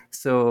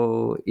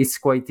 So it's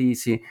quite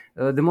easy.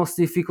 The most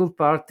difficult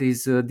part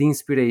is the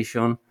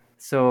inspiration.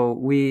 So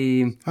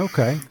we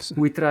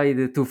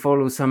tried to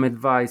follow some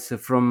advice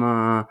from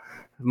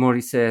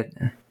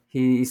Morissette.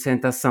 He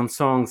sent us some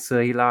songs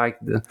he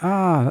liked. That's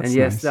and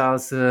yes,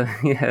 nice.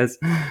 Yes,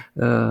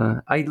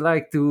 I'd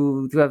like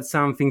to have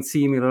something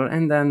similar,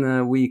 and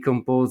then we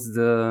composed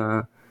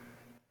our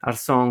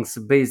songs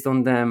based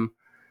on them.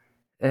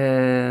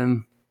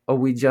 Or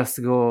we just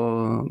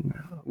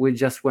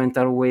went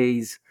our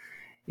ways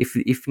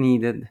if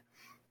needed.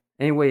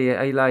 Anyway,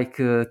 I like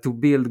to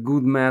build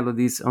good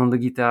melodies on the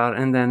guitar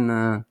and then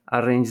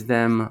arrange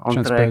them on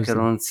Transpose track or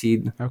them. on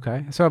seed.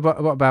 Okay. So what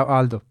about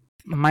Aldo?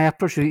 My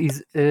approach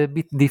is a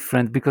bit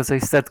different because I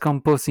start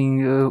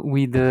composing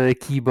with a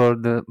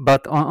keyboard,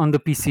 but on the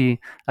PC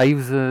I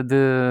use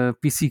the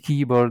PC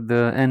keyboard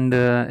and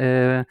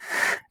a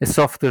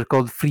software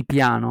called Free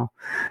Piano,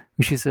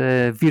 which is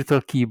a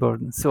virtual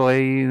keyboard. So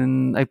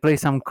I play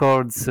some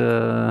chords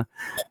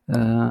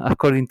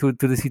according to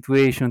the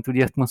situation, to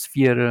the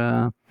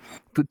atmosphere,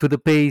 to the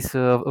pace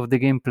of the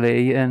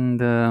gameplay,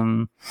 and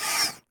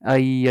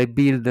I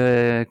build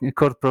a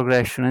chord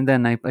progression, and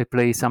then I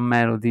play some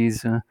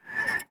melodies.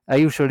 I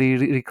usually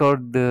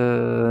record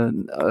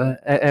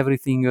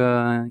everything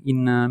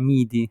in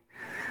MIDI,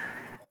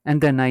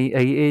 and then I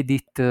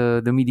edit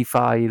the MIDI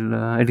file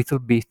a little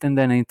bit, and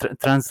then I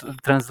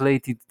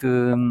translate it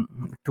to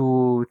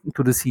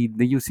the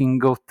seed using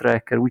Goat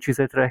Tracker, which is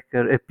a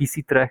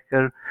PC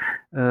tracker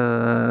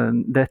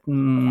that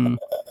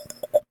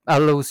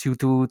allows you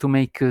to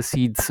make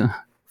seeds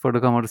for the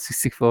Commodore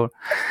 64.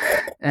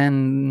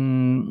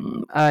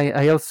 And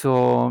I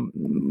also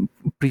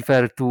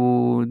prefer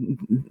to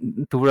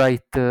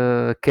write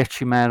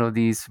catchy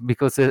melodies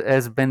because,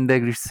 as Ben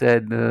Degrish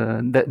said,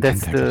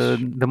 that's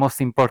the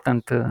most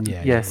important.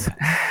 Yes,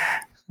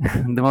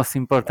 the most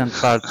important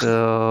part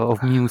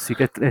of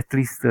music, at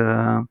least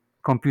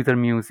computer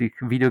music,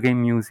 video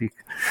game music.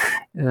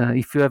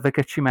 If you have a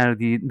catchy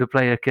melody, the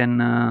player can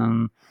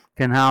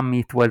hum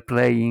it while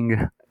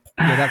playing.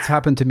 Yeah, that's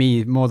happened to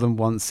me more than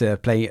once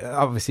playing,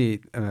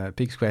 obviously,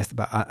 Pig's Quest,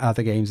 but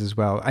other games as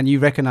well. And you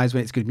recognize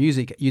when it's good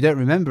music. You don't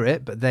remember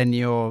it, but then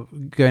you're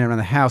going around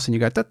the house and you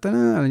go,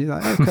 da-da-da, and you're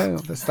like, okay,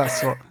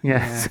 that's what.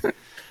 Yes. Yeah,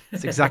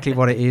 that's exactly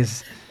what it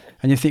is.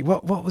 And you think,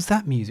 what was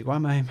that music? Why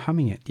am I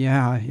humming it?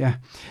 Yeah.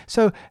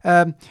 So,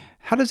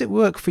 how does it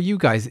work for you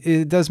guys?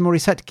 Does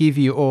Morissette give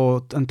you,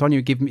 or Antonio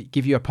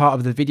give you a part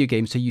of the video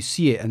game so you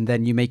see it and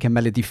then you make a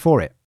melody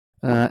for it?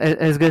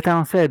 As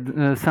Gaetan said,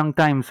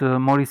 sometimes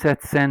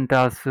Morissette sent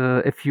us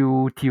a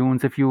few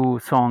tunes, a few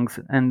songs,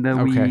 and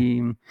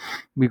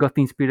we got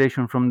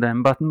inspiration from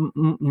them. But in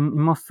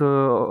most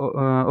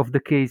of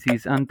the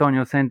cases,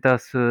 Antonio sent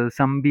us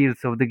some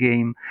builds of the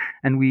game,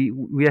 and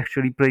we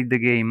actually played the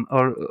game,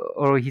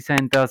 or he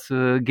sent us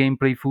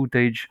gameplay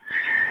footage.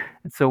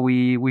 So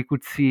we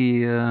could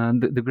see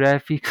the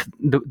graphics,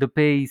 the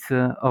pace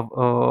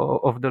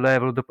of the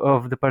level,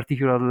 of the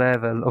particular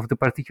level, of the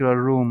particular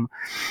room,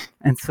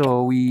 and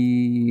so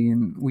we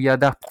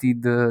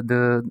adapted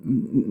the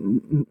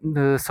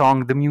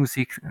song, the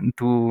music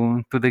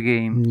to the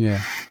game.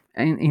 Yeah.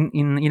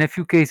 In a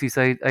few cases,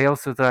 I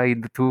also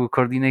tried to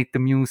coordinate the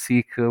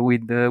music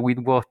with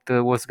what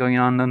was going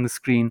on the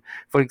screen.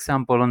 For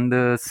example, on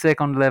the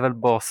second level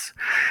boss,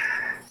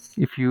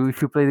 if you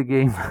play the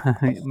game,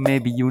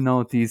 maybe you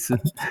notice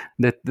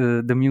that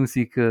the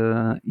music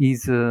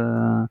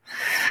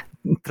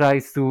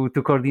tries to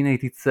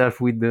coordinate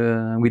itself with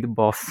the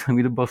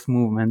boss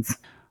movements.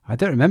 I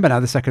don't remember now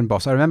the second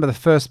boss. I remember the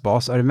first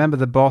boss. I remember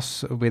the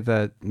boss with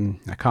I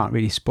can't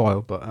really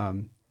spoil, but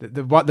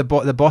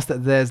the boss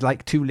that there's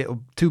like two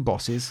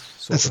bosses.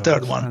 That's the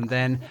third one. And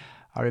then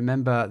I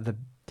remember the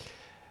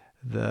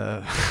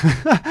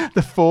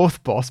the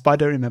fourth boss, but I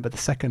don't remember the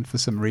second for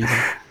some reason.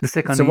 The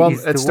second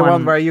it's the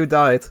one where you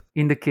died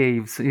in the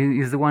caves.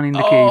 Is the one in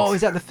the caves? Oh, is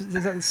that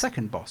the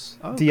second boss?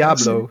 Oh,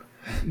 Diablo.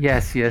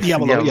 Yes.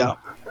 Diablo. Yeah.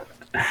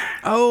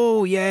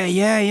 Oh, yeah.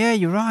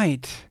 You're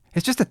right.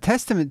 It's just a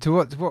testament to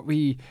what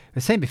we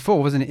were saying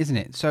before, isn't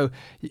it? So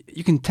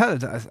you can tell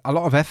that a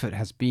lot of effort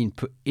has been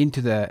put into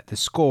the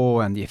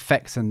score and the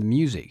effects and the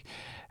music.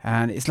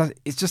 And it's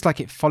just like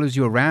it follows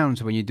you around.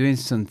 So when you're doing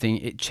something,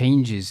 it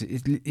changes.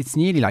 It's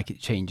nearly like it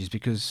changes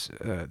because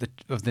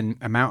of the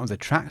amount of the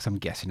tracks, I'm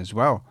guessing, as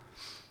well.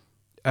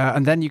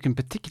 And then you can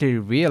particularly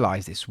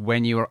realize this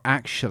when you're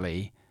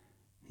actually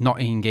not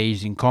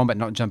engaged in combat,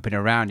 not jumping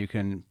around. You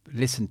can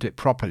listen to it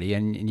properly,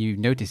 and you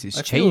notice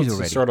it's changed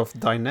already. A sort of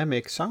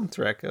dynamic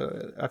soundtrack.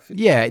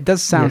 Yeah, it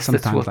does sound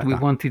sometimes that's what like we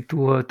that. wanted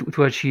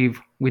to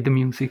achieve with the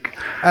music.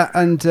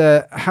 And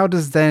how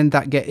does then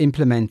that get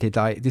implemented?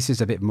 This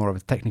is a bit more of a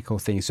technical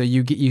thing. So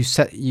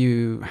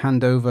you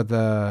hand over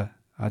the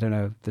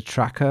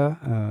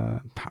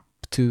tracker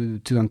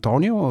to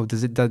Antonio, or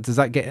does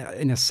that get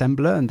in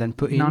assembler and then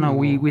put in? No,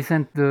 we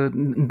sent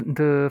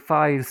the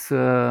files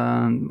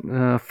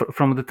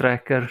from the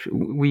tracker.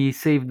 We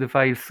saved the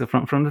files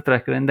from the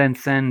tracker and then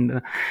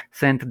sent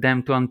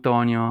them to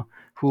Antonio,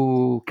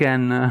 who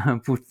can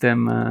put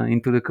them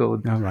into the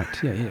code. Oh,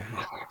 right. Yeah.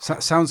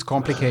 Sounds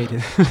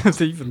complicated.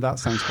 Even that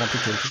sounds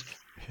complicated.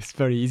 It's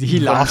very easy. He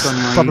laughs.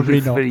 Probably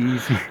it's not. Very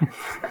easy.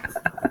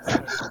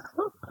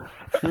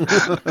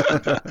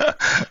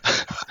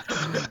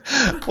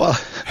 Well,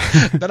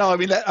 no. I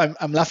mean,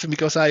 I'm laughing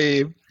because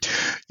I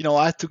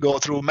had to go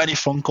through many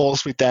phone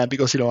calls with them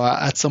because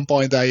at some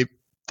point I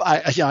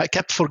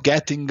kept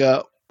forgetting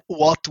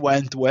what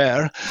went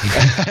where.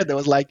 There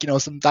was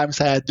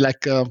sometimes I had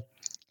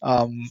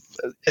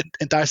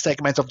entire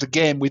segments of the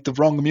game with the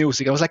wrong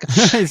music. I was like,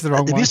 It's the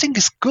wrong the one. music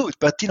is good,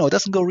 but it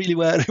doesn't go really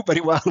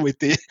very well with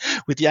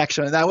the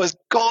action. And I was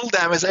called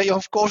them and say,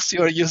 of course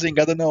you're using,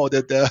 I don't know,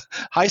 the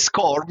high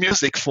score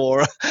music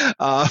for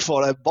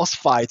a boss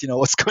fight.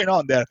 What's going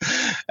on there?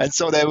 And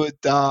so they would.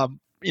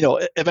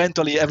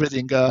 Eventually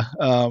everything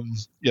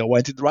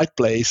went in the right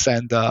place,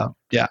 and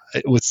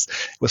it was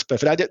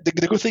perfect.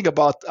 The good thing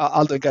about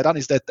Aldo and Gaetan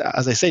is that,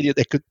 as I said,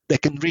 they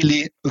can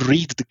really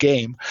read the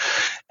game,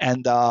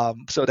 and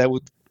so they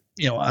would,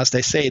 as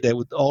they say, they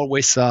would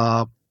always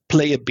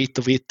play a bit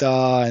of it,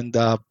 and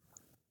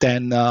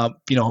then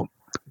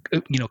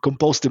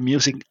compose the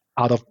music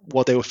out of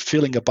what they were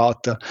feeling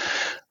about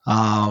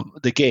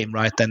the game,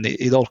 right? And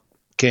it all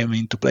came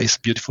into place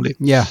beautifully.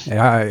 Yeah,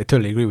 I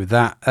totally agree with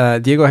that.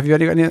 Diego, have you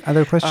got any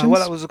other questions?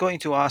 Well, I was going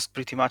to ask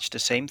pretty much the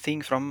same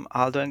thing from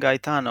Aldo and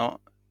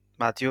Gaetano,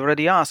 but you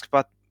already asked.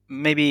 But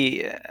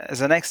maybe as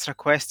an extra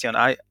question,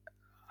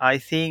 I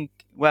think,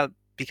 well,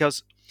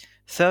 because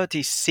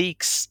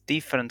 36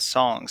 different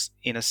songs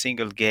in a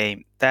single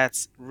game,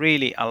 that's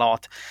really a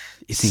lot.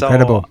 It's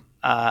incredible.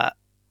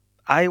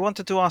 I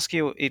wanted to ask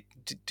you,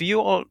 do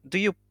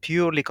you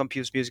purely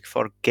compose music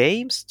for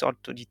games, or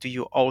do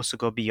you also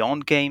go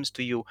beyond games?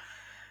 Do you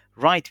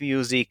write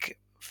music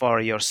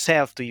for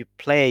yourself? Do you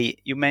play?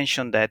 You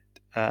mentioned that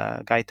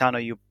Gaetano,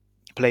 you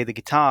play the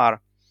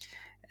guitar,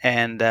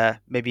 and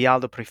maybe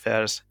Aldo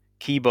prefers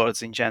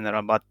keyboards in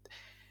general. But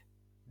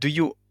do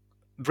you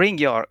bring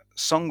your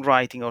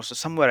songwriting also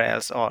somewhere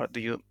else, or do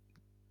you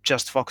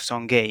just focus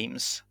on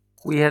games?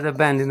 We had a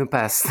band in the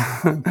past.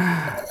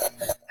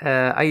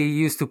 I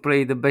used to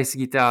play the bass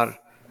guitar,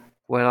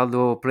 while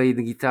Aldo played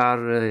the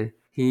guitar.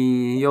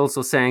 He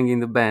also sang in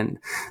the band.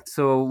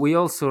 So we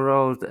also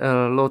wrote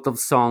a lot of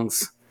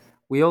songs.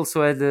 We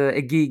also had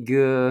a gig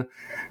in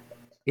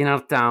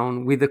our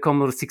town with the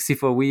Commodore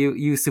 64. We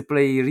used to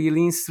play real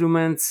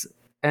instruments,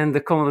 and the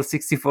Commodore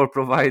 64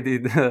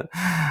 provided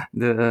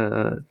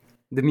the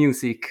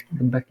music,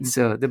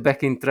 the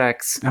backing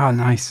tracks. Oh,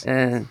 nice.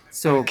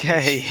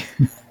 Okay.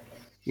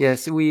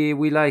 Yes,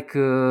 we like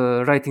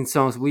writing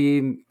songs.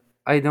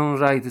 I don't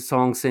write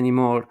songs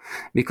anymore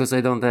because I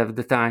don't have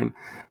the time.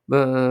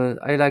 But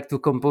I like to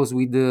compose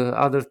with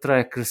other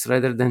trackers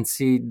rather than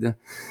Sid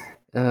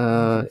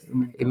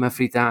in my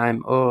free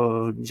time,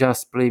 or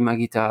just play my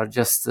guitar,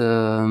 just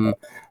learn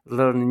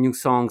new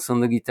songs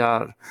on the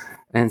guitar,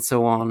 and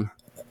so on.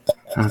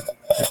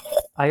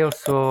 I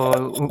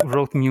also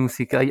wrote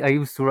music. I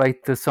used to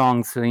write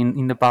songs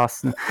in the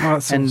past, and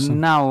awesome.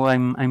 Now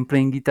I'm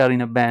playing guitar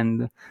in a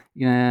band.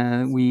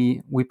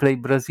 We play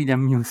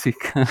Brazilian music,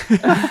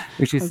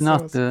 which is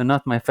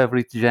not my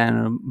favorite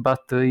genre,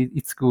 but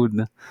it's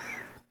good.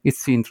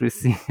 It's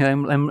interesting.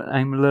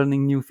 I'm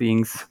learning new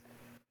things.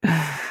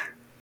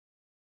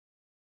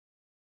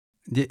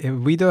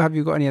 Guido, have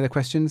you got any other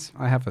questions?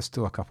 I have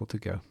still a couple to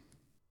go.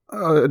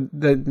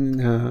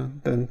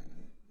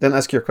 Then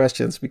ask your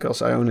questions,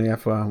 because I only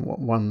have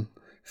one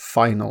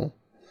final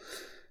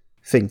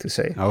thing to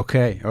say.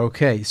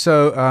 Okay.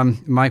 So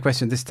my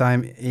question this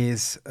time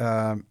is,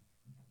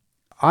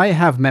 I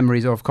have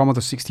memories of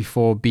Commodore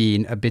 64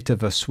 being a bit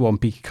of a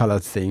swampy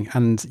colored thing,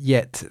 and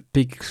yet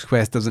Big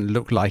Squares doesn't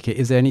look like it.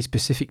 Is there any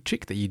specific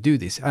trick that you do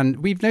this? And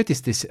we've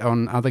noticed this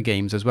on other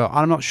games as well.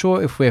 I'm not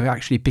sure if we're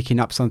actually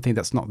picking up something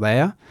that's not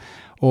there,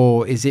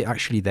 or is it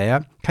actually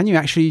there? Can you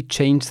actually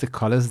change the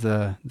colors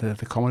the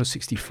Commodore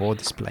 64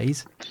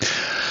 displays?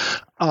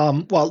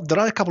 Well, there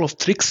are a couple of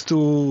tricks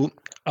to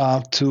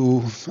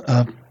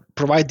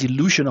provide the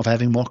illusion of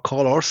having more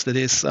colors. That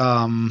is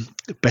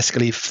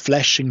basically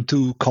flashing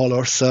two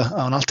colors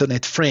on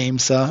alternate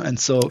frames, and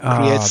so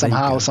create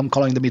somehow some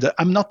color in the middle.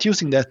 I'm not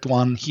using that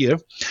one here.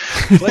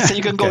 Let's say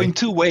you can go in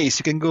two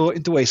ways.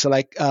 So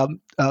like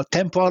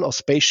temporal or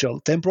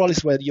spatial. Temporal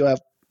is where you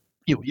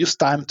use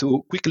time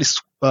to quickly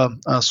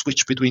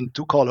switch between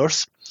two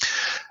colors,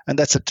 and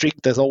that's a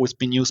trick that's always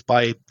been used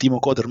by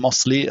democoder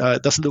mostly.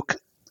 It doesn't look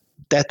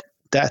that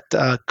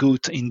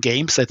good in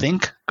games, I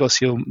think, because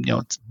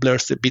it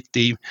blurs a bit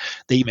the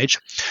image.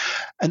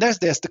 And there's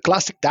the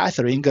classic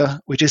dithering,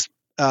 which is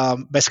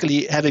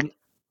basically having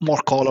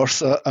more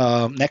colors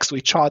next to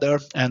each other,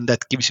 and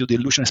that gives you the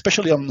illusion,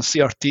 especially on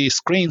CRT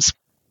screens,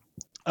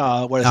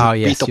 where there's a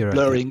bit of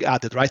blurring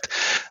added, right?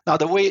 Now,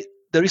 the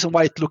reason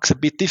why it looks a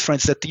bit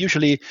different is that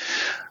usually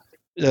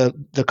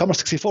the Commodore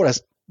 64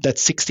 has that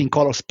 16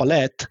 colors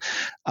palette,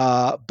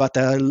 but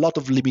there are a lot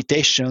of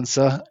limitations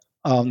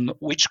on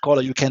which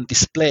color you can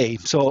display.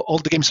 So all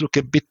the games look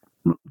a bit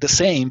the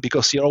same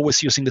because you're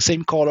always using the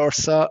same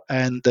colors,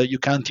 and you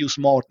can't use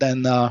more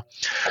than there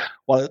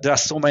are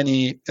so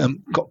many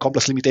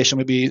complex limitations.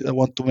 Maybe I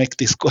want to make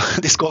this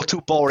go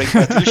too boring,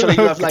 but usually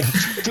you have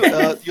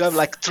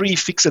like three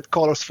fixed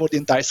colors for the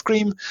entire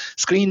screen,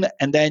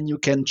 and then you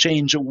can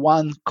change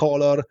one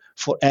color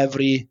for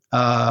every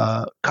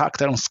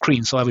character on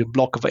screen, so every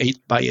block of 8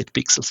 by 8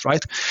 pixels,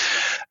 right?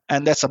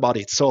 And that's about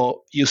it.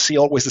 So you see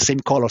always the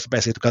same colors,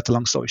 basically, to cut a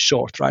long story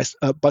short, right?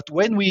 But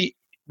when you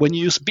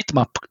use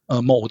bitmap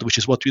mode, which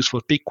is what we use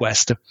for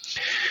PigQuest,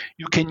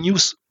 you can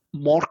use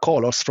more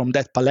colors from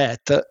that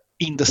palette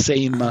in the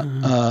same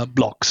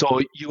block. So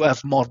you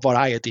have more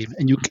variety,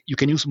 and you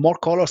can use more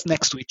colors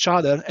next to each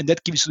other, and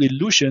that gives you the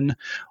illusion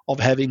of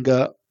having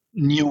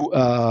new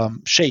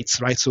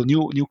shades, right? So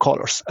new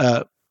colors.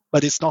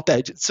 But it's not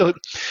that. So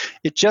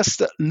it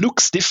just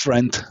looks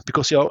different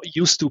because you're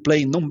used to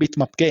playing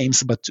non-bitmap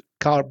games, but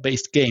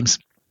card-based games,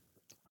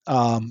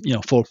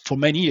 for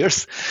many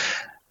years.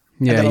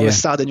 And then all of a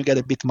sudden you get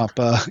a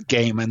bitmap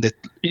game, and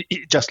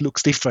it just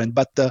looks different.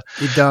 But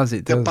it does.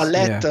 The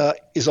palette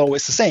is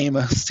always the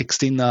same,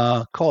 16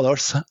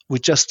 colors. We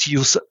just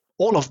use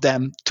all of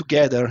them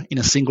together in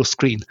a single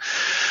screen,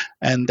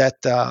 and that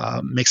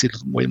makes it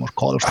way more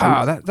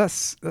colorful.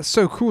 That's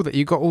so cool that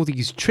you got all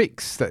these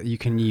tricks that you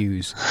can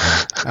use.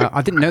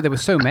 I didn't know there were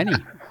so many.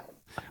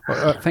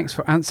 Well, thanks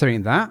for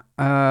answering that.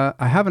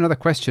 I have another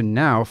question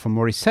now from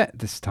Morissette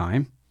this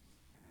time.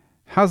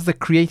 How's the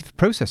creative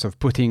process of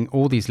putting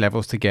all these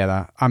levels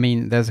together? I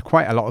mean, there's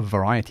quite a lot of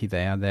variety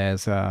there.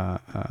 There's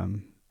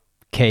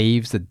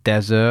caves, the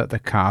desert, the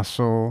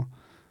castle.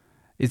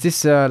 Is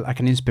this like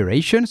an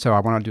inspiration? So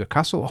I want to do a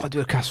castle. I'll do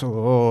a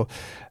castle.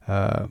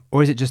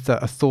 Or is it just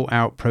a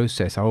thought-out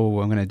process? Oh,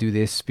 I'm going to do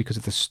this because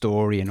of the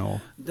story and all.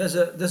 There's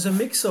a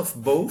mix of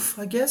both,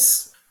 I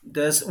guess.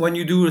 There's when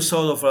you do a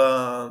sort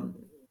of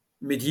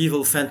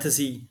medieval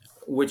fantasy,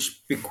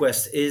 which Big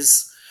Quest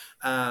is,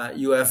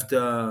 you have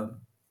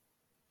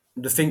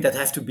the thing that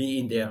have to be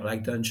in there,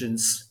 like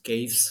dungeons,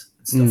 caves,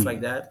 and stuff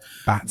like that.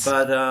 Bats.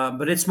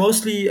 But it's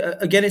mostly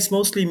it's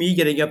mostly me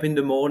getting up in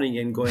the morning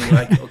and going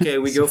like, okay,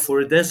 we go for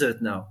a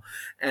desert now,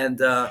 and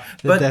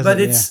but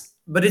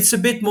it's a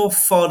bit more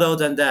thought out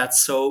than that.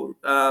 So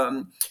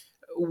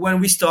when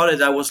we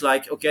started, I was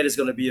like, okay, there's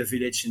going to be a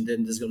village and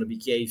then there's going to be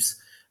caves.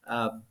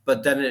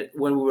 But then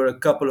when we were a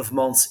couple of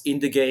months in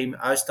the game,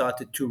 I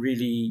started to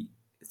really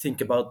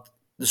think about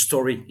the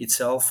story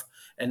itself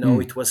and how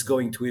it was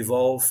going to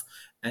evolve.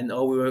 And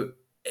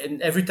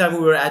every time we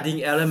were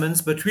adding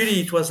elements, but really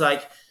it was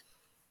like,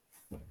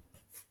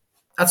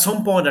 at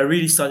some point I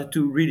really started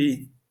to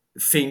really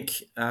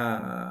think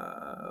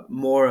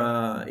more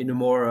in a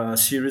more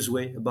serious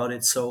way about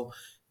it. So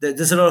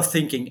there's a lot of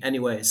thinking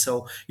anyway.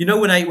 So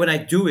when I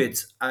do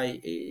it,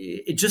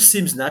 it just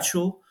seems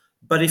natural.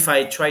 But if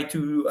I try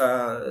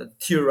to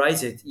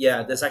theorize it,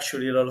 there's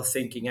actually a lot of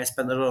thinking. I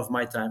spend a lot of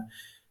my time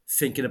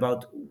thinking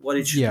about what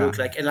it should look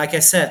like. And like I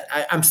said,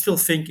 I'm still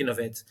thinking of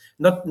it.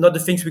 Not the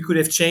things we could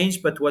have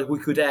changed, but what we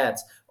could add.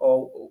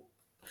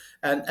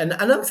 And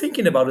I'm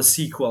thinking about a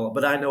sequel,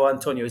 but I know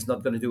Antonio is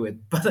not going to do it.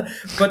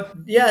 But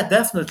yeah,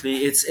 definitely,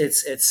 it's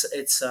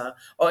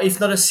or if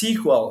not a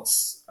sequel.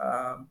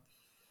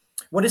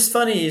 What is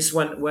funny is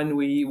when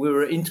we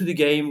were into the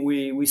game,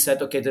 we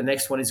said, okay, the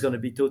next one is going to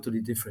be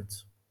totally different.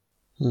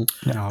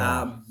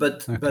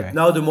 But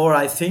now the more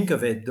I think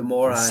of it, the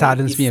more it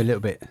saddens me a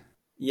little bit.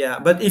 Yeah,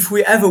 but if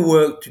we ever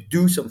were to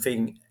do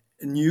something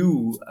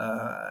new,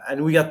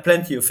 and we got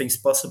plenty of things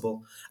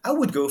possible, I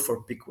would go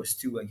for Big Quest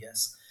 2, I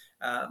guess.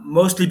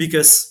 Mostly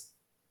because,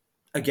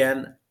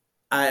 again,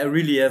 I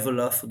really have a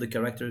love for the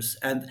characters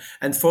and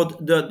for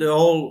the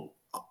whole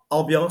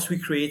ambiance we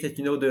created,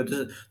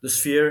 the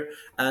sphere,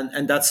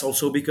 and that's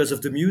also because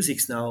of the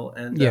musics now.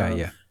 And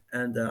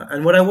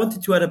And what I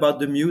wanted to add about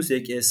the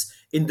music is,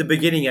 in the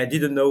beginning, I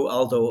didn't know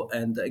Aldo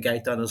and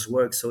Gaetano's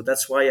work, so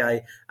that's why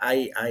I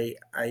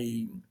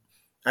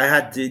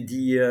had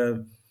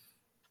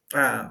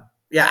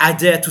I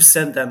dared to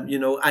send them,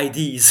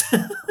 IDs.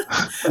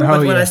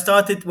 But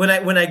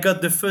when I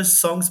got the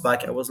first songs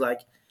back, I was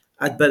like,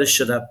 I'd better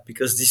shut up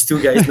because these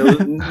two guys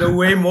know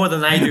way more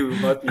than I do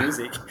about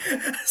music.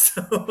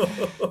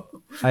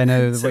 I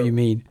know what you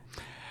mean.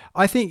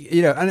 I think,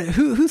 and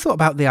who thought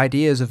about the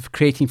ideas of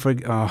creating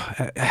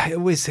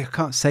I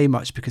can't say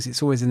much because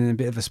it's always in a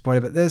bit of a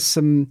spoiler, but there's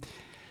some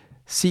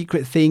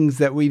secret things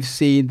that we've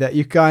seen that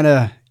you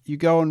you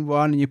go on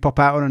one and you pop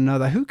out on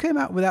another. Who came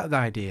out with that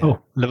idea?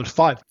 Oh, level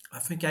 5. I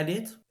think I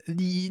did.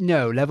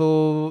 No,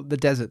 the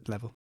desert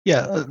level.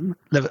 Yeah,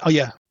 level. Oh,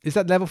 yeah. Is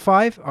that level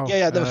 5? Oh,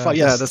 yeah, level 5.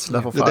 Yeah, that's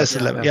level 5. The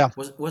desert level. Yeah.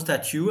 Was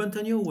that you,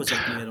 Antonio? Or was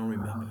that me? I don't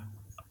remember.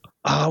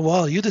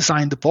 Well, you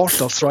designed the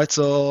portals, right?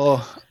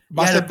 So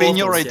must have been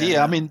your idea.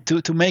 Yeah. I mean,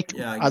 to make.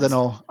 I don't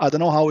know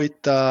how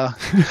it.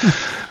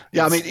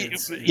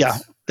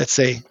 Let's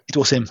say it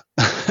was him.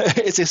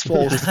 It's his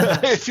fault.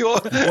 if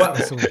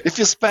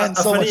you spend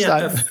so much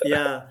time.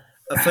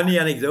 A funny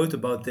anecdote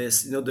about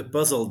this, the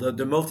puzzle,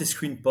 the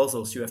multi-screen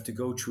puzzles you have to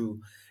go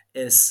through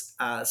is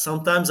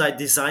sometimes I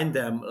design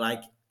them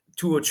like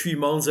 2 or 3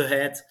 months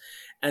ahead,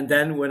 and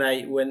then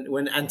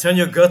when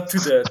Antonio got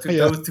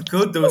to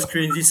code those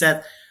screens, he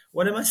said,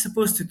 what am I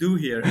supposed to do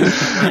here? And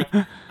I'm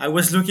like, I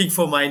was looking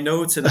for my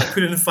notes and I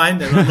couldn't find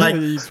them. I'm like,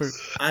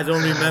 I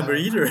don't remember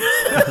either.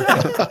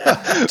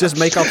 Just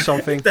make up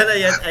something. Then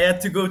I had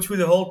to go through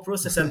the whole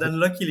process, and then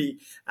luckily,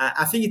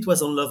 I think it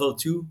was on level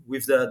 2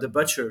 with the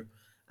butcher.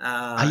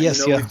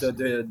 With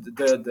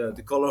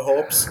the color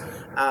hopes.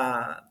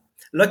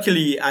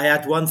 Luckily, I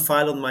had one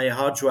file on my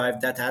hard drive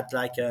that had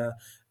like a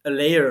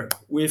layer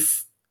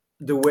with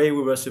the way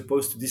we were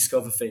supposed to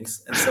discover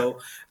things. And so,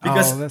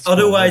 because that's cool,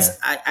 otherwise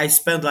yeah. I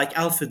spent like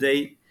half a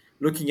day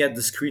looking at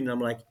the screen. And I'm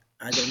like,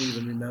 I don't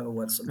even remember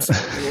what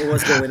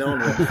was going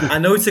on here. I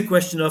know it's a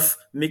question of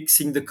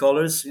mixing the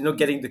colors,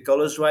 getting the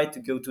colors right to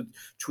go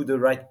through the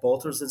right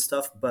portals and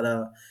stuff. But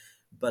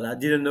I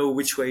didn't know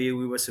which way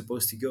we were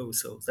supposed to go.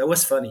 So that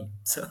was funny.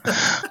 So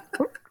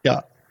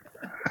Yeah.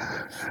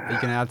 You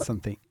can add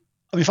something.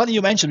 I mean, funny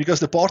you mentioned, because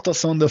the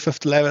portals on the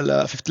fifth level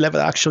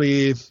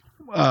actually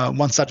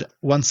one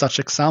such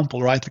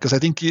example, right? Because I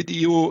think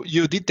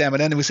you did them,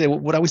 and then we say, well,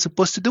 what are we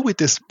supposed to do with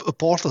these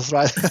portals,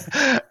 right?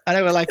 And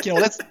I was like,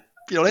 let's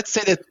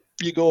say that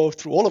you go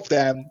through all of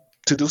them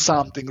to do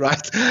something,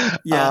 right?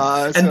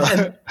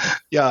 Yeah,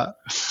 yeah.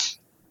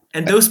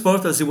 And those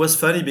portals, it was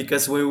funny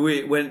because when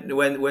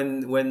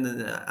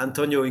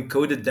Antonio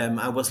encoded them,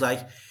 I was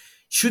like,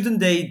 shouldn't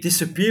they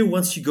disappear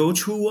once you go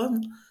through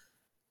one?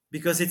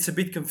 Because it's a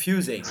bit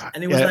confusing,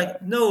 and it was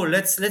like, no,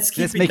 let's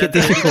keep make it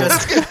that way, difficult.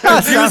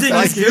 because confusing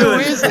is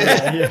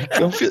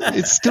good.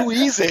 It's too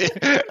easy.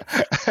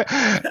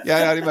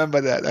 Yeah, I remember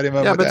that.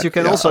 Yeah, but you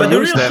can also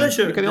use them.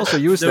 You can also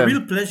use them. The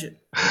real pleasure.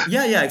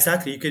 Yeah,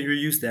 exactly. You can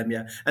reuse them.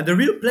 Yeah, and the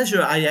real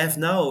pleasure I have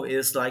now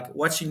is like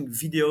watching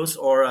videos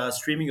or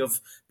streaming of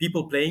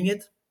people playing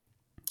it.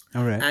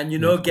 All right. And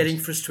getting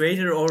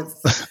frustrated or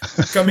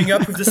coming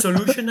up with the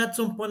solution at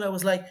some point. I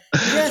was like,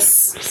 yes.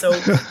 So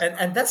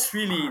and that's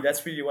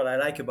really what I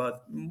like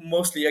about,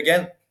 mostly,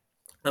 again,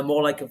 I'm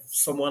more like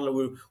someone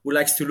who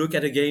likes to look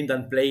at a game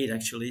than play it,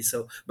 actually.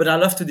 So, but I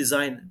love to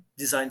design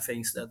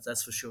things.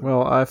 That's for sure.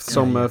 Well, I have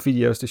some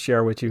videos to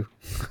share with you.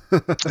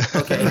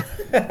 Okay.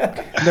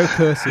 No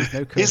curses.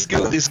 It's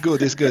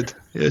good.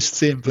 Just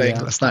see him playing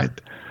last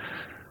night.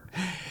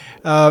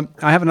 I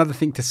have another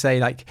thing to say,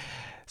 like.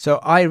 So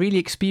I really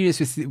experienced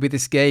with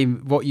this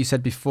game what you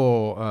said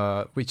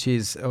before, which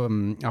is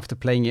after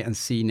playing it and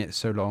seeing it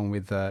so long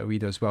with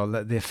Guido as well,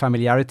 the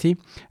familiarity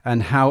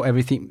and how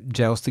everything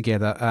gels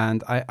together.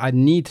 And I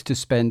need to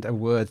spend a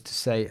word to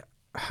say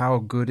how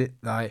good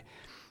I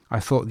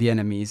thought the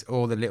enemies,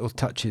 all the little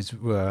touches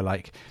were.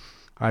 Like,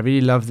 I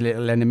really love the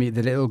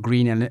little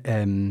green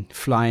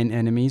flying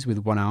enemies with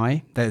one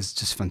eye. That's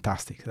just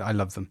fantastic. I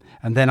love them.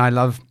 And then I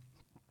love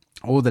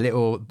all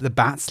the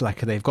bats,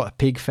 like they've got a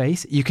pig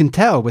face. You can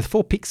tell with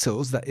 4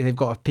 pixels that they've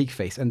got a pig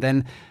face. And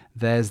then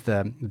there's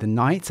the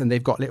knights, and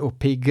they've got little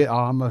pig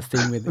armor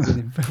thing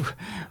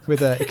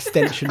with an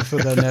extension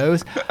for their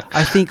nose.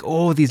 I think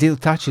all these little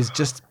touches,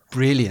 just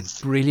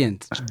brilliant.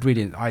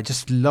 I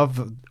just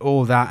love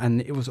all that,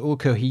 and it was all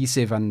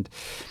cohesive, and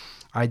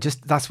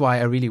that's why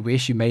I really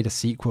wish you made a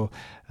sequel.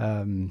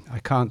 I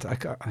can't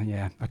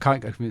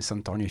convince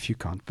Antonio if you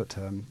can't, but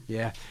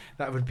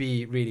that would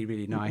be really,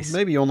 really nice.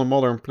 Maybe on a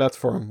modern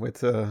platform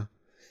with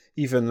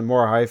even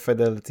more high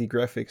fidelity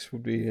graphics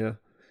would be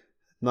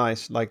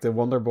nice, like the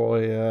Wonder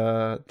Boy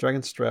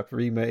Dragonstrap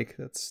remake.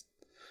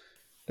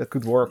 That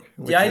could work.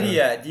 The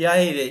idea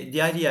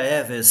I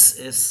have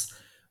is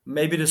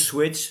maybe the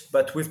Switch,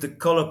 but with the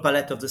color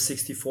palette of the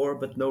 64,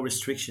 but no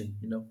restriction.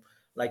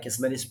 Like as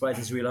many sprites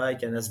as we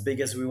like and as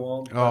big as we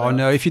want. Oh,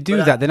 no, if you do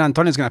that, then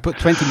Antonio's going to put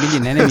 20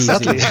 million enemies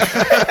Exactly. in.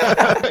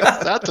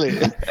 Exactly.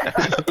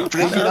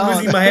 I'm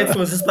losing my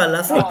headphones just by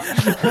laughing.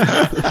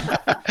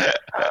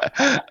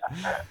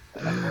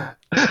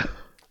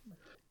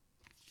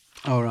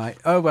 All right.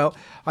 Oh, well,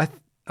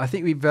 I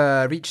think we've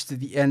reached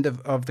the end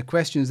of the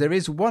questions. There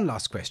is one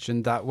last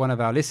question that one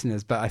of our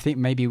listeners, but I think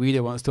maybe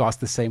Guido wants to ask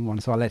the same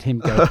one, so I'll let him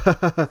go.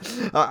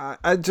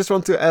 I just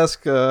want to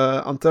ask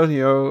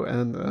Antonio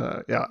and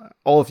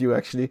all of you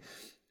actually,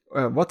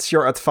 what's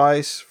your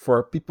advice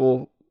for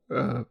people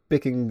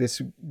picking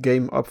this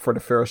game up for the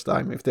first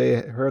time? If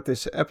they heard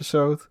this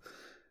episode,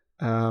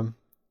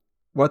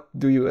 what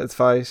do you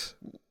advise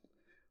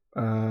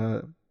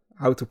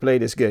how to play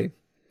this game?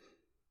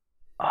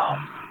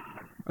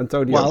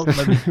 Antonio. Well,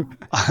 maybe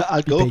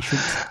I'll go.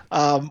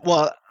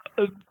 Well,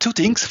 2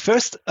 things.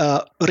 First,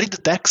 read the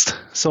text.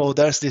 So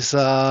there's this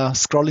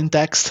scrolling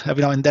text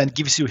every now and then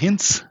gives you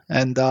hints.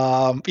 And,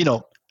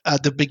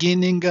 at the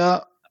beginning,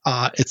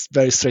 it's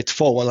very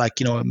straightforward.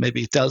 Like,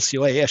 maybe it tells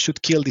you, hey, I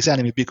should kill this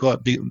enemy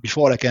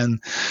before I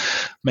can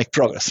make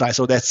progress, right?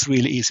 So that's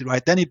really easy,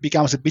 right? Then it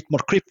becomes a bit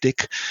more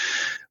cryptic,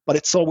 but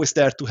it's always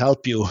there to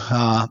help you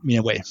in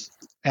a way.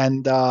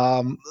 And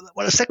the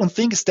second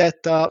thing is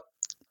that,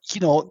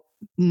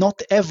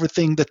 not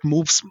everything that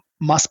moves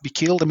must be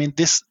killed. I mean,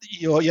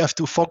 you have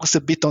to focus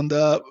a bit on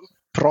the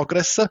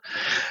progress,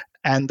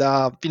 and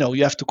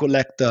you have to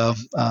collect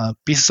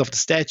pieces of the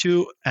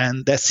statue,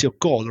 and that's your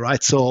goal,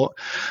 right? So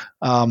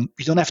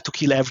you don't have to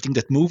kill everything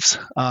that moves.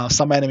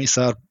 Some enemies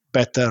are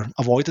better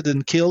avoided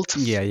than killed.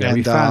 Yeah, and,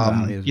 we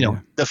found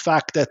that. The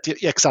fact that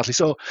exactly.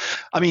 So,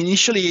 I mean,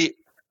 initially,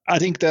 I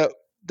think the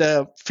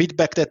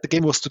feedback that the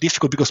game was too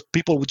difficult because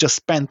people would just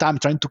spend time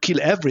trying to kill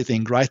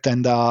everything, right?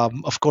 And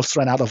of course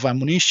ran out of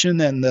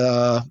ammunition and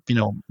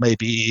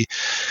maybe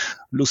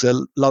lose a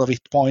lot of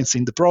hit points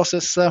in the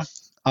process.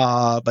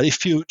 But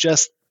if you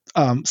just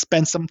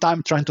spend some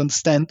time trying to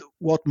understand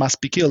what must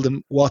be killed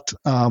and what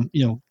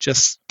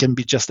just can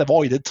be just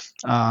avoided,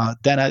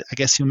 then I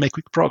guess you make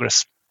quick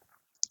progress.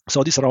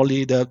 So these are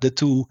only the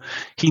two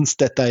hints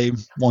that I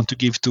want to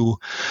give to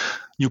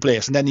new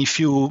players. And then if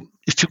you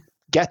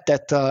get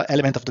that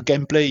element of the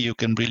gameplay, you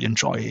can really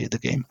enjoy the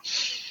game.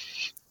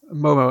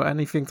 Momo,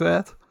 anything to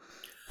add?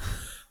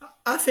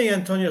 I think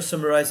Antonio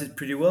summarized it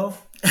pretty well.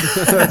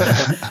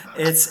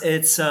 it's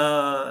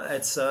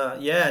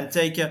and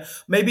take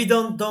maybe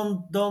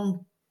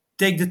don't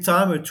take the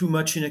timer too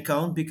much in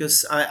account,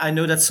 because I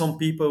know that some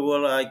people were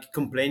like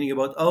complaining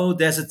about, oh,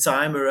 there's a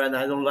timer and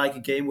I don't like a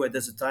game where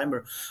there's a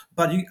timer.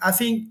 But I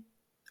think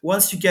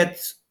once you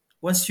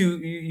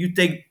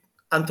take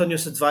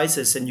Antonio's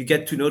advices and you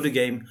get to know the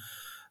game,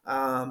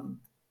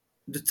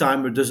 the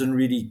timer doesn't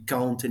really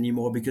count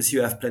anymore, because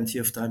you have plenty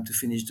of time to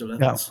finish the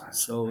levels. Yeah.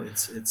 So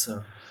it's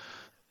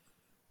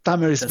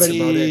timer is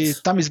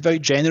very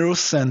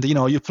generous, and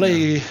you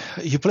play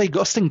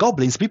Ghosts and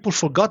Goblins. People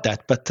forgot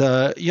that, but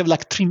you have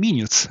like 3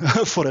 minutes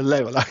for a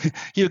level.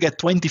 You get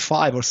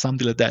 25 or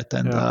something like that,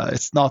 and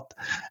it's not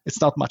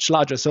much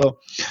larger. So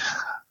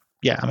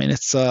yeah, I mean,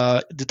 it's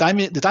the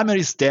timer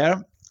is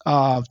there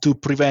to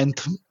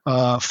prevent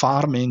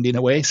farming in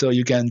a way, so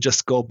you can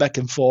just go back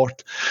and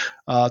forth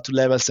to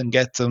levels and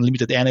get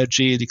unlimited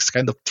energy, these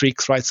kind of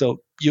tricks, right?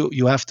 So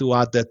you have to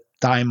add that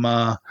time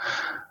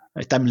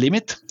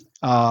limit,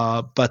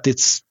 but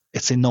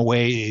it's in no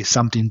way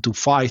something to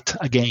fight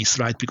against,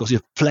 right? Because you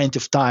have plenty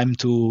of time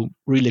to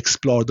really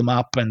explore the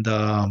map and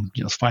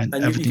find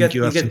everything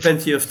you have. You get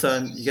plenty of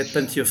time. You get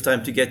plenty of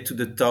time to get to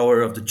the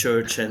tower of the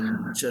church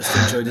and just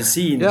enjoy the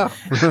scene. Yeah,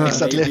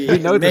 exactly.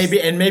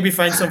 Maybe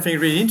find something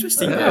really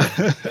interesting there.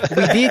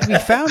 We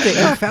found it.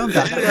 We found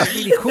that. That was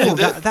really cool.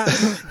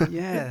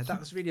 That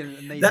was really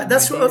amazing.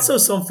 That's also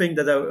something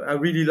that I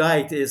really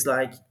liked. Is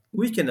like,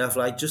 we can have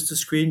like just a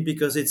screen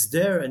because it's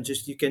there, and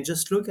you can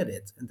just look at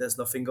it, and there's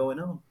nothing going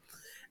on.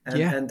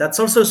 And that's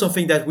also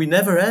something that we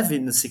never have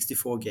in the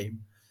 64 game.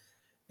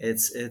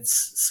 It's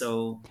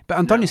so. But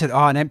Antonio said,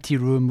 an empty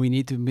room. We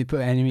need to put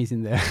enemies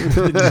in there.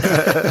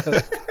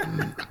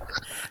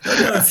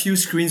 There are a few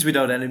screens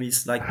without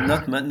enemies, like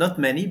not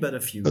many, but a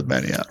few. Not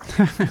many, yeah.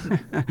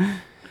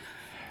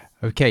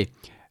 Okay.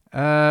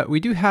 We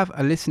do have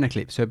a listener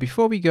clip. So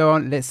before we go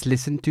on, let's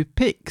listen to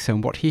Pix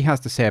and what he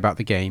has to say about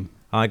the game.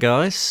 Hi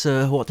guys,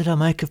 what did I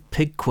make of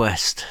Pig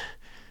Quest?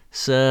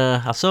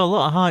 So I saw a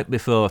lot of hype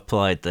before I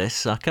played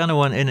this. I kind of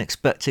went in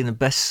expecting the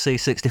best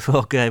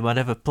C64 game I'd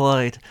ever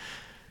played,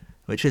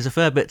 which is a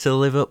fair bit to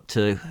live up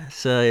to.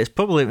 So it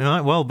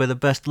might well be the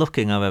best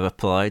looking I've ever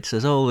played. So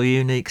there's all the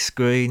unique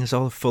screens,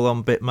 all the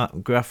full-on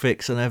bitmap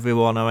graphics and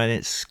everyone. I mean,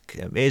 it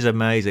is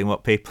amazing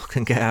what people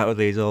can get out of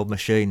these old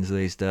machines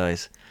these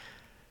days.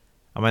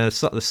 I mean,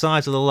 the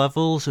size of the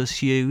levels is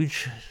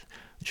huge,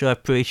 which I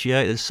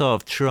appreciate. There's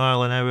sort of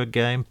trial and error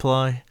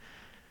gameplay.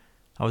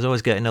 I was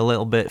always getting a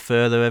little bit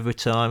further every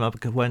time I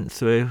went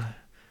through.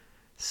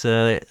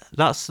 So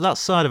that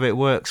side of it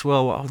works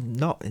well. What I'm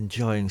not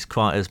enjoying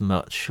quite as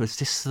much was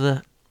just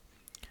the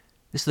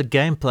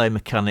gameplay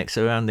mechanics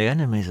around the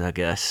enemies, I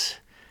guess.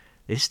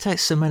 It just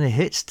takes so many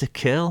hits to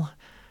kill.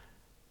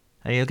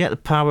 And you'll get the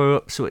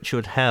power-ups, which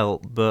would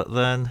help, but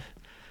then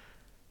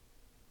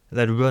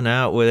they'd run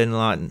out within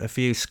like a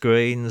few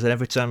screens, and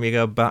every time you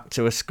go back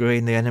to a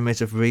screen, the enemies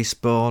have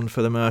respawned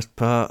for the most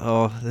part,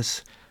 or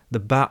there's the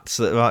bats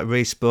that like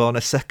respawn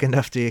a second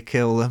after you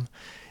kill them.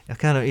 You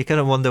kind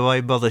of wonder why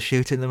you bother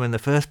shooting them in the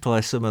first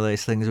place. Some of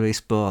these things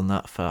respawn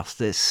that fast.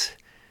 It's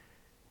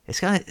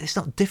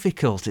not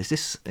difficult.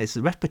 It's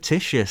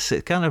repetitious.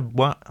 It kind of,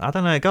 I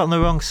don't know. It got on the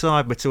wrong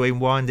side between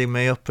winding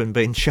me up and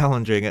being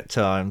challenging at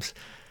times.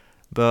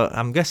 But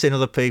I'm guessing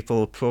other people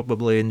will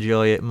probably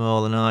enjoy it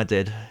more than I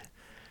did.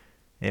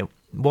 It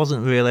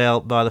wasn't really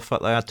helped by the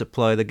fact that I had to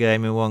play the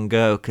game in one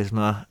go because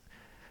my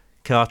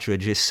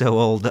cartridge is so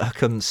old that I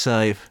couldn't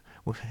save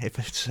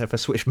if I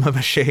switched my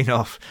machine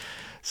off.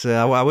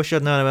 So I wish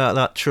I'd known about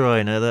that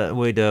trainer that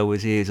Widow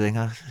was using.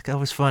 I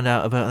always find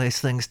out about these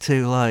things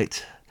too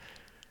late.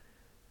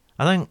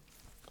 I think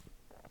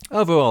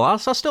overall I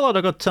still had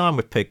a good time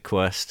with Pig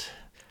Quest.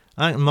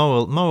 I think the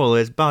moral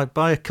is buy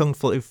a Kung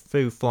Fu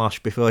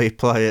Flash before you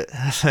play it,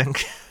 I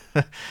think.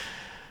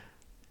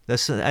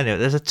 There's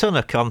a ton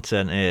of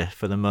content here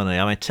for the money.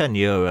 I mean,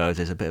 €10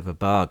 is a bit of a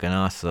bargain,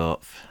 I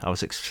thought.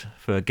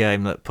 For a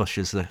game that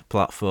pushes the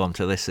platform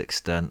to this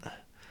extent.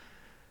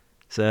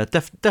 So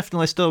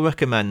definitely still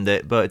recommend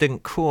it, but it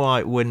didn't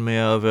quite win me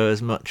over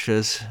as much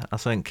as I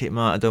think it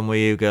might have done with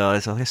you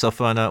guys. I guess I'll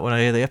find out when I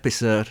hear the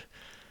episode.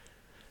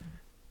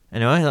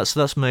 Anyway,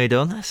 that's me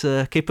done.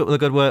 So keep up with the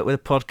good work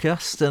with the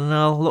podcast, and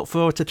I'll look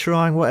forward to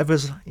trying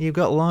whatever's you've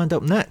got lined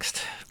up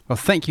next. Well,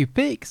 thank you,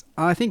 Pix.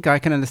 I think I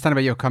can understand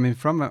where you're coming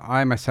from.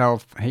 I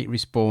myself hate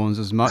respawns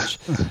as much.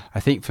 I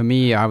think for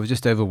me, I was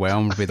just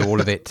overwhelmed with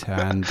all of it,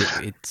 and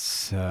it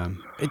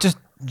just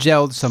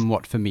gelled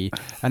somewhat for me.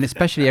 And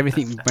especially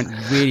everything went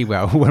really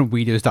well when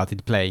Guido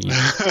started playing it.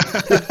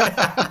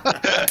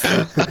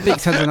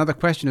 Pix has another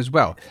question as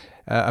well.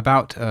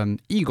 about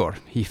Igor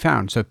he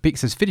found. So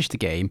Pix has finished the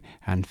game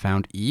and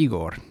found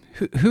Igor.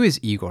 Who is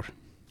Igor?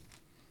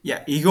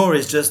 Yeah, Igor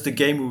is just the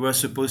game we were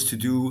supposed to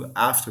do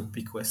after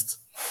PigQuest.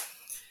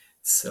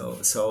 So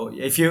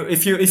if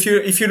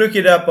you look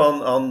it up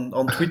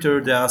on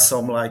Twitter, there are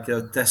some like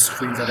test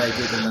screens that I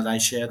did and that I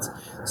shared.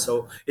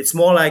 So it's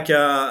more like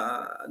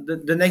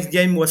the next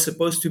game was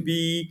supposed to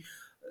be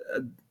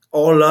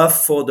our love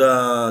for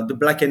the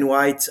black and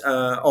white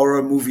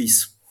horror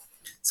movies.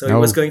 So it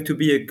was going to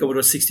be a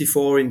Commodore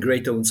 64 in gray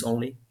tones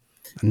only.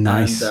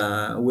 Nice.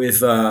 And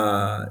with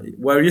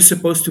where you're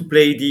supposed to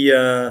play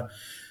the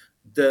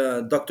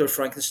Dr.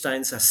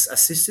 Frankenstein's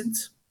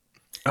assistant.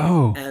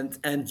 Oh.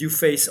 And you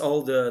face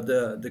all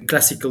the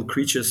classical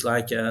creatures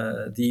like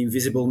the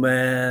Invisible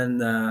Man,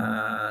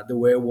 the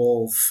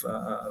werewolf,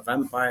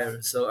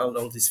 vampire, so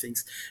all these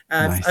things.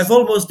 I've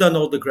almost done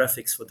all the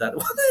graphics for that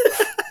one.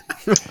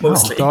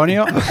 Mostly.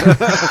 Antonio,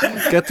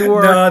 get to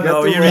work.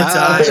 No, he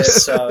retired.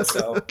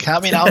 So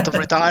coming out of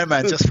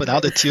retirement just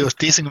without the two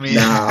teasing me.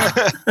 No.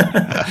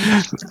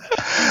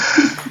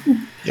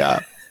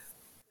 Yeah.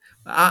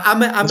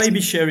 I may be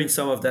sharing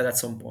some of that at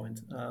some point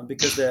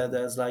because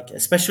there's like,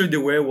 especially the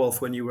werewolf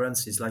when he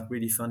runs is like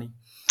really funny.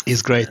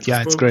 It's great.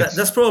 Yeah, it's great.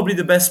 That's probably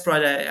the best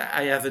sprite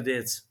I ever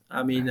did.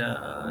 I mean,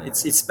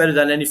 it's better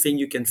than anything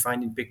you can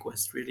find in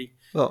PigQuest, really.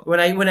 Well,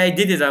 when I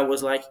did it, I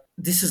was like,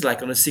 this is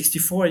like on a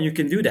 64 and you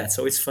can do that,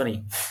 so it's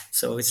funny.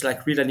 So it's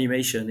like real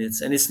animation.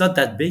 It's not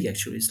that big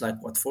actually. It's like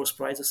 4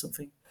 sprites or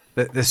something.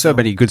 There's so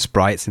many good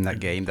sprites in that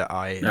game that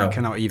I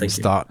cannot even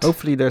start.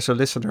 Hopefully, there's a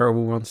listener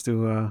who wants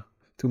to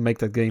make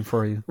that game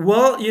for you.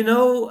 Well,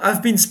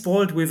 I've been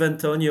spoiled with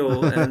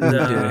Antonio, and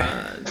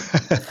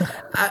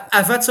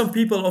I've had some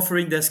people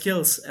offering their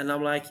skills, and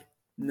I'm like,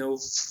 no.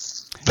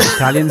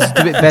 Italians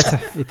do it better.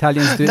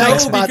 Italians do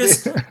it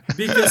better.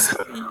 because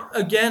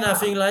again, I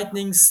think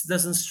lightning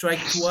doesn't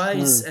strike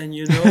twice, and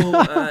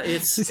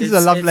it's this is a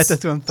love letter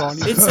to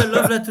Antonio. It's a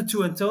love letter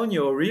to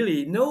Antonio,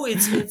 really. No,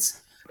 it's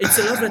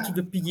a love letter to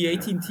the Piggy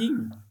 18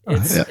 team.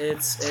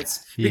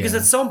 It's because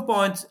at some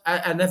point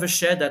I never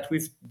shared that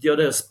with the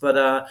others, but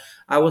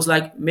I was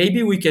like,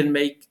 maybe we can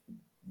make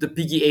the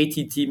Piggy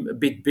 18 team a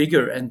bit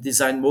bigger and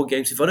design more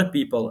games with other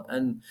people.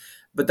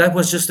 But that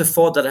was just a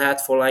thought that I had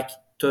for like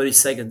 30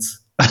 seconds.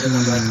 And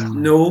I'm like,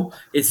 no,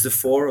 it's the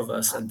 4 of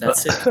us, and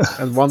that's it.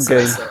 And one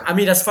game. I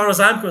mean, as far as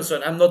I'm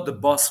concerned, I'm not the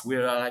boss.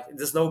 We're like,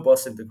 there's no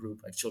boss in the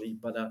group actually.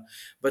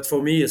 But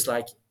for me, it's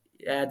like,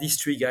 yeah,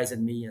 these 3 guys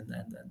and me,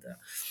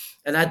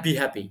 and I'd be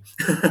happy.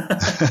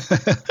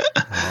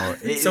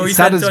 So if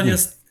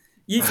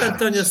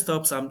Antonio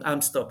stops,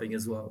 I'm stopping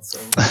as well. So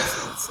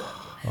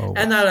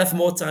and I'll have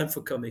more time for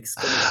comic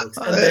books,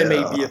 and there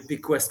may be a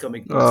PigQuest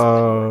comic book.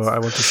 I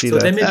want to see that.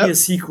 So there may be a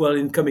sequel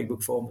in comic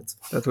book format.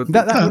 That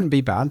wouldn't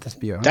be bad. Let's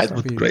be honest. That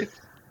would be great.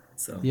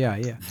 So.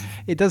 Yeah.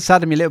 It does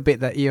sadden me a little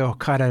bit that you're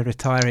kind of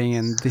retiring,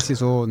 and this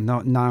is all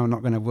not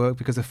going to work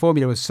because the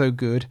formula was so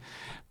good.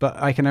 But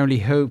I can only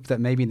hope that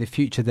maybe in the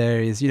future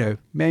there is,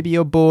 maybe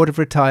you're bored of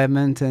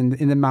retirement and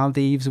in the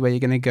Maldives where you're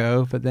going to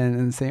go, but then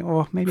and say,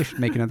 oh, maybe I should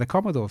make another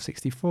Commodore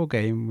 64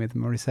 game with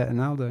Morissette and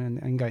Aldo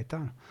and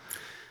Gaetano.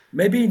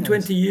 Maybe in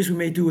 20 years we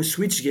may do a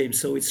Switch game,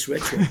 so it's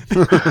retro.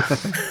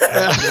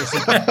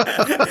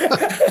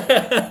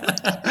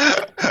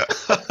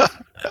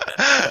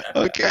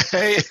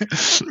 Okay.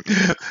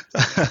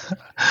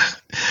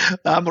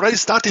 I'm already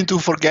starting to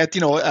forget,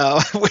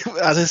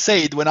 as I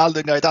said, when Aldo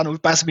and Gaetano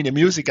passed me the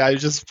music, I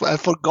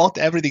forgot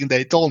everything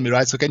they told me,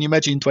 right? So can you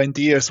imagine in 20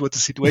 years what the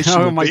situation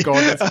would be? Oh my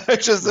God. I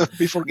just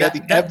be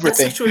forgetting everything.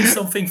 That's actually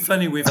something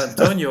funny with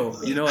Antonio.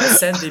 I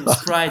sent him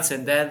sprites,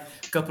 and then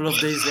a couple of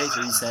days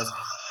later he says,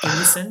 can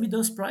you send me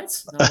those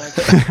sprites? And I'm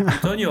like,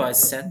 Antonio, I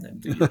sent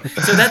them to you.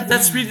 So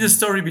that's really the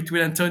story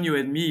between Antonio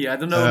and me. I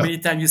don't know how many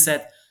times you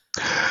said,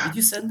 did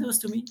you send those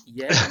to me?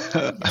 Yeah,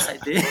 yes, I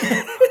did.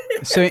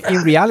 So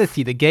in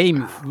reality, the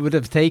game would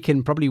have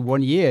taken probably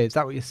 1 year. Is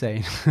that what you're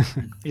saying?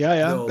 Yeah.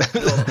 No.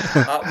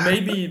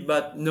 Maybe,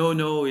 but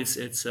no. It's.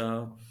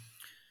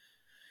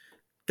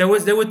 There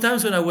were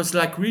times when I was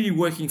like really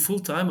working full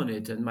time on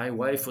it, and my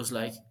wife was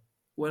like,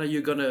 "When are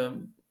you gonna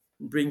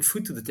bring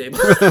food to the table?"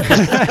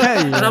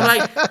 And I'm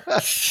like,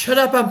 "Shut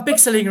up! I'm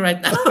pixeling right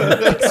now."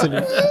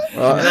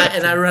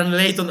 and I run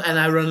late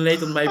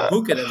on my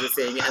book and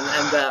everything,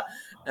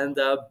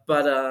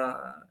 but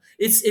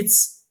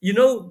it's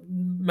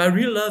my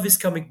real love is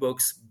comic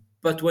books,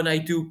 but when I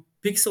do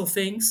pixel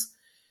things,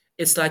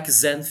 it's like a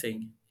Zen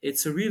thing.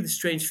 It's a really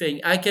strange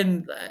thing. I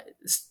can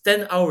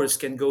 10 hours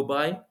can go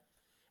by,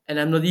 and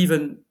I'm not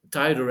even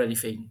tired or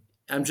anything.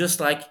 I'm just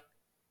like,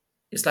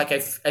 it's like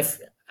in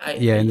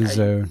the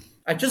zone.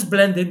 I just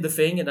blend in the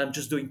thing, and I'm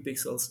just doing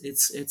pixels.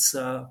 It's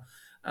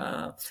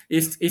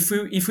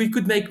if we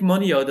could make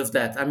money out of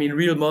that, I mean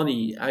real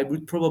money, I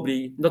would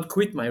probably not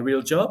quit my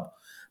real job,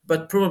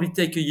 but probably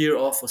take a year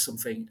off or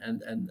something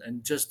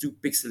and just do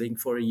pixeling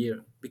for a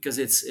year, because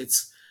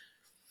it's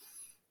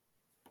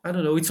I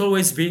don't know, it's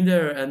always been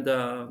there, and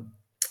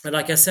And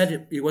like I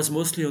said, it was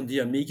mostly on the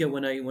Amiga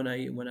when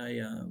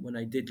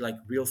I did like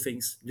real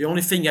things. The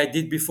only thing I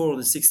did before on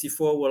the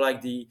 64 were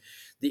like the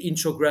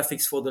intro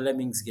graphics for the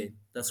Lemmings game.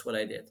 That's what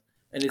I did,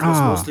 and it was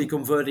mostly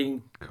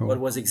converting what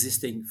was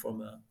existing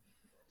from.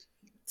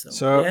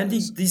 So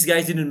these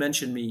guys didn't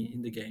mention me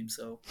in the game,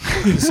 so.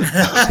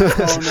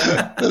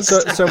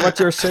 So what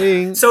you're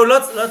saying? So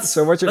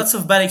lots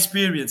of bad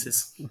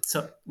experiences.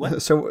 So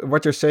what? So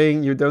what you're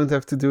saying? You don't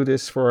have to do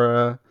this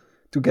for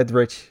to get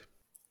rich.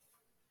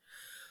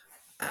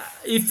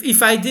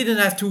 If I didn't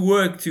have to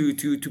work to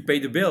pay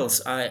the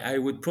bills, I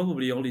would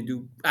probably only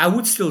do. I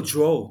would still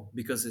draw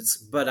because it's.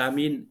 But I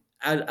mean,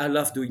 I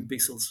love doing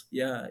pixels.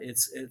 Yeah,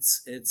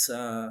 it's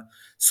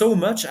so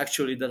much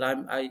actually that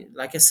I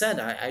like I said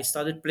I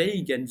started playing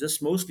again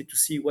just mostly to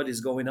see what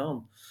is going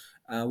on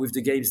with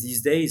the games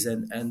these days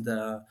and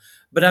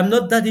but I'm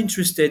not that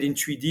interested in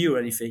 3D or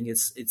anything.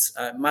 It's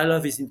my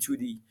love is in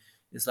 2D.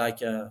 It's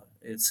like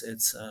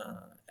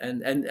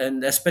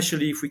and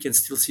especially if we can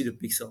still see the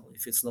pixel,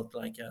 if it's not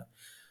like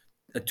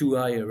a too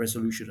high a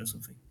resolution or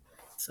something.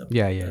 So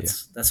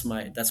that's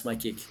my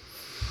kick.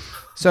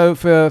 So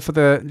for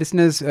the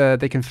listeners,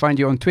 they can find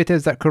you on Twitter.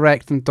 Is that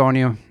correct,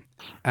 Antonio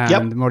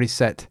and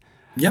Morissette?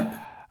 Yep.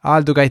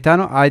 Aldo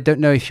Gaetano, I don't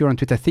know if you're on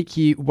Twitter. I think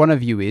one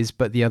of you is,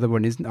 but the other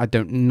one isn't.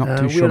 Not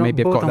too sure.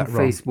 Maybe I've got that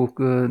wrong.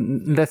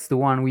 Facebook. That's the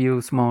one we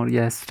use more.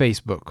 Yes.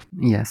 Facebook.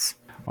 Yes.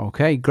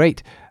 Okay,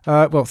 great.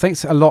 Well,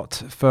 thanks a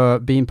lot for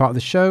being part of the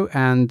show,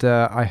 and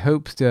I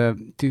hope to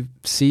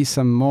see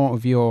some more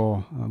of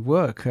your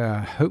work,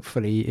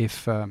 hopefully,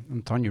 if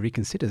Antonio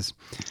reconsiders.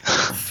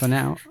 For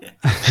now.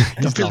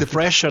 Don't feel the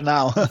pressure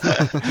now.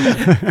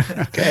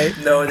 Okay.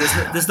 No,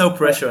 there's no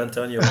pressure,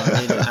 Antonio.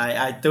 I mean,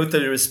 I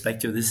totally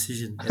respect your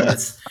decision.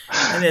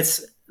 And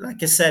it's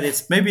like I said,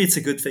 maybe it's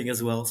a good thing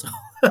as well. So.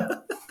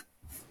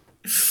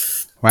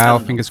 Well,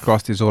 fingers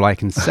crossed is all I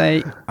can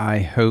say. I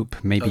hope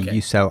maybe you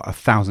sell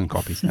 1,000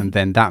 copies and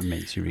then that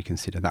makes you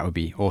reconsider. That would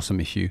be awesome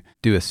if you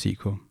do a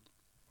sequel.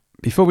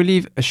 Before we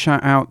leave, a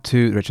shout out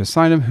to Retro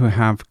Asylum, who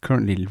have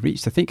currently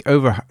reached, I think,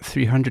 over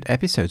 300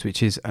 episodes,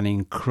 which is an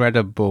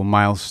incredible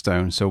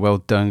milestone. So well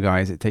done,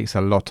 guys. It takes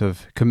a lot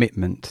of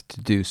commitment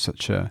to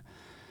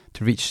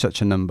reach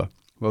such a number.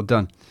 Well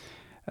done.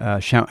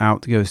 Shout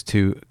out goes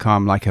to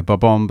Calm Like a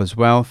Bobomb as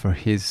well for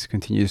his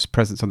continuous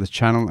presence on the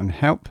channel and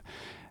help.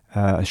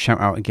 A shout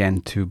out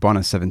again to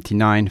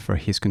Bonner79 for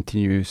his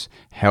continuous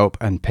help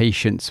and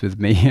patience with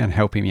me and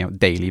helping me out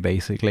daily,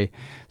 basically.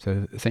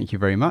 So thank you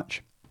very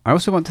much. I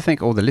also want to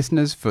thank all the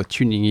listeners for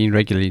tuning in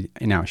regularly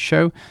in our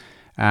show.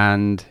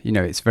 And,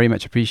 it's very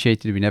much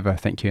appreciated. We never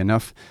thank you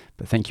enough.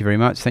 But thank you very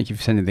much. Thank you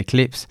for sending the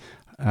clips.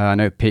 I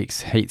know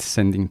Pix hates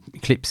sending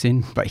clips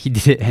in, but he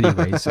did it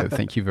anyway. So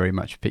thank you very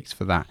much, Pix,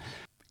 for that.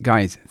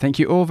 Guys, thank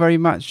you all very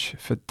much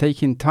for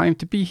taking time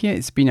to be here.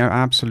 It's been an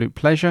absolute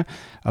pleasure,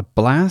 a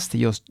blast.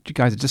 You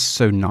guys are just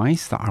so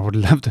nice that I would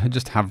love to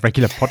just have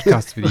regular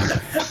podcasts with you.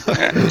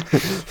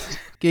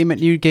 Game at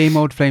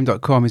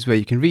newgameoldflame.com is where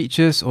you can reach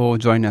us or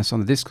join us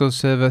on the Discord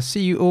server.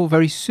 See you all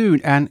very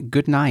soon and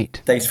good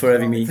night. Thanks for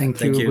having me.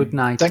 Thank you. Good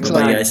night. Thanks a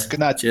lot, guys. Good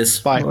night.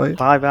 Cheers. Bye.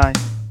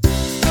 Bye-bye.